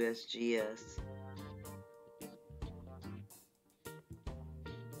Ridge USGS.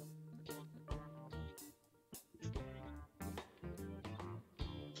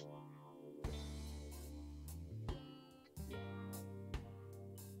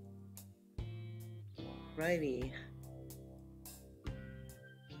 Righty.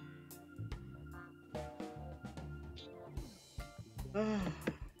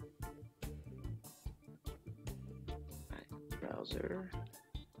 Browser.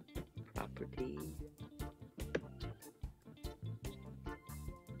 Property.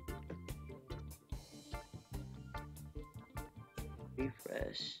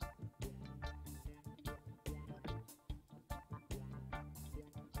 Refresh.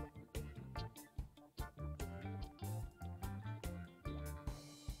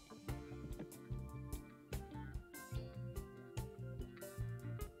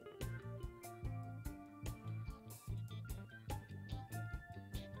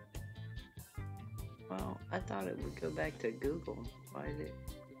 Well, I thought it would go back to Google. Why did it?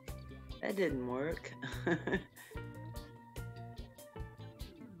 That didn't work.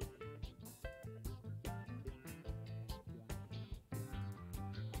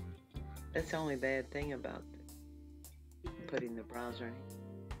 That's the only bad thing about putting the browser in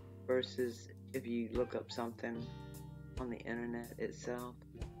versus if you look up something on the internet itself.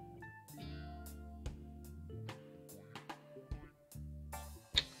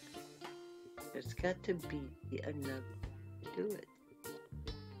 There's got to be another way to do it.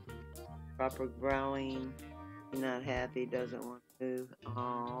 Proper growling. You're not happy, doesn't want to move.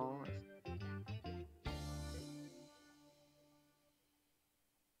 Oh.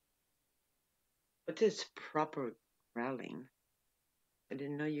 What is proper growling? I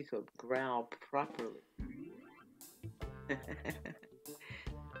didn't know you could growl properly.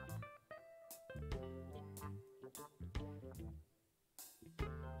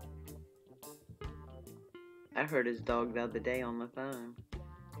 I heard his dog the other day on the phone.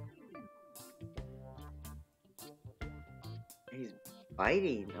 He's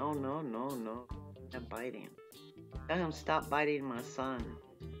biting. Oh, no, no, no. Not biting. Tell him stop biting my son.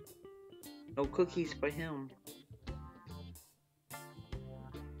 No cookies for him.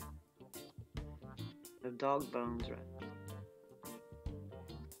 No dog bones, right?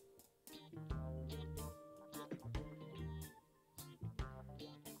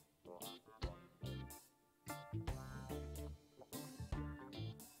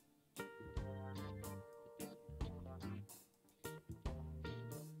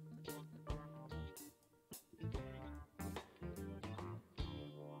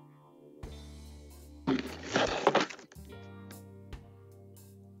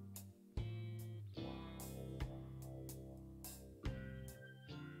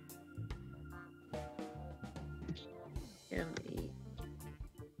 M-E.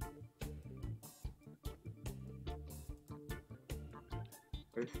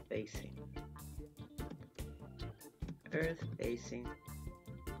 Earth facing. Earth facing.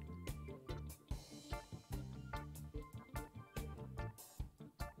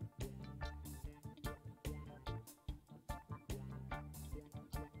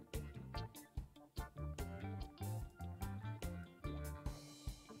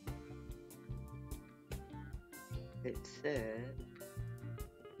 It said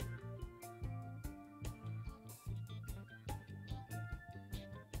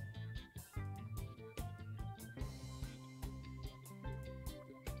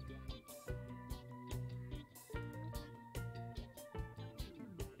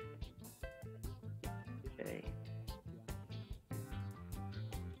okay.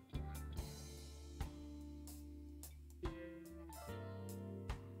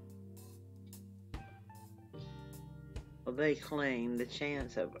 Well, they claim the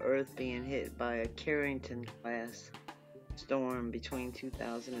chance of Earth being hit by a Carrington-class storm between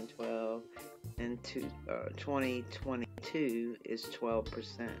 2012 and 2022 is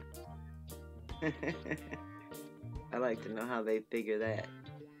 12%. I like to know how they figure that.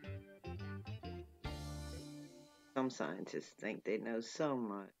 Some scientists think they know so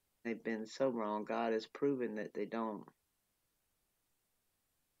much. They've been so wrong. God has proven that they don't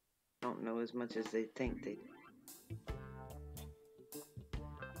know as much as they think they do.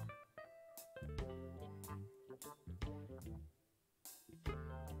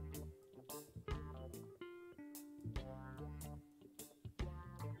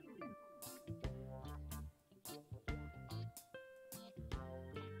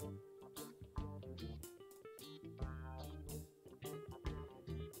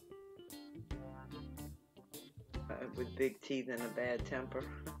 With big teeth and a bad temper.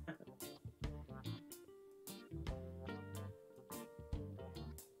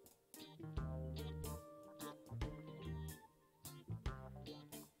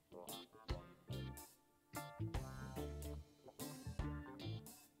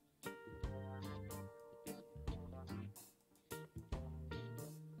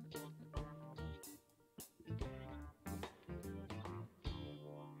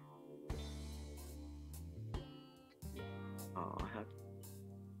 Oh, how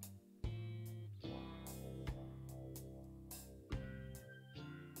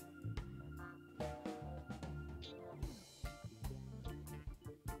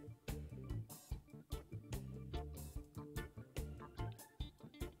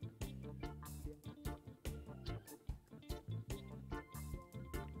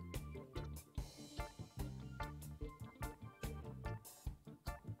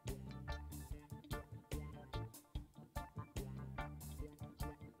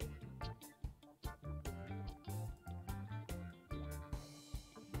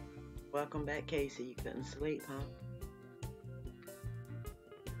welcome back, Casey. You couldn't sleep, huh?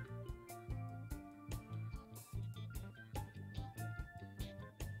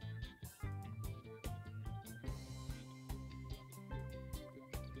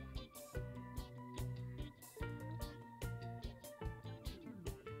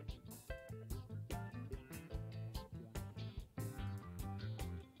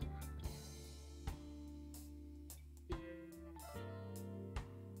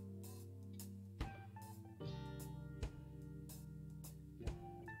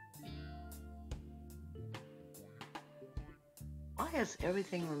 Why has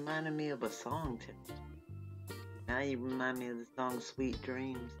everything reminded me of a song today? Now you remind me of the song Sweet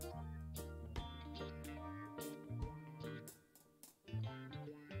Dreams.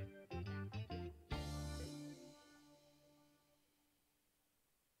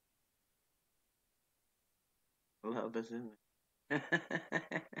 Love is in it.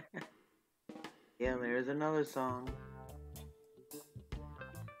 Yeah, there's another song.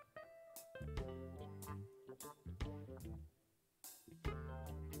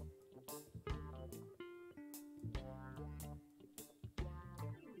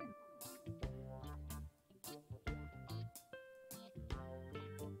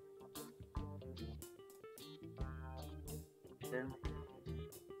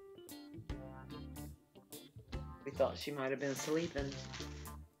 We thought she might have been sleeping.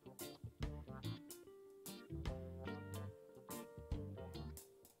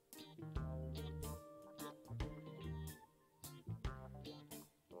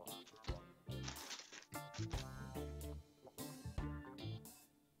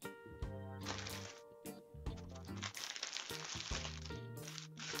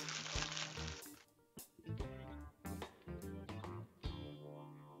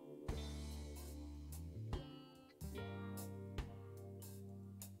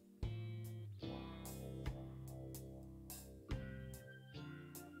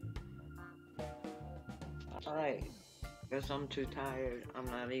 Alright. Guess I'm too tired. I'm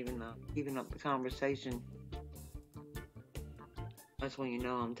not even keeping up the conversation. That's when you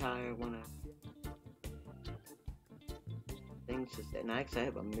know I'm tired, when things to say. And actually I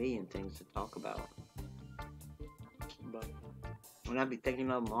have a million things to talk about. But when I be thinking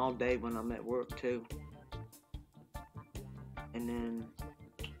of them all day when I'm at work too. And then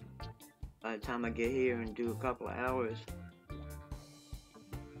by the time I get here and do a couple of hours,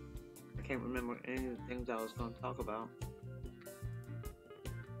 I can't remember any of the things I was going to talk about.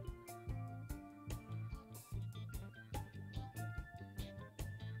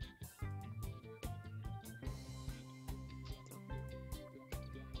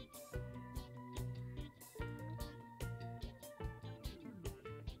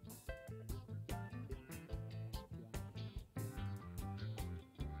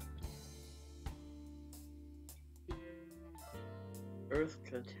 Earth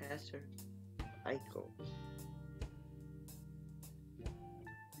catastrophe cycle.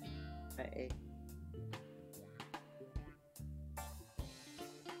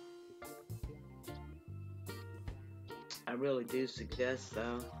 I really do suggest,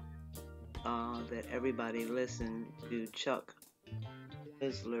 though, that everybody listen to Chuck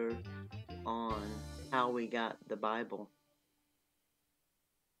Isler on how we got the Bible.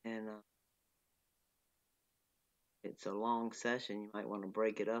 And it's a long session. You might want to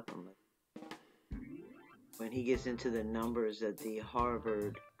break it up. When he gets into the numbers that the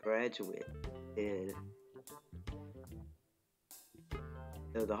Harvard graduate did.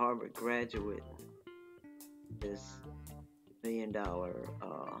 So the Harvard graduate is $1 million PA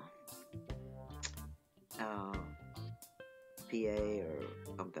or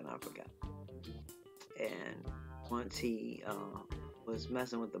something, I forgot. And once he was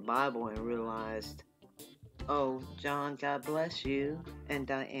messing with the Bible and realized, oh, John, God bless you, and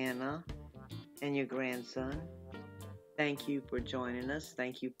Diana, and your grandson. Thank you for joining us.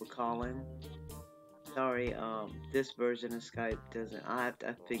 Thank you for calling. Sorry, this version of Skype doesn't. I have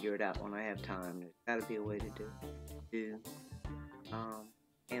to figure it out when I have time. There's got to be a way to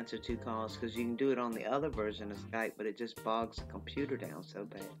answer 2 calls, because you can do it on the other version of Skype, but it just bogs the computer down so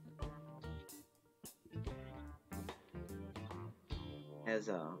bad. Has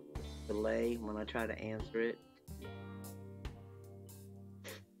a delay when I try to answer it,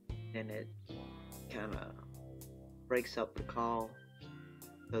 and it kind of breaks up the call.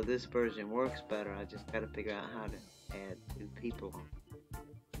 So this version works better. I just got to figure out how to add 2 people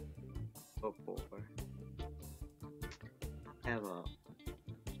before have a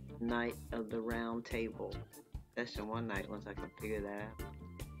night of the round table session one night once I can figure that out.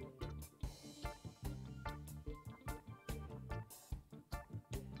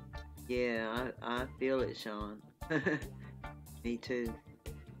 Yeah, I feel it, Sean. Me too.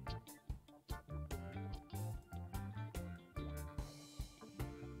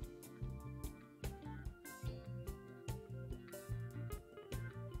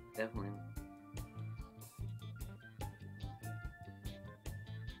 Definitely.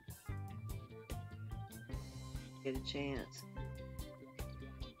 Get a chance.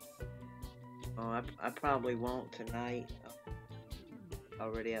 Oh, I probably won't tonight.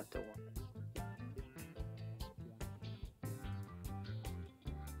 Already after one.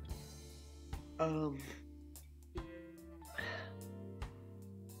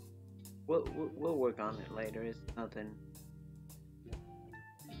 We'll work on it later. It's nothing.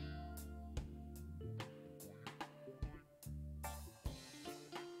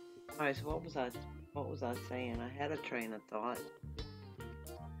 Alright, so what was I saying? I had a train of thought.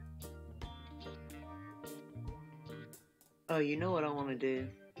 Oh, you know what I want to do?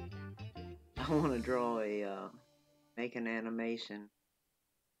 I want to draw make an animation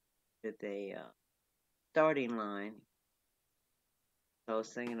with a starting line. So I was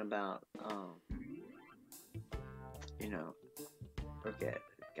thinking about,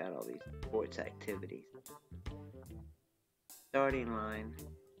 got all these sports activities. Starting line,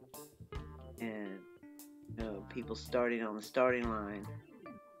 and people starting on the starting line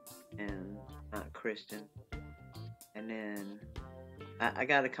and not Christian. And then I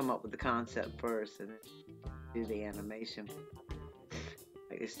got to come up with the concept first and then do the animation.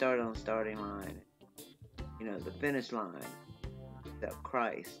 Like they start on the starting line, the finish line, except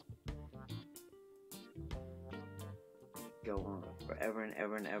Christ. Go on forever and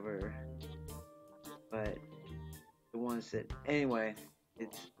ever and ever. But the ones that, anyway,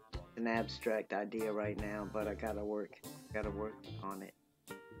 it's an abstract idea right now, but I gotta work on it.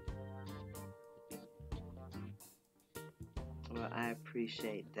 Well, I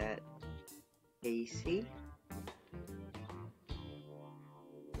appreciate that, Casey.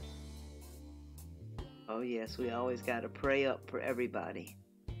 Oh, yes, we always got to pray up for everybody.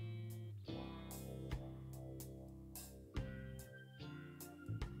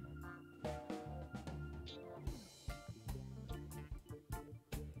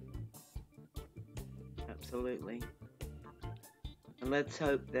 Absolutely. And let's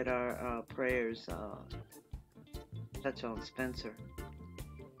hope that our prayers touch on Spencer.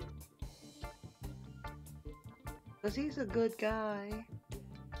 Because he's a good guy.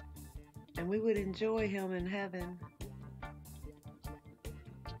 And we would enjoy him in heaven.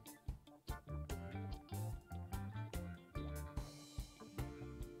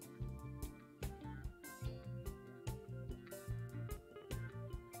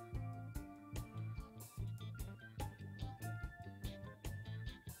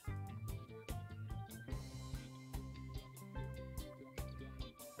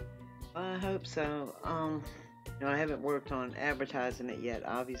 I hope so. I haven't worked on advertising it yet,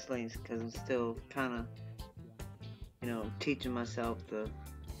 obviously, because I'm still kind of, teaching myself the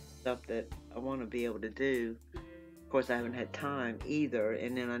stuff that I want to be able to do. Of course, I haven't had time either,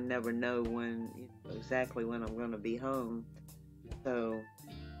 and then I never know exactly when I'm going to be home. So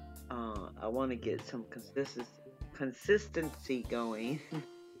I want to get some consistency going,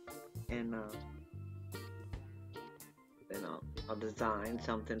 and then I'll design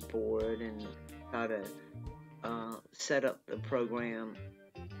something for it and try to set up the program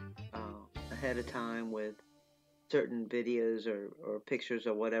ahead of time with certain videos or pictures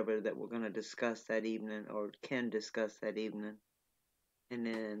or whatever that we're going to discuss that evening or can discuss that evening. And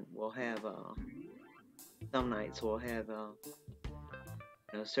then we'll have, some nights we'll have,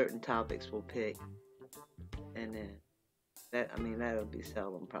 certain topics we'll pick. And then that'll be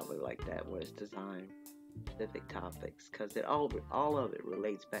seldom probably like that where it's design specific topics, because all of it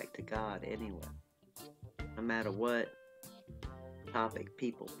relates back to God anyway. No matter what topic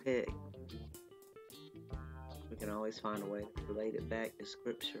people pick, we can always find a way to relate it back to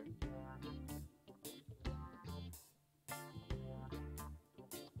Scripture.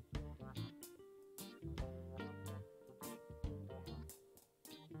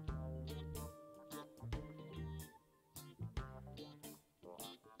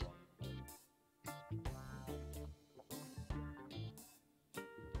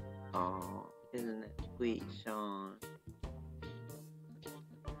 Oh, isn't that sweet, Sean?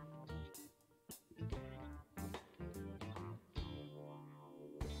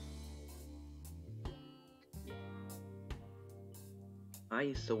 I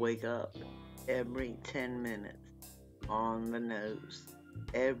used to wake up every 10 minutes on the nose.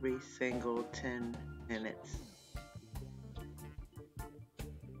 Every single 10 minutes.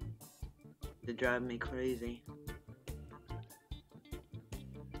 It drive me crazy.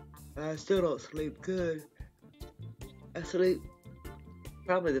 I still don't sleep good. I sleep,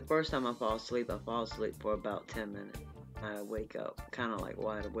 probably the first time I fall asleep for about 10 minutes. I wake up kind of like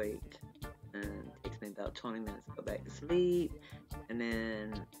wide awake, and it takes me about 20 minutes to go back to sleep, and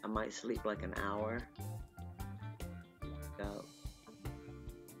then I might sleep like an hour. So,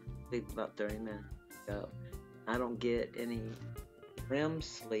 sleep about 30 minutes. So, I don't get any REM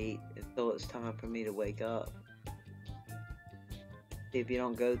sleep until it's time for me to wake up. If you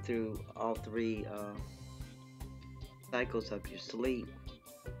don't go through all three cycles of your sleep,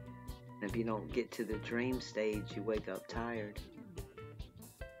 and if you don't get to the dream stage, you wake up tired.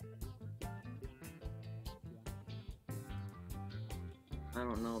 I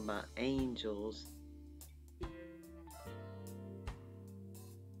don't know about angels.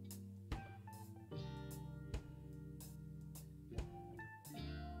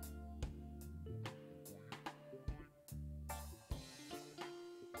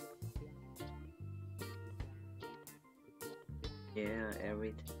 Yeah,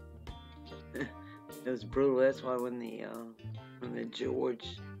 everything. It was brutal. That's why when the George,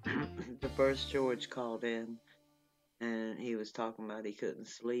 the first George called in, and he was talking about he couldn't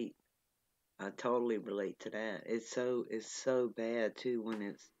sleep, I totally relate to that. It's so bad too when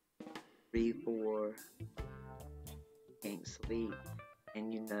it's 3, 4, can't sleep,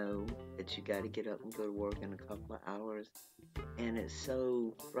 and you know that you got to get up and go to work in a couple of hours, and it's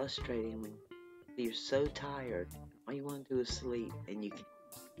so frustrating when you're so tired. All you want to do is sleep, and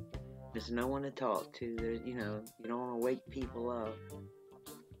there's no one to talk to. You don't want to wake people up,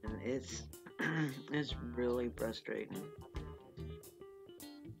 and it's it's really frustrating.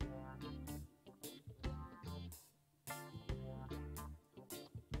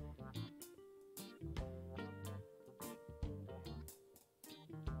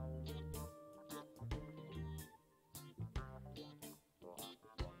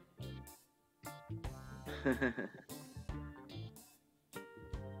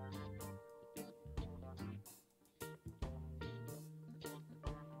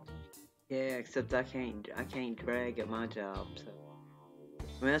 Yeah, except I can't drag at my job. So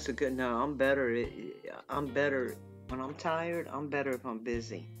I mean that's a good. No, I'm better. I'm better when I'm tired. I'm better if I'm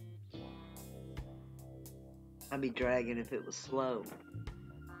busy. I'd be dragging if it was slow.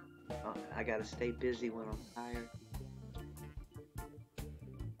 I gotta stay busy when I'm tired.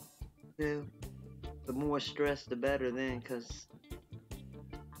 Yeah. The more stress, the better then, 'cause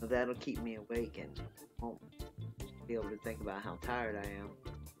that'll keep me awake and won't be able to think about how tired I am.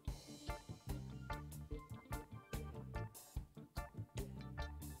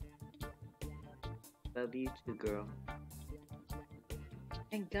 Love you too, girl.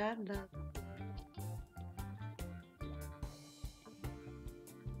 And God love.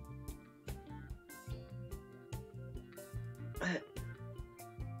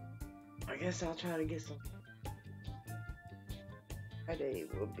 I guess I'll try to get some. Friday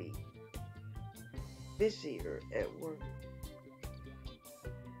will be busier at work.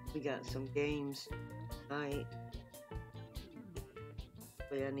 We got some games tonight.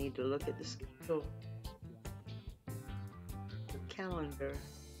 I need to look at the schedule, the calendar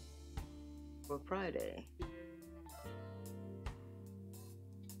for Friday.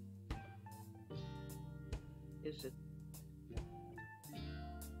 Is it?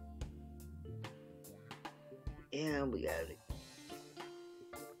 Yeah, we got it.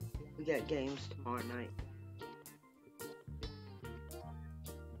 We got games tomorrow night.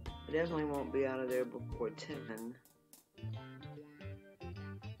 I definitely won't be out of there before 10.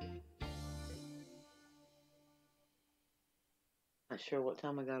 Not sure what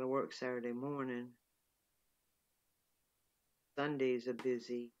time I gotta work Saturday morning. Sunday's a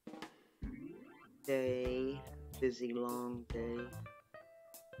busy day, busy long day.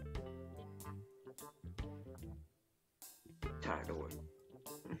 Tired of work.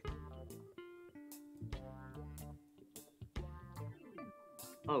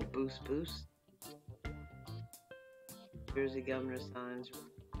 Oh, boost. Jersey governor signs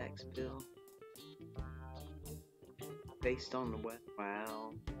tax bill based on the weather.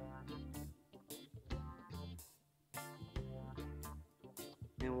 Wow.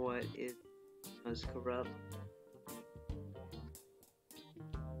 And what is most corrupt?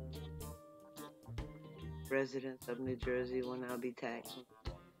 Residents of New Jersey will now be taxed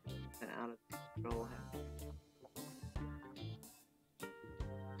and out of control.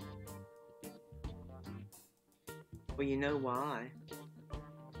 Well, you know why?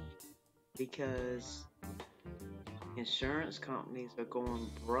 Because insurance companies are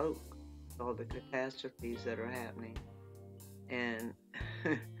going broke with all the catastrophes that are happening. And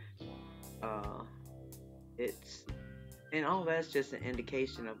and all that's just an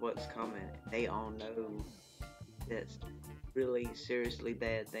indication of what's coming. They all know that really seriously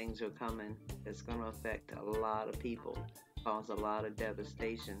bad things are coming. It's going to affect a lot of people, cause a lot of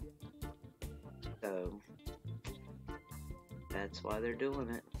devastation. So that's why they're doing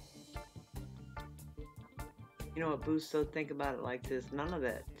it. You know what, Boost? So think about it like this. None of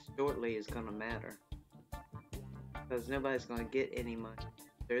that shortly is going to matter. Because nobody's going to get any money.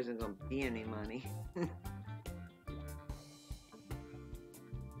 There isn't going to be any money.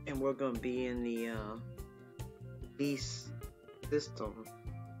 And we're going to be in the beast system.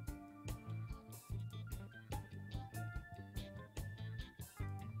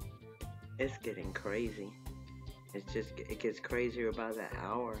 It's getting crazy. It gets crazier by the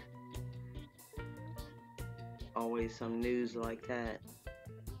hour. Always some news like that.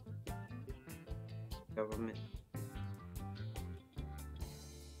 Government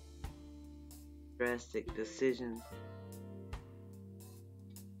drastic decisions.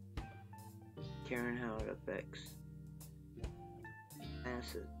 Caring how it affects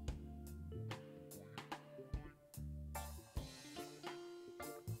masses.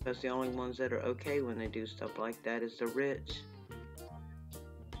 Because the only ones that are okay when they do stuff like that is the rich.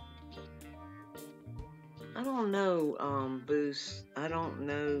 I don't know, Boost. I don't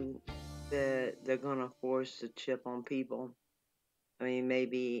know that they're gonna force the chip on people. I mean,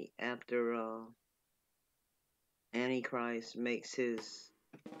 maybe after Antichrist makes his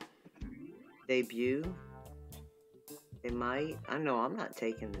debut, they might. I know I'm not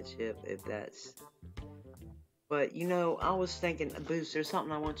taking the chip if that's. But you know, I was thinking, Boost, there's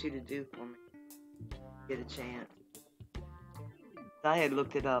something I want you to do for me. Get a chance. I had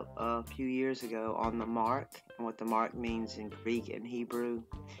looked it up a few years ago on the mark and what the mark means in Greek and Hebrew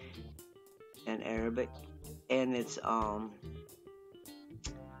and Arabic, and it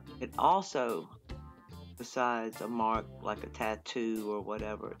also, besides a mark like a tattoo or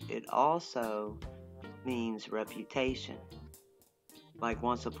whatever, it also means reputation. Like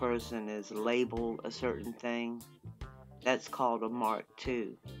once a person is labeled a certain thing, that's called a mark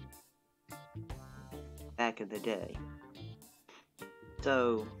too. back in the day.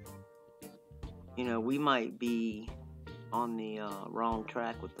 So, you know, we might be on the wrong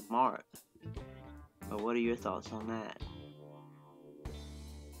track with the mark. But what are your thoughts on that?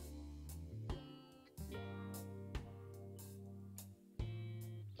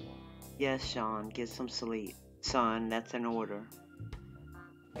 Yes, Sean, get some sleep. Son, that's an order.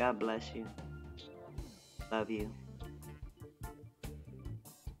 God bless you. Love you.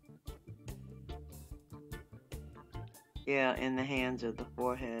 Yeah, in the hands of the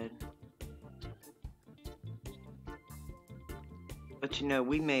forehead. But you know,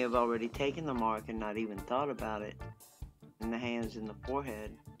 we may have already taken the mark and not even thought about it. In the hands and the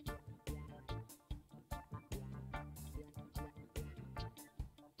forehead.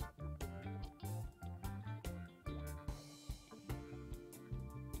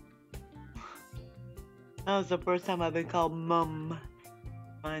 That was the first time I've been called Mum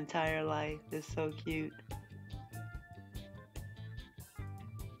my entire life. It's so cute.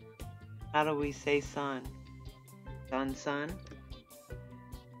 How do we say son? Son, son?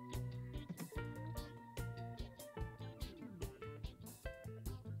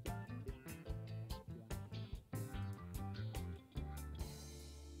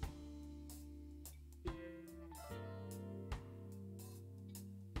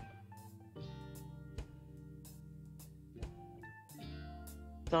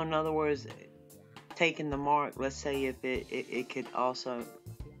 So in other words, taking the mark, let's say if it could also,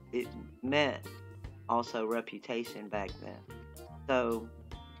 it meant also reputation back then. So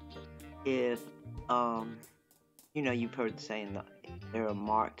if, you know, you've heard the saying that they're a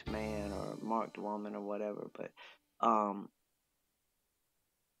marked man or a marked woman or whatever, but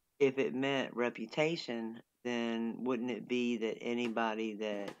if it meant reputation, then wouldn't it be that anybody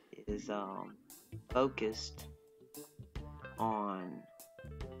that is focused on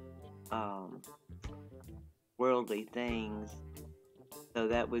worldly things, so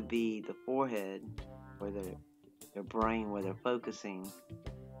that would be the forehead, or their brain, where they're focusing,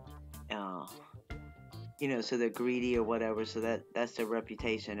 you know, so they're greedy or whatever, so that's their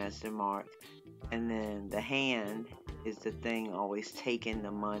reputation, that's their mark. And then the hand is the thing always taking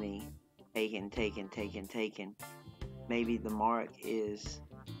the money, taking. Maybe the mark is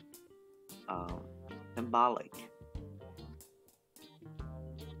symbolic.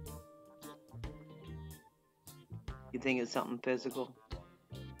 You think it's something physical?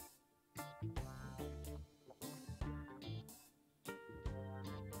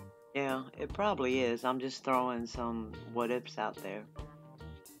 Yeah, it probably is. I'm just throwing some what ifs out there.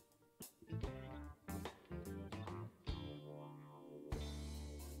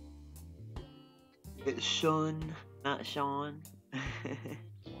 It's Shun, not Sean.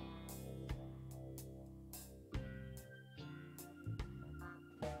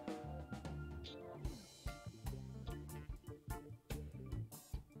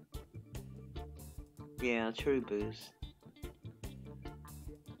 Yeah, true, Boost.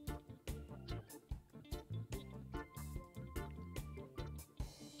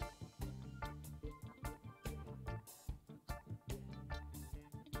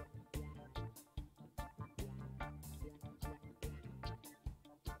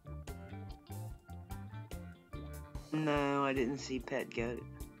 No, I didn't see Pet Goat.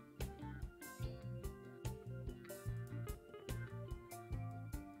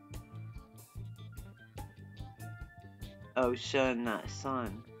 Oh, Shun, not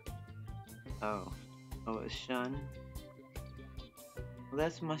Son. Oh, it's Shun. Well,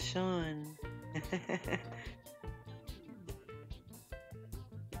 that's my Shun.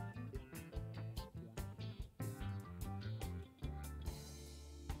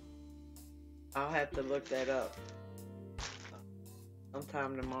 I'll have to look that up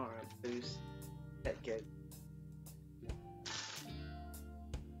sometime tomorrow. Boost. Pet Goat.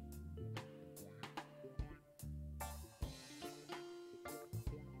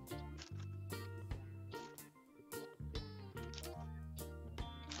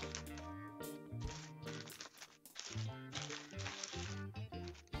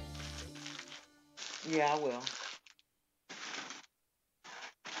 Yeah, I will.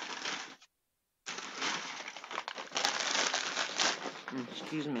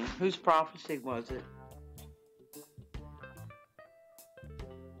 Excuse me. Whose prophecy was it?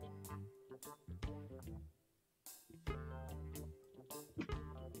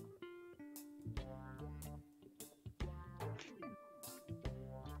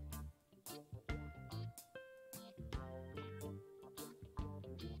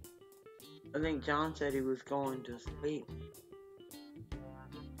 I think John said he was going to sleep.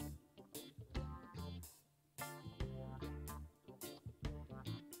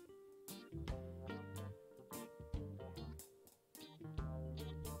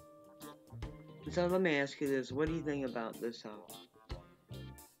 So let me ask you this: what do you think about this?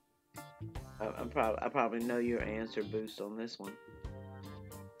 I probably know your answer, Boost, on this one.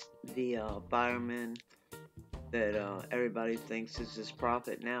 The fireman that everybody thinks is his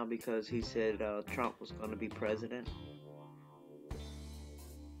prophet now because he said Trump was going to be president.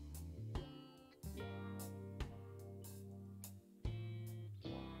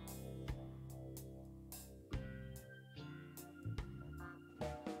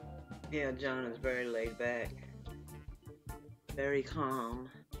 Yeah, John is very laid back, very calm.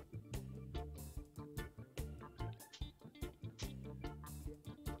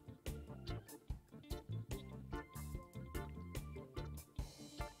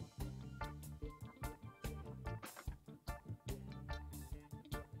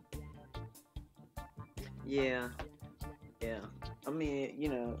 Yeah, yeah. I mean,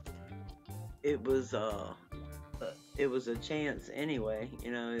 it was a chance anyway.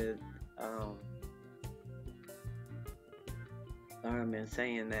 Fireman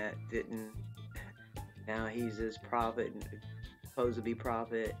saying that didn't. Now he's this prophet, supposed to be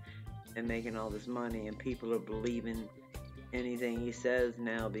prophet, and making all this money, and people are believing anything he says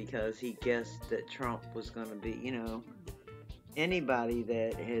now because he guessed that Trump was going to be, anybody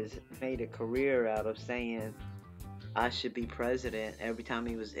that has made a career out of saying I should be president. Every time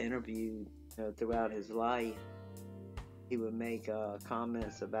he was interviewed, throughout his life, he would make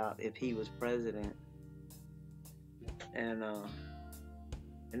comments about if he was president, and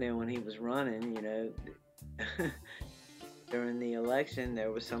then when he was running, during the election,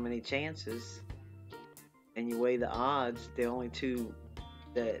 there were so many chances, and you weigh the odds. The only two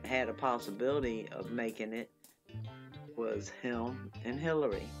that had a possibility of making it was him and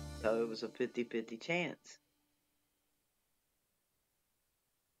Hillary. So it was a 50-50 chance.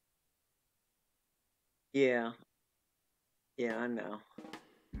 Yeah, I know.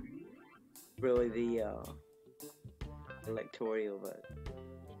 Really, the electoral vote.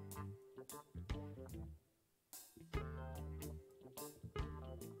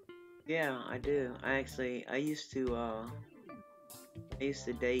 Yeah, I do. I used to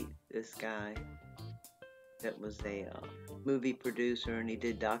date this guy that was a movie producer, and he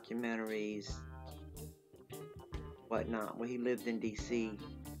did documentaries, whatnot. Well, he lived in D.C.,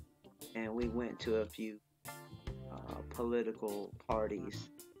 and we went to a few political parties,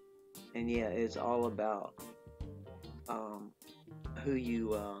 and yeah, it's all about who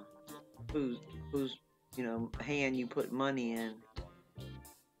you whose hand you put money in,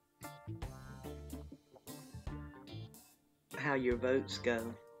 how your votes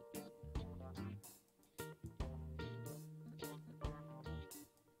go.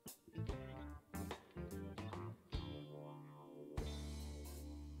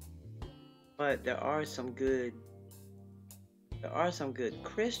 But there are some good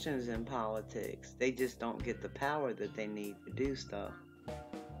Christians in politics. They just don't get the power that they need to do stuff.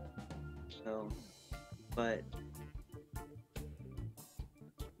 So, but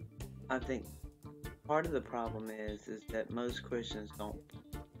I think part of the problem is that most Christians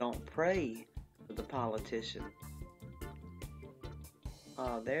don't pray for the politicians.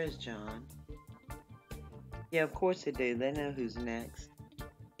 Oh, there's John. Yeah, of course they do. They know who's next.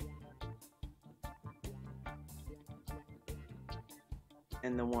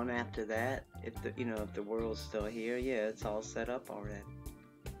 And the one after that, if the world's still here, yeah, it's all set up already.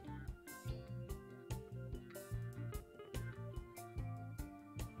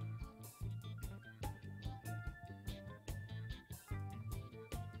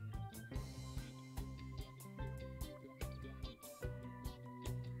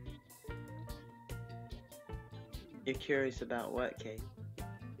 You're curious about what, Kate?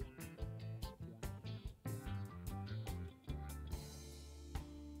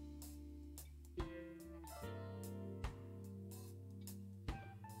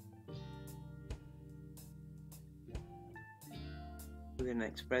 Who the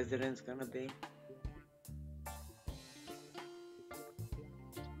next president's gonna be?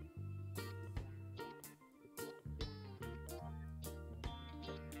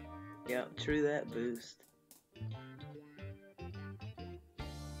 Yep, true that, Boost.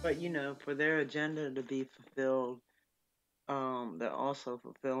 But for their agenda to be fulfilled, they're also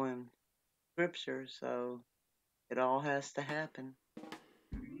fulfilling scripture, so it all has to happen.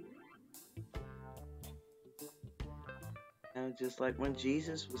 Just like when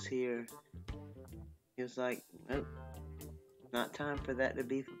Jesus was here, he was like, nope, not time for that to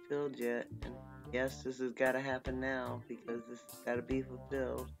be fulfilled yet. And yes, this has got to happen now because this has got to be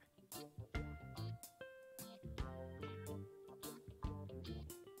fulfilled.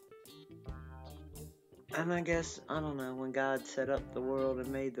 And I guess, I don't know, when God set up the world and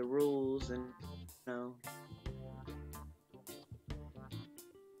made the rules and No,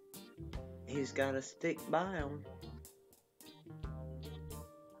 he's got to stick by him.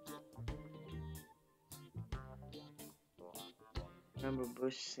 Remember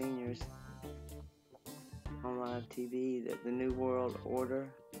Bush Senior's on live TV that the New World Order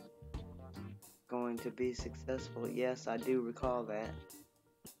going to be successful? Yes, I do recall that.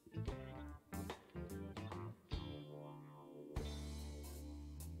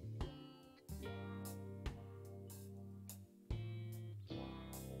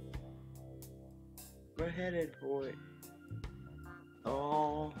 We're headed for it.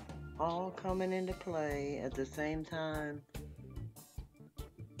 All coming into play at the same time.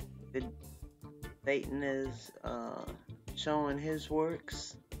 Satan is showing his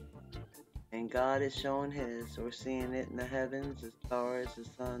works, and God is showing his. We're seeing it in the heavens, the stars, the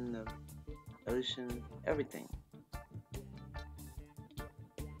sun, the ocean, everything.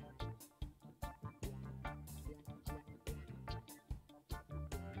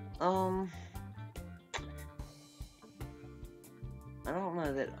 I don't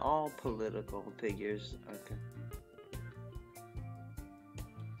know that all political figures are.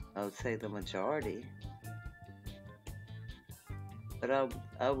 I would say the majority, but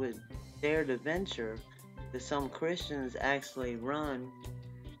I would dare to venture that some Christians actually run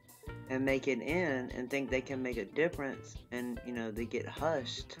and make it in and think they can make a difference, and they get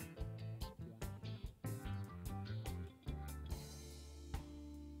hushed.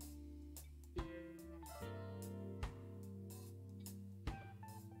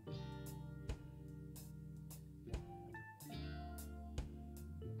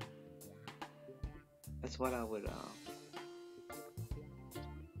 That's what I would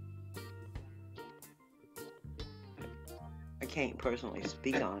I can't personally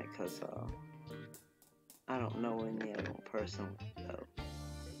speak on it because I don't know any of them personally, so.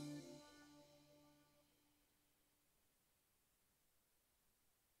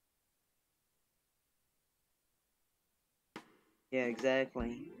 Yeah,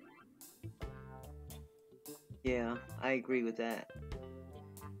 exactly. Yeah, I agree with that.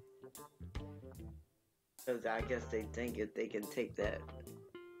 Because I guess they think if they can take that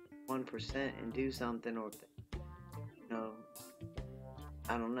 1% and do something, or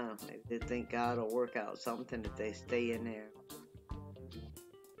I don't know. They think God will work out something if they stay in there,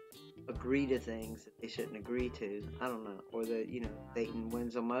 agree to things that they shouldn't agree to. I don't know. Or that, Satan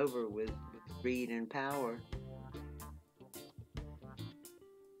wins them over with greed and power.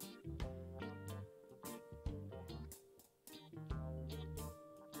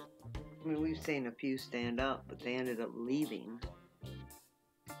 I mean, we've seen a few stand up, but they ended up leaving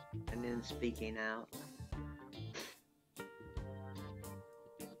and then speaking out.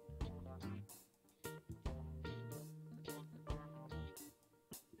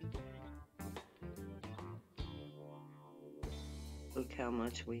 Look how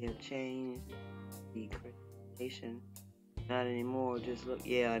much we have changed. The creation. Not anymore. Just look.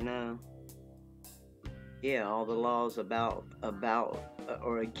 Yeah, I know. Yeah, all the laws about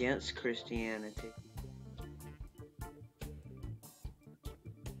or against Christianity.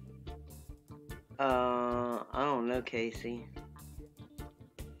 I don't know, Casey.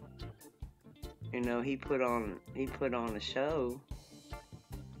 He put on a show,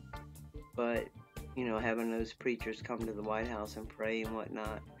 but having those preachers come to the White House and pray and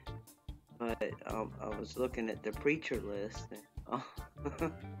whatnot. But I was looking at the preacher list,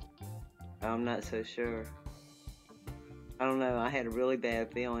 and I'm not so sure. I don't know. I had a really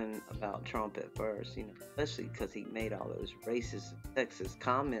bad feeling about Trump at first, especially because he made all those racist, sexist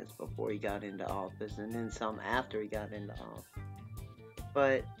comments before he got into office, and then some after he got into office.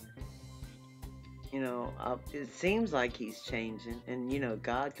 But it seems like he's changing, and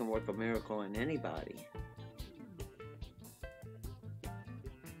God can work a miracle in anybody.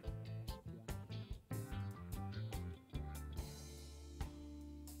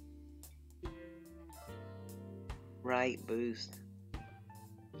 Right, Boost.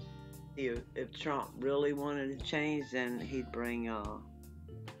 If Trump really wanted to change, then he'd bring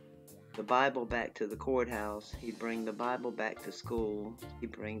the Bible back to the courthouse. He'd bring the Bible back to school.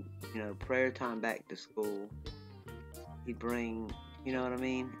 He'd bring, prayer time back to school. He'd bring, you know what I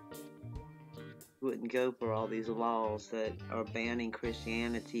mean? He wouldn't go for all these laws that are banning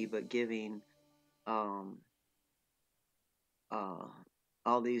Christianity but giving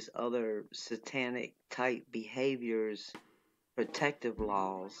all these other satanic type behaviors protective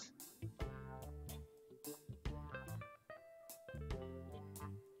laws.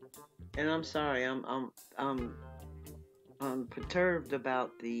 And I'm sorry, I'm perturbed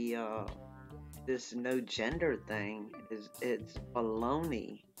about the this no gender thing it's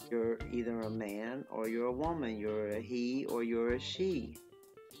baloney. You're either a man or you're a woman. You're a he or you're a she.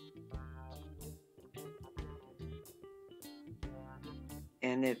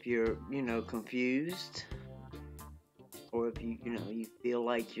 And if you're, confused, or if you feel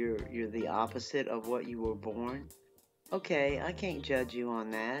like you're the opposite of what you were born, okay, I can't judge you on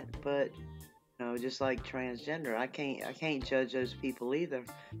that. But just like transgender, I can't judge those people either.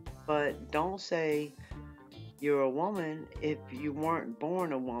 But don't say you're a woman if you weren't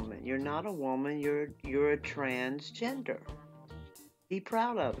born a woman. You're not a woman. You're a transgender. Be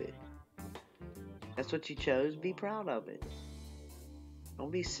proud of it. That's what you chose. Be proud of it.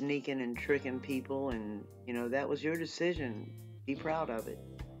 Don't be sneaking and tricking people, and that was your decision. Be proud of it.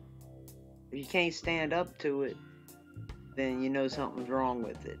 If you can't stand up to it, then you know something's wrong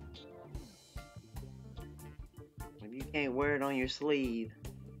with it. If you can't wear it on your sleeve,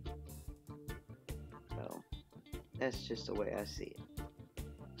 so that's just the way I see it.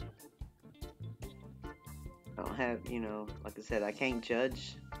 I don't have, like I said, I can't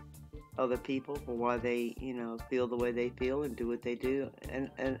judge other people for why they, feel the way they feel and do what they do, and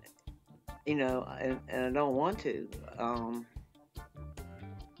I don't want to.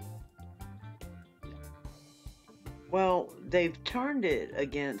 Well, they've turned it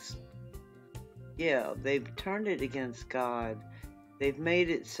against, they've turned it against God. They've made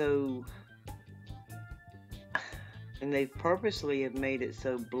it so, and they purposely have made it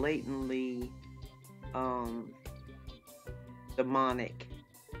so blatantly demonic.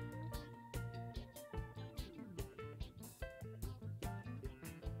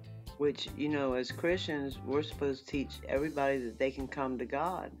 Which, as Christians, we're supposed to teach everybody that they can come to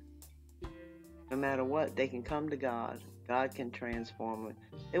God. No matter what, they can come to God. God can transform it.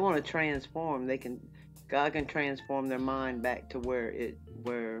 They want to transform, God can transform their mind back to where it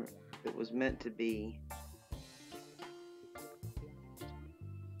was meant to be.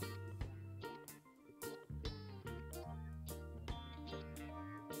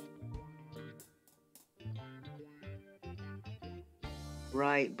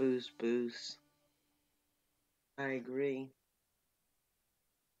 Right, Boost. I agree.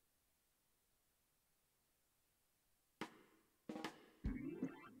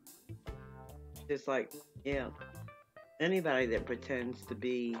 Just like, anybody that pretends to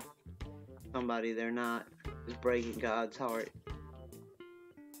be somebody they're not is breaking God's heart.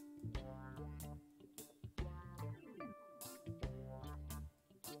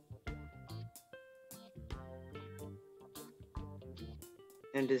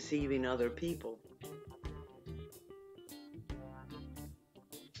 And deceiving other people.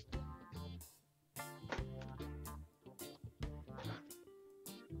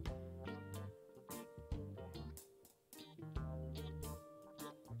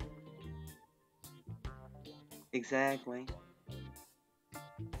 Exactly.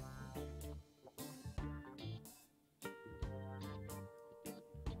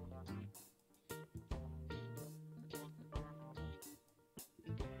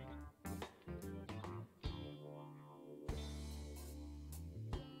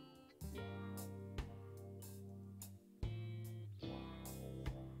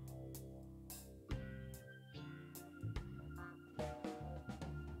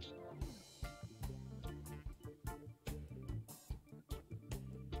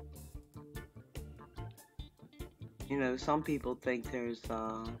 Some people think there's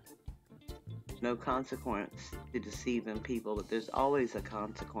no consequence to deceiving people, but there's always a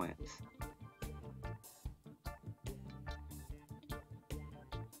consequence.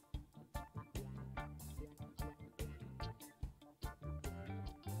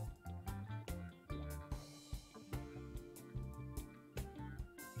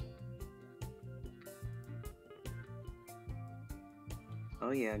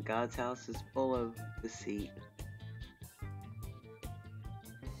 Oh yeah, God's house is full of deceit.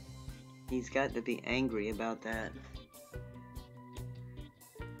 He's got to be angry about that.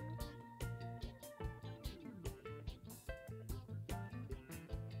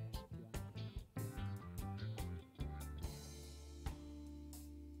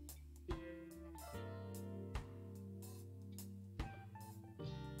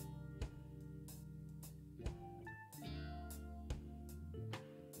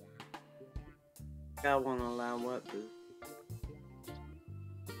 God won't allow what, Boo?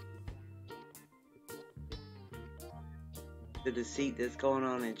 The deceit that's going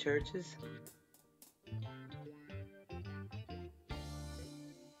on in churches?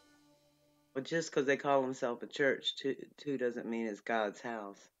 Well, just because they call themselves a church, too, doesn't mean it's God's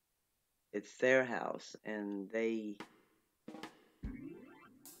house. It's their house, and they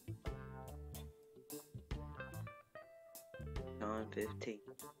John 15.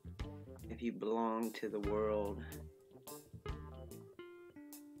 If you belong to the world,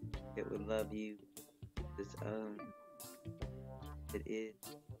 it would love you its own. It is.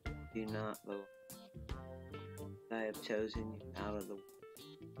 Do not belong. I have chosen you out of the world.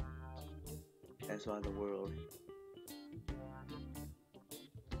 That's why the world.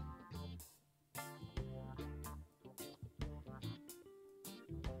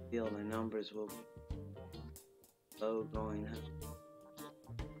 Feel the numbers will be low going up.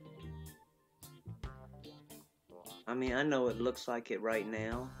 I mean, I know it looks like it right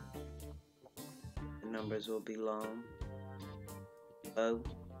now. The numbers will be low,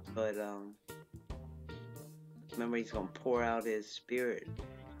 but remember, he's gonna pour out his spirit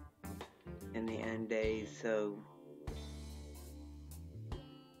in the end days. So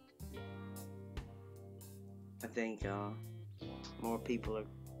I think more people are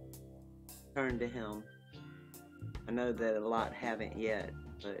turned to him. I know that a lot haven't yet,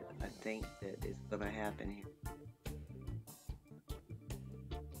 but I think that it's gonna happen here.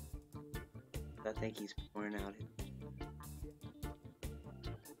 I think he's pouring out his.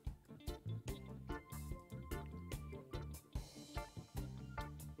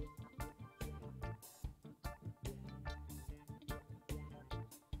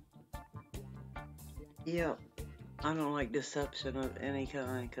 Yep, I don't like deception of any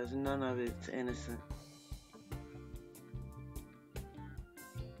kind because none of it's innocent.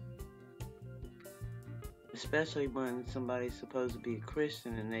 Especially when somebody's supposed to be a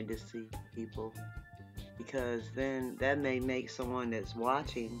Christian and they deceive people, because then that may make someone that's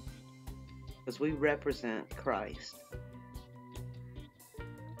watching, because we represent Christ.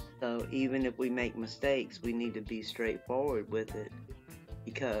 So even if we make mistakes, we need to be straightforward with it,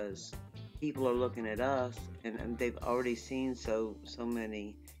 because people are looking at us and they've already seen so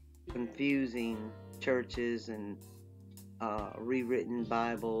many confusing churches and rewritten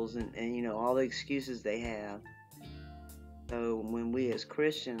Bibles and you know, all the excuses they have. So when we as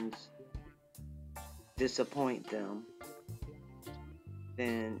Christians disappoint them,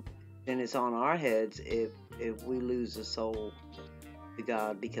 then it's on our heads if we lose a soul to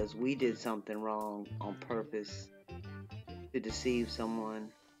God because we did something wrong on purpose to deceive someone.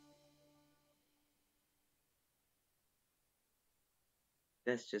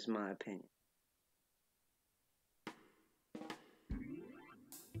 That's just my opinion.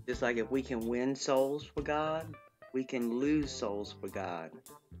 Just like if we can win souls for God, we can lose souls for God.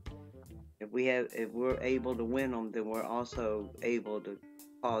 If we're able to win them, then we're also able to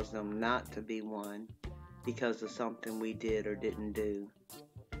cause them not to be won because of something we did or didn't do.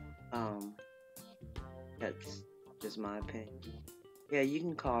 That's just my opinion. Yeah, you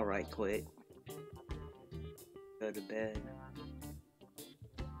can call right quick. Go to bed.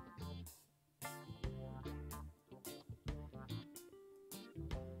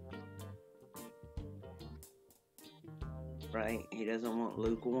 Right, he doesn't want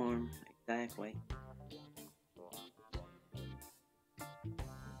lukewarm. Exactly.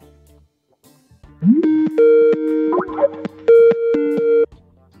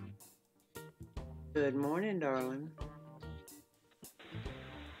 Good morning, darling.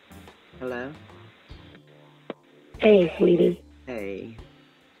 Hello? Hey, sweetie. Hey.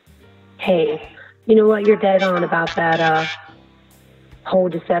 Hey. You know what? You're dead on about that whole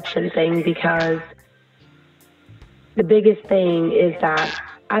deception thing, because the biggest thing is that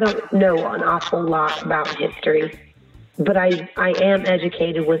I don't know an awful lot about history, but I am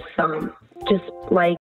educated with some, just like